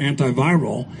extracts are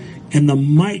antiviral and the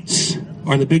mites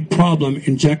are the big problem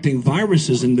injecting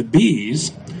viruses into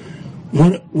bees,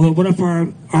 what if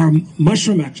our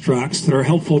mushroom extracts that are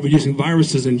helpful in reducing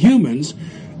viruses in humans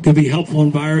could be helpful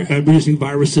in reducing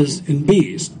viruses in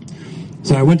bees?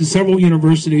 So I went to several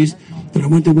universities, then I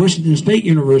went to Washington State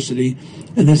University,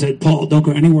 and they said, Paul, don't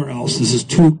go anywhere else. This is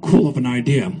too cool of an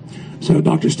idea. So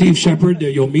Dr. Steve Shepard,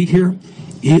 you'll meet here.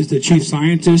 He is the chief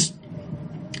scientist.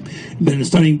 Been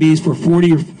studying bees for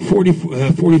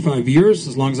 45 years,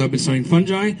 as long as I've been studying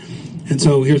fungi. And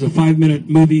so here's a 5-minute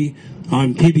movie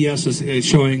on PBS is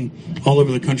showing all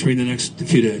over the country in the next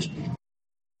few days.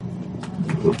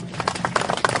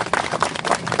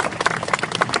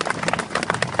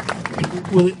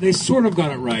 Well, they sort of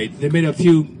got it right. They made a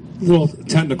few little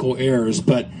technical errors,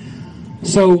 but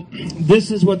so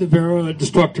this is what the Varroa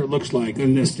destructor looks like.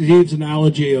 And Steve's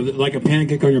analogy of like a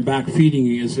pancake on your back feeding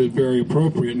you is very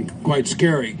appropriate and quite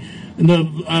scary. And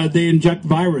they inject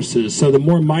viruses. So the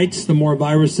more mites, the more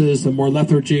viruses, the more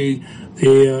lethargy,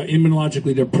 the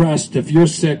immunologically depressed. If you're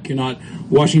sick, you're not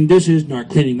washing dishes, not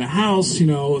cleaning the house,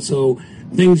 so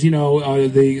things,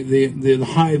 the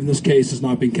hive in this case is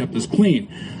not being kept as clean.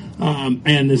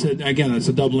 And again, it's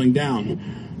a doubling down.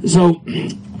 So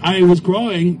I was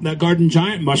growing that garden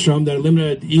giant mushroom that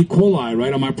eliminated E. coli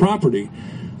right on my property.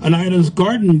 And I had this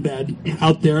garden bed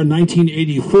out there in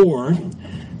 1984,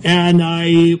 and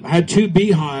I had 2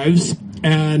 beehives,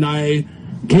 and I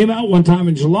came out one time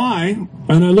in July,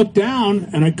 and I looked down,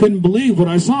 and I couldn't believe what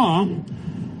I saw,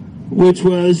 which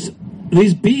was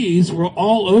these bees were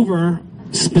all over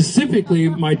specifically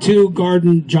my 2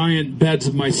 garden giant beds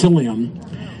of mycelium.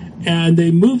 And they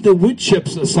moved the wood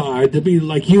chips aside to be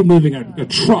like you moving a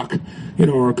truck,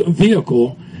 or a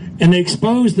vehicle. And they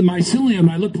exposed the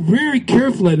mycelium. I looked very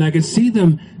carefully, and I could see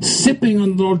them sipping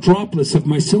on little droplets of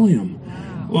mycelium.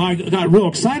 Well, I got real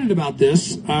excited about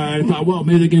this. I thought, well,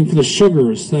 maybe they're getting for the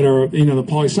sugars that are, the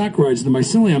polysaccharides, the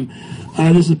mycelium.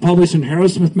 This is published in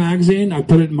Harrowsmith magazine. I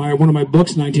put it in one of my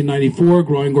books, 1994,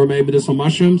 Growing Gourmet Medicinal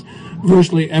Mushrooms.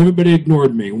 Virtually everybody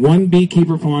ignored me. One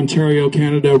beekeeper from Ontario,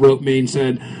 Canada, wrote me and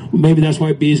said, well, maybe that's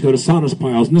why bees go to sawdust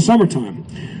piles in the summertime.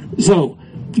 So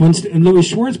when Louis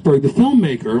Schwartzberg, the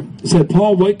filmmaker, said,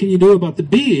 Paul, what can you do about the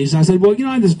bees? I said, well,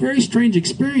 I had this very strange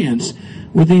experience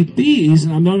with these bees,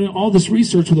 and I'm doing all this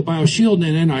research with the BioShield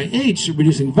and NIH,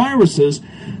 reducing viruses.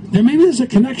 Maybe there's a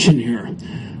connection here.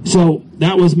 So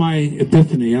that was my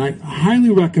epiphany, and I highly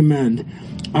recommend.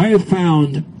 I have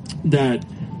found that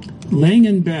laying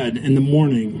in bed in the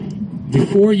morning,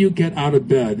 before you get out of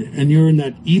bed, and you're in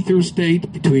that ether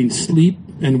state between sleep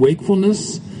and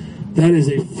wakefulness, that is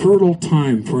a fertile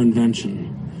time for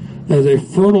invention. That is a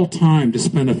fertile time to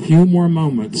spend a few more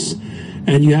moments,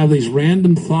 and you have these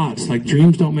random thoughts, like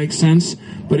dreams don't make sense,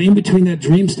 but in between that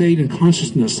dream state and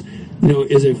consciousness,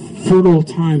 is a fertile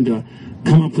time to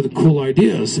come up with cool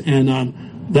ideas. And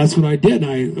that's what I did.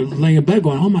 I lay in bed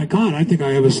going, oh my God, I think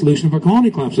I have a solution for colony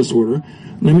collapse disorder.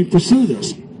 Let me pursue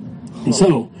this. And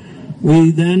so we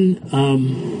then,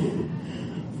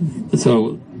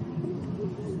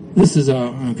 this is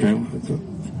okay.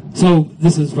 So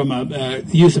this is from a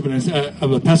use of a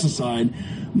pesticide.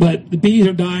 But the bees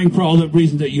are dying for all the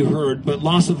reasons that you heard. But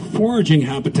loss of foraging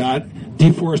habitat,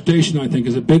 deforestation, I think,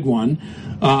 is a big one.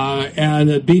 And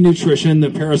the bee nutrition, the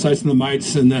parasites and the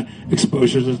mites, and the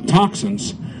exposure to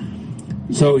toxins.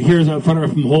 So here's a photo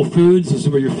from Whole Foods. This is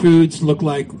what your foods look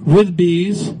like with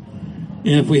bees. And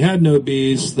if we had no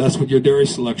bees, that's what your dairy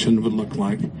selection would look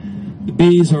like. The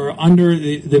bees are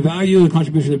the value, the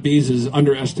contribution of bees is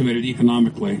underestimated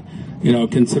economically,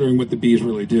 considering what the bees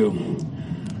really do.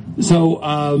 So,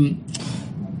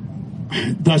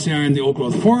 thus I am in the old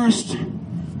growth forest.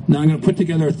 Now I'm going to put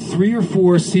together 3 or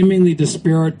 4 seemingly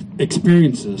disparate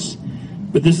experiences.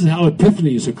 But this is how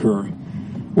epiphanies occur.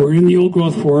 We're in the old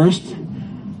growth forest,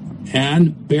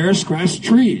 and bears scratch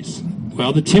trees.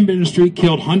 Well, the timber industry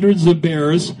killed hundreds of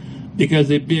bears because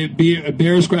the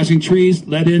bears scratching trees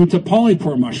led into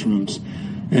polypore mushrooms.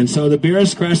 And so the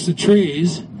bears scratch the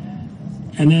trees,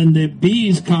 and then the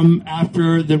bees come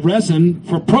after the resin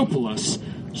for propolis.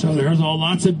 So there's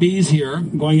lots of bees here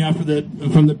going after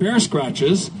from the bear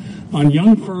scratches on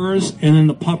young firs and in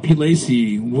the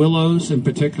populaceae, willows in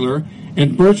particular,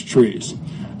 and birch trees.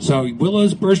 So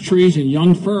willows, birch trees, and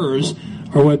young firs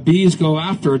are what bees go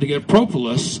after to get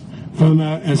propolis from,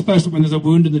 especially when there's a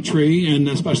wound in the tree, and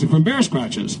especially from bear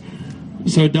scratches.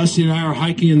 So Dusty and I are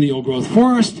hiking in the old-growth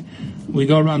forest. We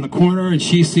go around the corner, and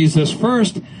she sees this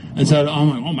first and said,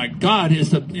 "Oh my God,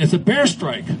 it's a bear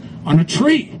strike on a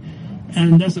tree."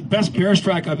 And that's the best bear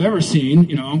strike I've ever seen.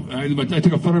 You know, I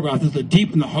took a photograph. This is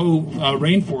deep in the Hoh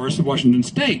rainforest of Washington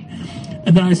State.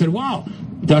 And then I said, "Wow,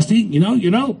 Dusty, you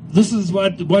know, this is why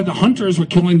the hunters were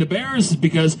killing the bears, is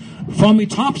because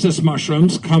Fomitopsis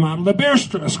mushrooms come out of the bear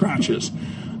scratches."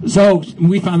 So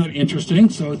we found that interesting.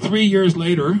 So 3 years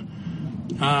later,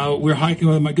 we're hiking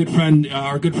with my good friend,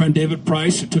 our good friend David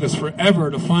Price. It took us forever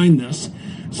to find this.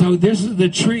 So this is the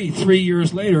tree 3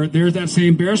 years later. There's that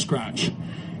same bear scratch.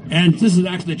 And this is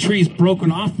actually, the tree's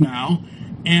broken off now.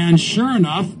 And sure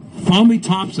enough,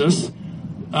 Fomitopsis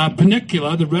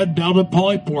panicula, the red-belted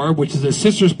polypore, which is a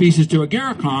sister species to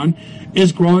Agaricon,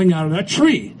 is growing out of that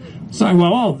tree. So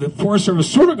the Forest Service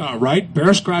sort of got it right.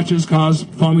 Bear scratches cause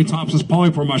Fomitopsis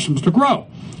polypore mushrooms to grow.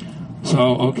 So,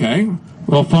 okay.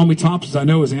 Well, Fomitopsis, I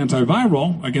know, is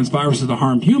antiviral against viruses that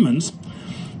harm humans.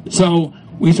 So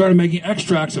we started making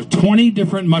extracts of 20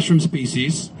 different mushroom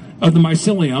species of the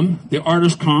mycelium, the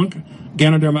artist conch,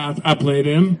 Ganoderma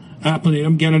applanatum,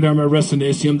 Ganoderma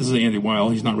racinaceum. This is Andy Weil.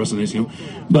 He's not racinaceum.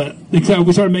 But we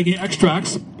started making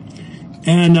extracts.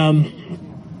 And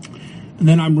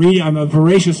then I'm a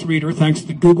voracious reader thanks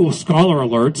to Google Scholar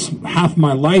Alerts. Half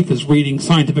my life is reading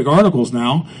scientific articles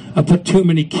now. I put too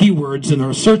many keywords in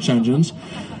our search engines.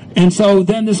 And so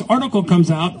then this article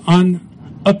comes out on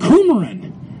a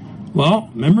coumarin. Well,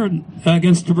 remember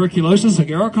against tuberculosis,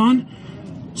 Agaricon?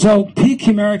 So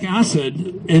p-coumaric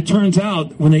acid, it turns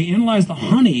out, when they analyzed the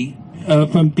honey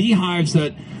from beehives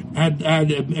that had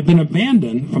been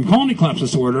abandoned from colony collapse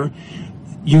disorder,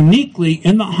 uniquely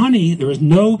in the honey, there is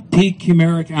no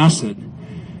p-coumaric acid.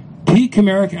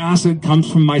 P-coumaric acid comes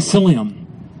from mycelium.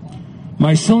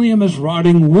 Mycelium is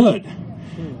rotting wood.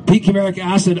 P-coumaric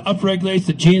acid upregulates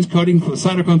the genes coding for the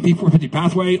cytochrome P450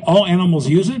 pathway. All animals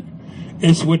use it.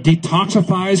 It's what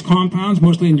detoxifies compounds,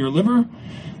 mostly in your liver.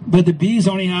 But the bees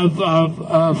only have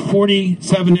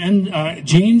 47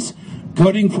 genes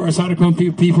coding for cytochrome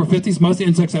P450s. Most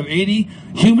insects have 80.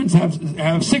 Humans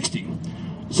have 60.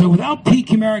 So without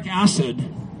p-coumaric acid,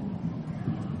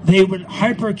 they would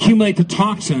hyperaccumulate the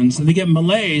toxins, and they get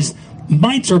malaise.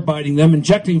 Mites are biting them,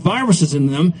 injecting viruses in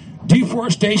them.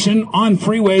 Deforestation on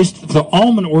freeways to the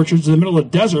almond orchards in the middle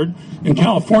of the desert in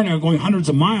California, going hundreds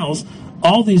of miles.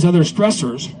 All these other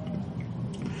stressors.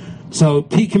 So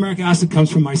p-coumaric acid comes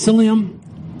from mycelium.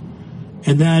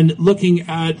 And then looking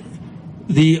at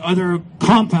the other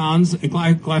compounds,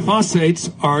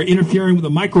 glyphosates are interfering with the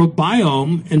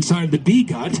microbiome inside the bee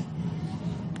gut.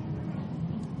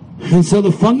 And so the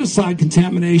fungicide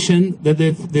contamination that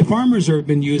the farmers have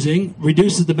been using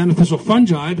reduces the beneficial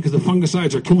fungi, because the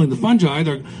fungicides are killing the fungi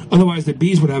otherwise the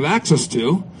bees would have access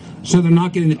to. So they're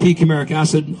not getting the p-coumaric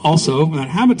acid also in that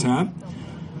habitat.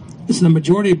 So the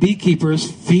majority of beekeepers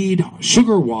feed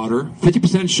sugar water,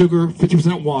 50% sugar,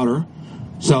 50% water.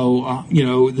 So,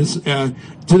 this to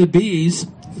the bees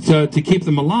to keep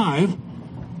them alive.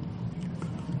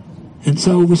 And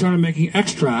so we started making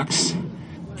extracts,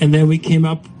 and then we came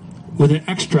up with an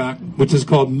extract which is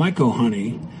called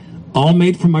myco-honey, all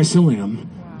made from mycelium,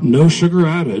 no sugar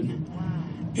added,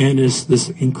 and is this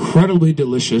incredibly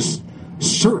delicious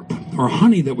syrup or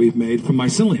honey that we've made from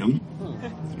mycelium.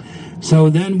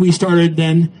 So then we started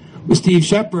with Steve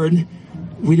Shepard.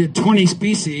 We did 20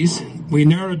 species. We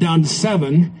narrowed it down to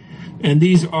 7, and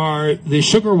these are the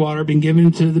sugar water being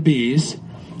given to the bees.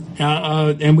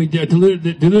 And we diluted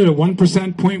at 1%,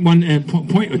 0.1, and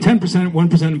 10%,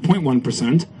 1%, and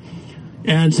 0.1%.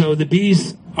 And so the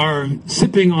bees are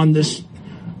sipping on this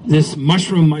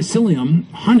mushroom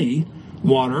mycelium honey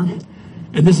water,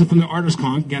 and this is from the artist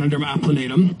conch, Ganoderma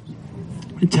applanatum,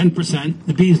 and 10%.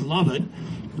 The bees love it.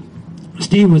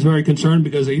 Steve was very concerned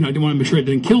because I didn't want to make sure it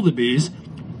didn't kill the bees.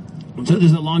 So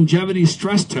there's a longevity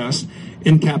stress test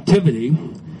in captivity.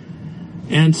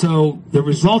 And so the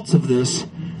results of this,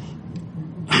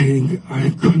 I think, are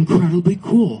incredibly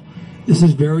cool. This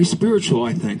is very spiritual,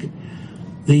 I think.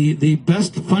 The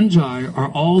best fungi are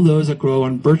all those that grow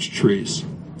on birch trees.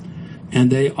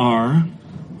 And they are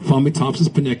Fomitopsis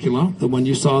panicula, the one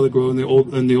you saw that grow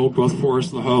in the old growth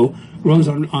forest, the Hoh, grows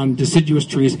on deciduous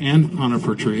trees and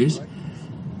conifer trees.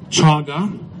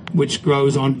 Chaga, which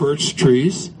grows on birch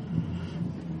trees.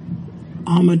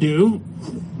 Amadou,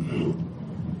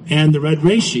 and the red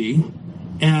reishi.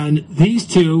 And these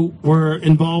two were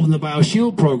involved in the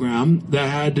BioShield program that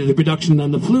had the reduction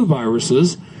on the flu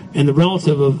viruses, and the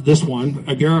relative of this one,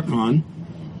 Agaricon.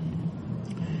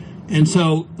 And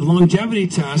so the longevity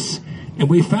tests, and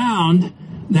we found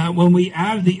that when we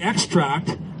add the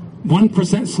extract,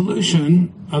 1%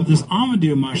 solution of this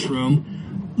Amadou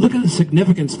mushroom, look at the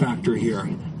significance factor here.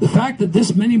 The fact that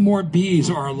this many more bees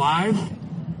are alive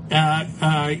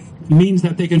means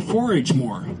that they can forage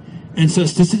more. And so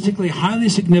statistically highly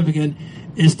significant,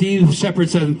 as Steve Shepard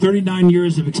said, in 39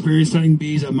 years of experience studying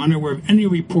bees, I'm unaware of any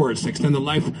reports that extend the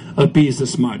life of bees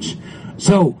this much.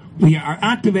 So we are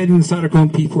activating the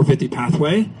cytochrome P450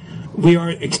 pathway. We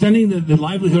are extending the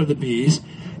livelihood of the bees.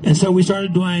 And so we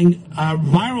started doing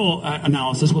viral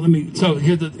analysis. Well,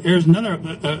 here's another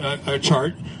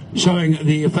chart showing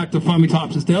the effect of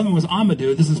Fomitopsis. The other one was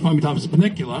Amadou. This is Fomitopsis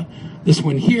panicula. This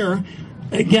one here,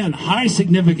 again, high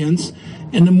significance.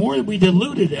 And the more that we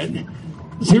diluted it,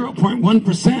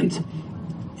 0.1%.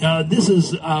 This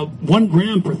is 1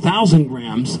 gram per 1,000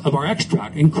 grams of our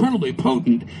extract, incredibly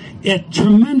potent. It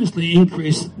tremendously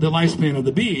increased the lifespan of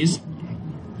the bees.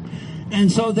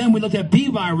 And so then we looked at bee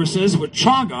viruses with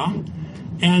chaga,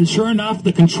 and sure enough,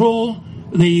 the control,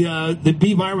 the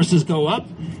bee viruses go up,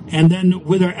 and then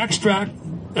with our extract,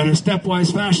 in a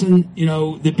stepwise fashion,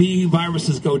 the bee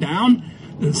viruses go down.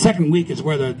 The second week is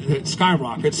where it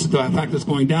skyrockets. The fact that it's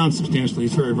going down substantially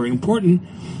is very, very important.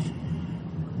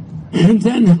 And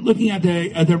then looking at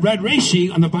the red reishi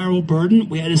on the viral burden,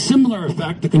 we had a similar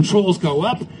effect. The controls go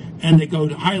up and they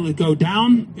highly go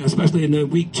down, especially in the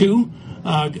week 2,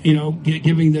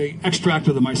 giving the extract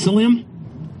of the mycelium.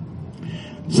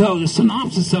 So the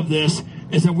synopsis of this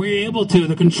is that we're able to,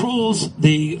 the controls,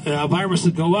 the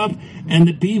viruses go up and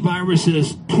the bee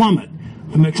viruses plummet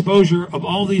from exposure of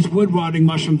all these wood rotting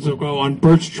mushrooms that grow on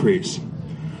birch trees.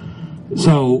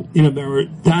 So,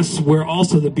 that's where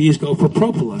also the bees go for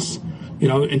propolis,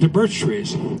 into birch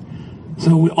trees.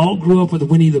 So we all grew up with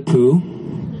Winnie the Pooh,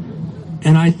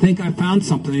 and I think I found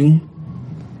something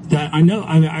that I know.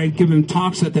 I've given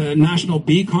talks at the National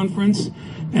Bee Conference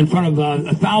in front of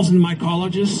 1,000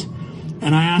 mycologists,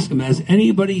 and I asked them, has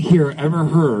anybody here ever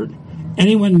heard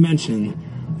anyone mention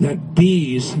that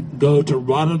bees go to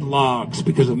rotted logs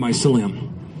because of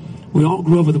mycelium? We all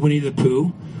grew up with Winnie the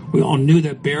Pooh. We all knew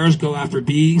that bears go after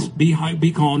bee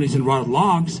colonies in rotted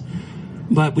logs,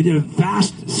 but we did a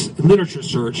vast literature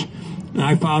search, and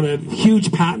I filed a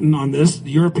huge patent on this.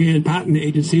 The European Patent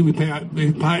Agency, we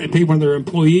paid one of their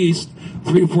employees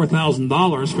 $3,000 or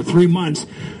 $4,000 for 3 months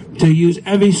to use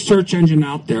every search engine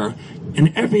out there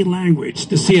in every language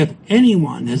to see if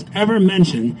anyone has ever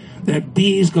mentioned that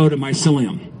bees go to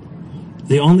mycelium.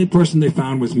 The only person they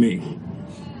found was me,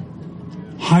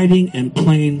 hiding in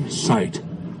plain sight.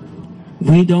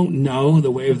 We don't know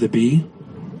the way of the bee.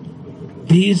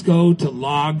 Bees go to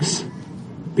logs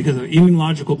because of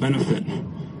immunological benefit,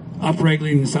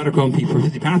 upregulating the cytochrome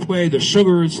P450 pathway, the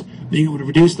sugars, being able to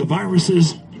reduce the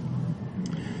viruses.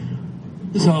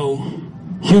 So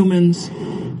humans,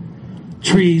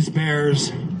 trees,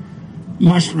 bears,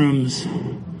 mushrooms,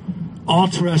 all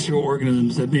terrestrial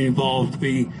organisms that be involved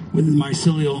within the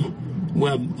mycelial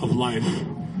web of life,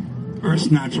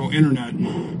 Earth's natural internet.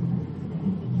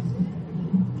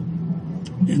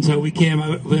 And so we came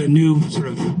up with a new sort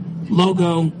of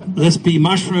logo. Let's be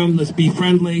mushroom, let's be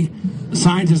friendly.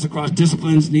 Scientists across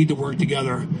disciplines need to work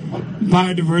together.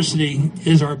 Biodiversity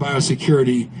is our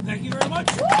biosecurity. Thank you very much.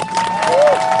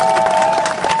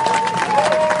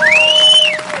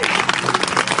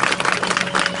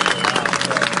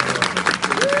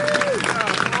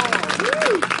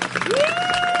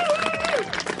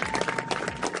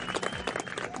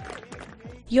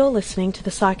 You're listening to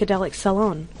the Psychedelic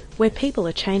Salon, where people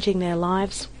are changing their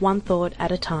lives one thought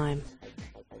at a time.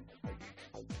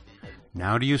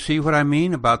 Now do you see what I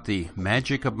mean about the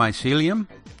magic of mycelium?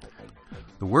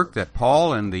 The work that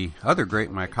Paul and the other great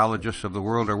mycologists of the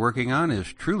world are working on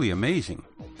is truly amazing.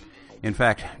 In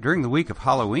fact, during the week of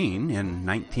Halloween in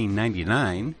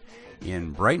 1999,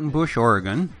 in Brighton Bush,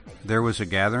 Oregon, there was a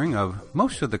gathering of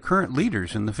most of the current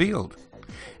leaders in the field.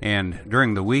 And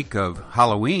during the week of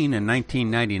Halloween in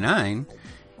 1999,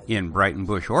 in Brighton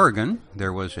Bush, Oregon,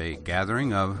 there was a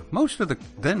gathering of most of the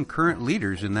then current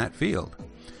leaders in that field.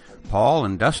 Paul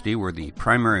and Dusty were the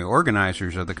primary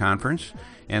organizers of the conference,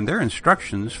 and their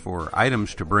instructions for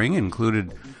items to bring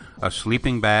included a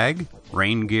sleeping bag,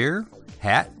 rain gear,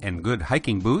 hat and good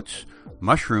hiking boots,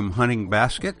 mushroom hunting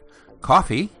basket,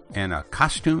 coffee, and a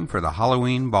costume for the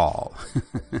Halloween ball.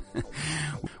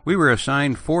 We were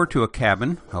assigned 4 to a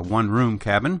cabin, a one-room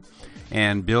cabin,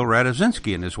 and Bill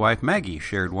Radosinski and his wife Maggie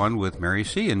shared one with Mary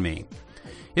C. and me.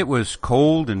 It was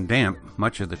cold and damp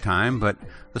much of the time, but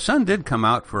the sun did come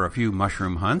out for a few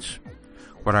mushroom hunts.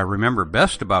 What I remember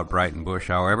best about Brighton Bush,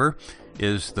 however,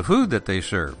 is the food that they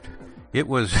served. It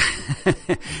was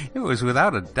it was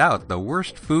without a doubt the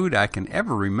worst food I can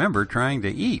ever remember trying to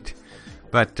eat.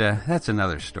 But that's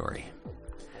another story.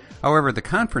 However, the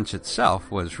conference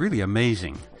itself was really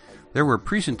amazing. There were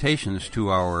presentations to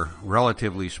our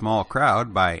relatively small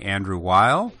crowd by Andrew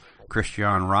Weil,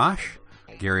 Christian Roche,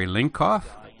 Gary Linkoff,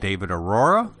 David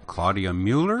Aurora, Claudia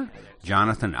Mueller,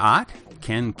 Jonathan Ott,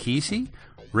 Ken Kesey,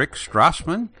 Rick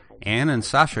Strassman, Ann and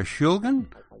Sasha Shulgin,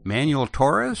 Manuel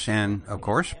Torres, and, of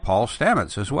course, Paul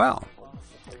Stamets as well.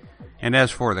 And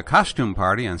as for the costume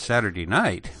party on Saturday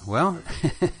night, well,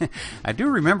 I do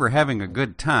remember having a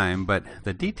good time, but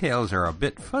the details are a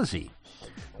bit fuzzy.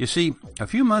 You see, a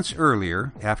few months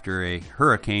earlier, after a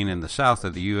hurricane in the south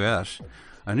of the U.S.,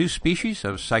 a new species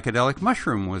of psychedelic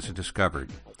mushroom was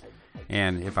discovered.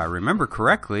 And if I remember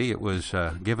correctly, it was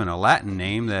given a Latin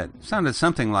name that sounded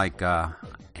something like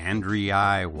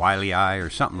Andrii, Wiley,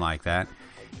 or something like that.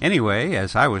 Anyway,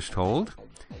 as I was told,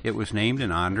 it was named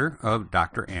in honor of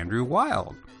Dr. Andrew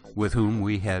Weil, with whom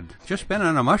we had just been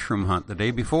on a mushroom hunt the day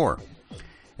before.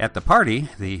 At the party,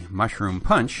 the mushroom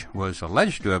punch was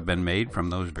alleged to have been made from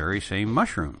those very same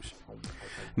mushrooms.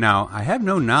 Now, I have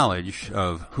no knowledge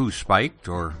of who spiked,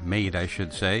 or made, I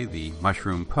should say, the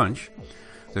mushroom punch.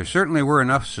 There certainly were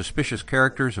enough suspicious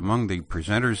characters among the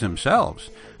presenters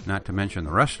themselves, not to mention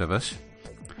the rest of us.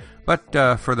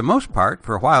 But for the most part,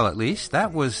 for a while at least,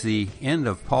 that was the end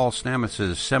of Paul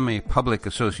Stamets' semi-public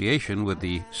association with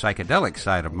the psychedelic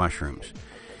side of mushrooms.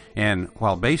 And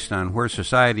while based on where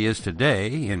society is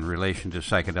today in relation to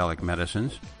psychedelic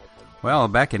medicines, well,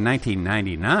 back in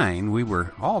 1999, we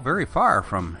were all very far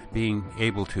from being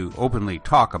able to openly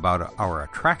talk about our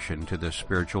attraction to this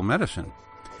spiritual medicine.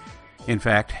 In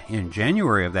fact, in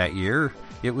January of that year,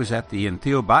 it was at the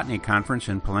Entheobotany Conference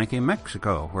in Palenque,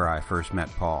 Mexico, where I first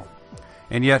met Paul.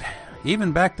 And yet,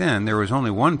 even back then, there was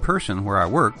only one person where I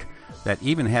worked that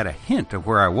even had a hint of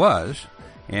where I was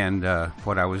and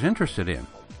what I was interested in.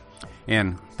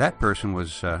 And that person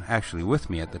was actually with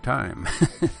me at the time.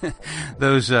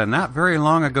 Those not very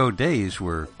long ago days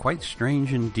were quite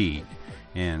strange indeed.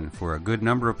 And for a good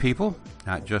number of people,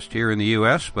 not just here in the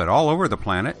U.S., but all over the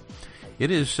planet, it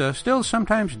is still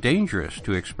sometimes dangerous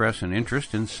to express an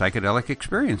interest in psychedelic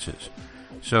experiences.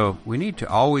 So we need to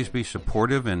always be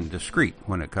supportive and discreet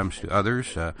when it comes to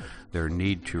others, their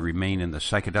need to remain in the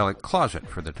psychedelic closet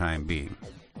for the time being.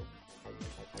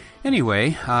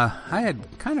 Anyway, I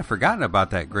had kind of forgotten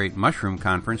about that great mushroom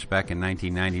conference back in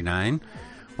 1999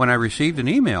 when I received an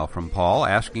email from Paul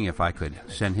asking if I could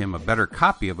send him a better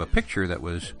copy of a picture that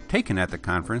was taken at the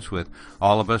conference with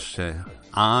all of us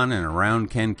on and around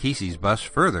Ken Kesey's bus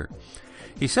further.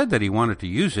 He said that he wanted to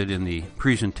use it in the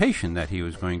presentation that he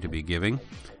was going to be giving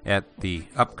at the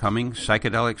upcoming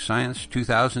Psychedelic Science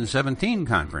 2017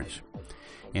 conference.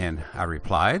 And I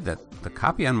replied that the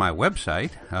copy on my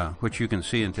website, which you can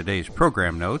see in today's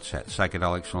program notes at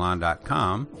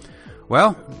psychedelicsalon.com,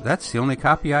 well, that's the only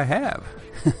copy I have.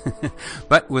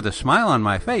 But with a smile on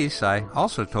my face, I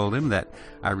also told him that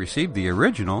I received the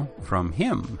original from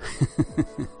him.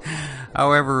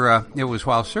 However, it was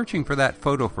while searching for that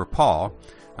photo for Paul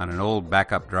on an old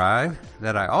backup drive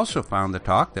that I also found the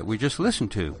talk that we just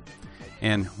listened to.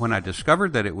 And when I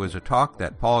discovered that it was a talk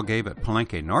that Paul gave at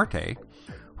Palenque Norte,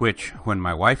 which, when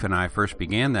my wife and I first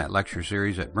began that lecture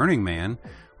series at Burning Man,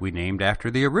 we named after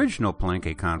the original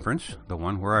Palenque conference, the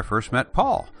one where I first met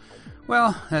Paul.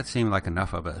 Well, that seemed like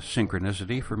enough of a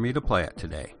synchronicity for me to play it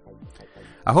today.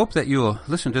 I hope that you'll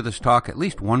listen to this talk at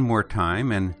least one more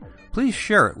time, and please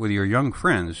share it with your young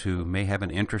friends who may have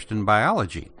an interest in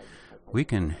biology. We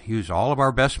can use all of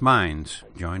our best minds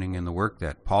joining in the work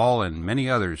that Paul and many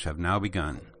others have now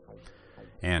begun.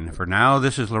 And for now,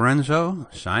 this is Lorenzo,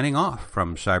 signing off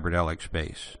from Cyberdelic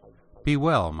Space. Be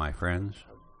well, my friends.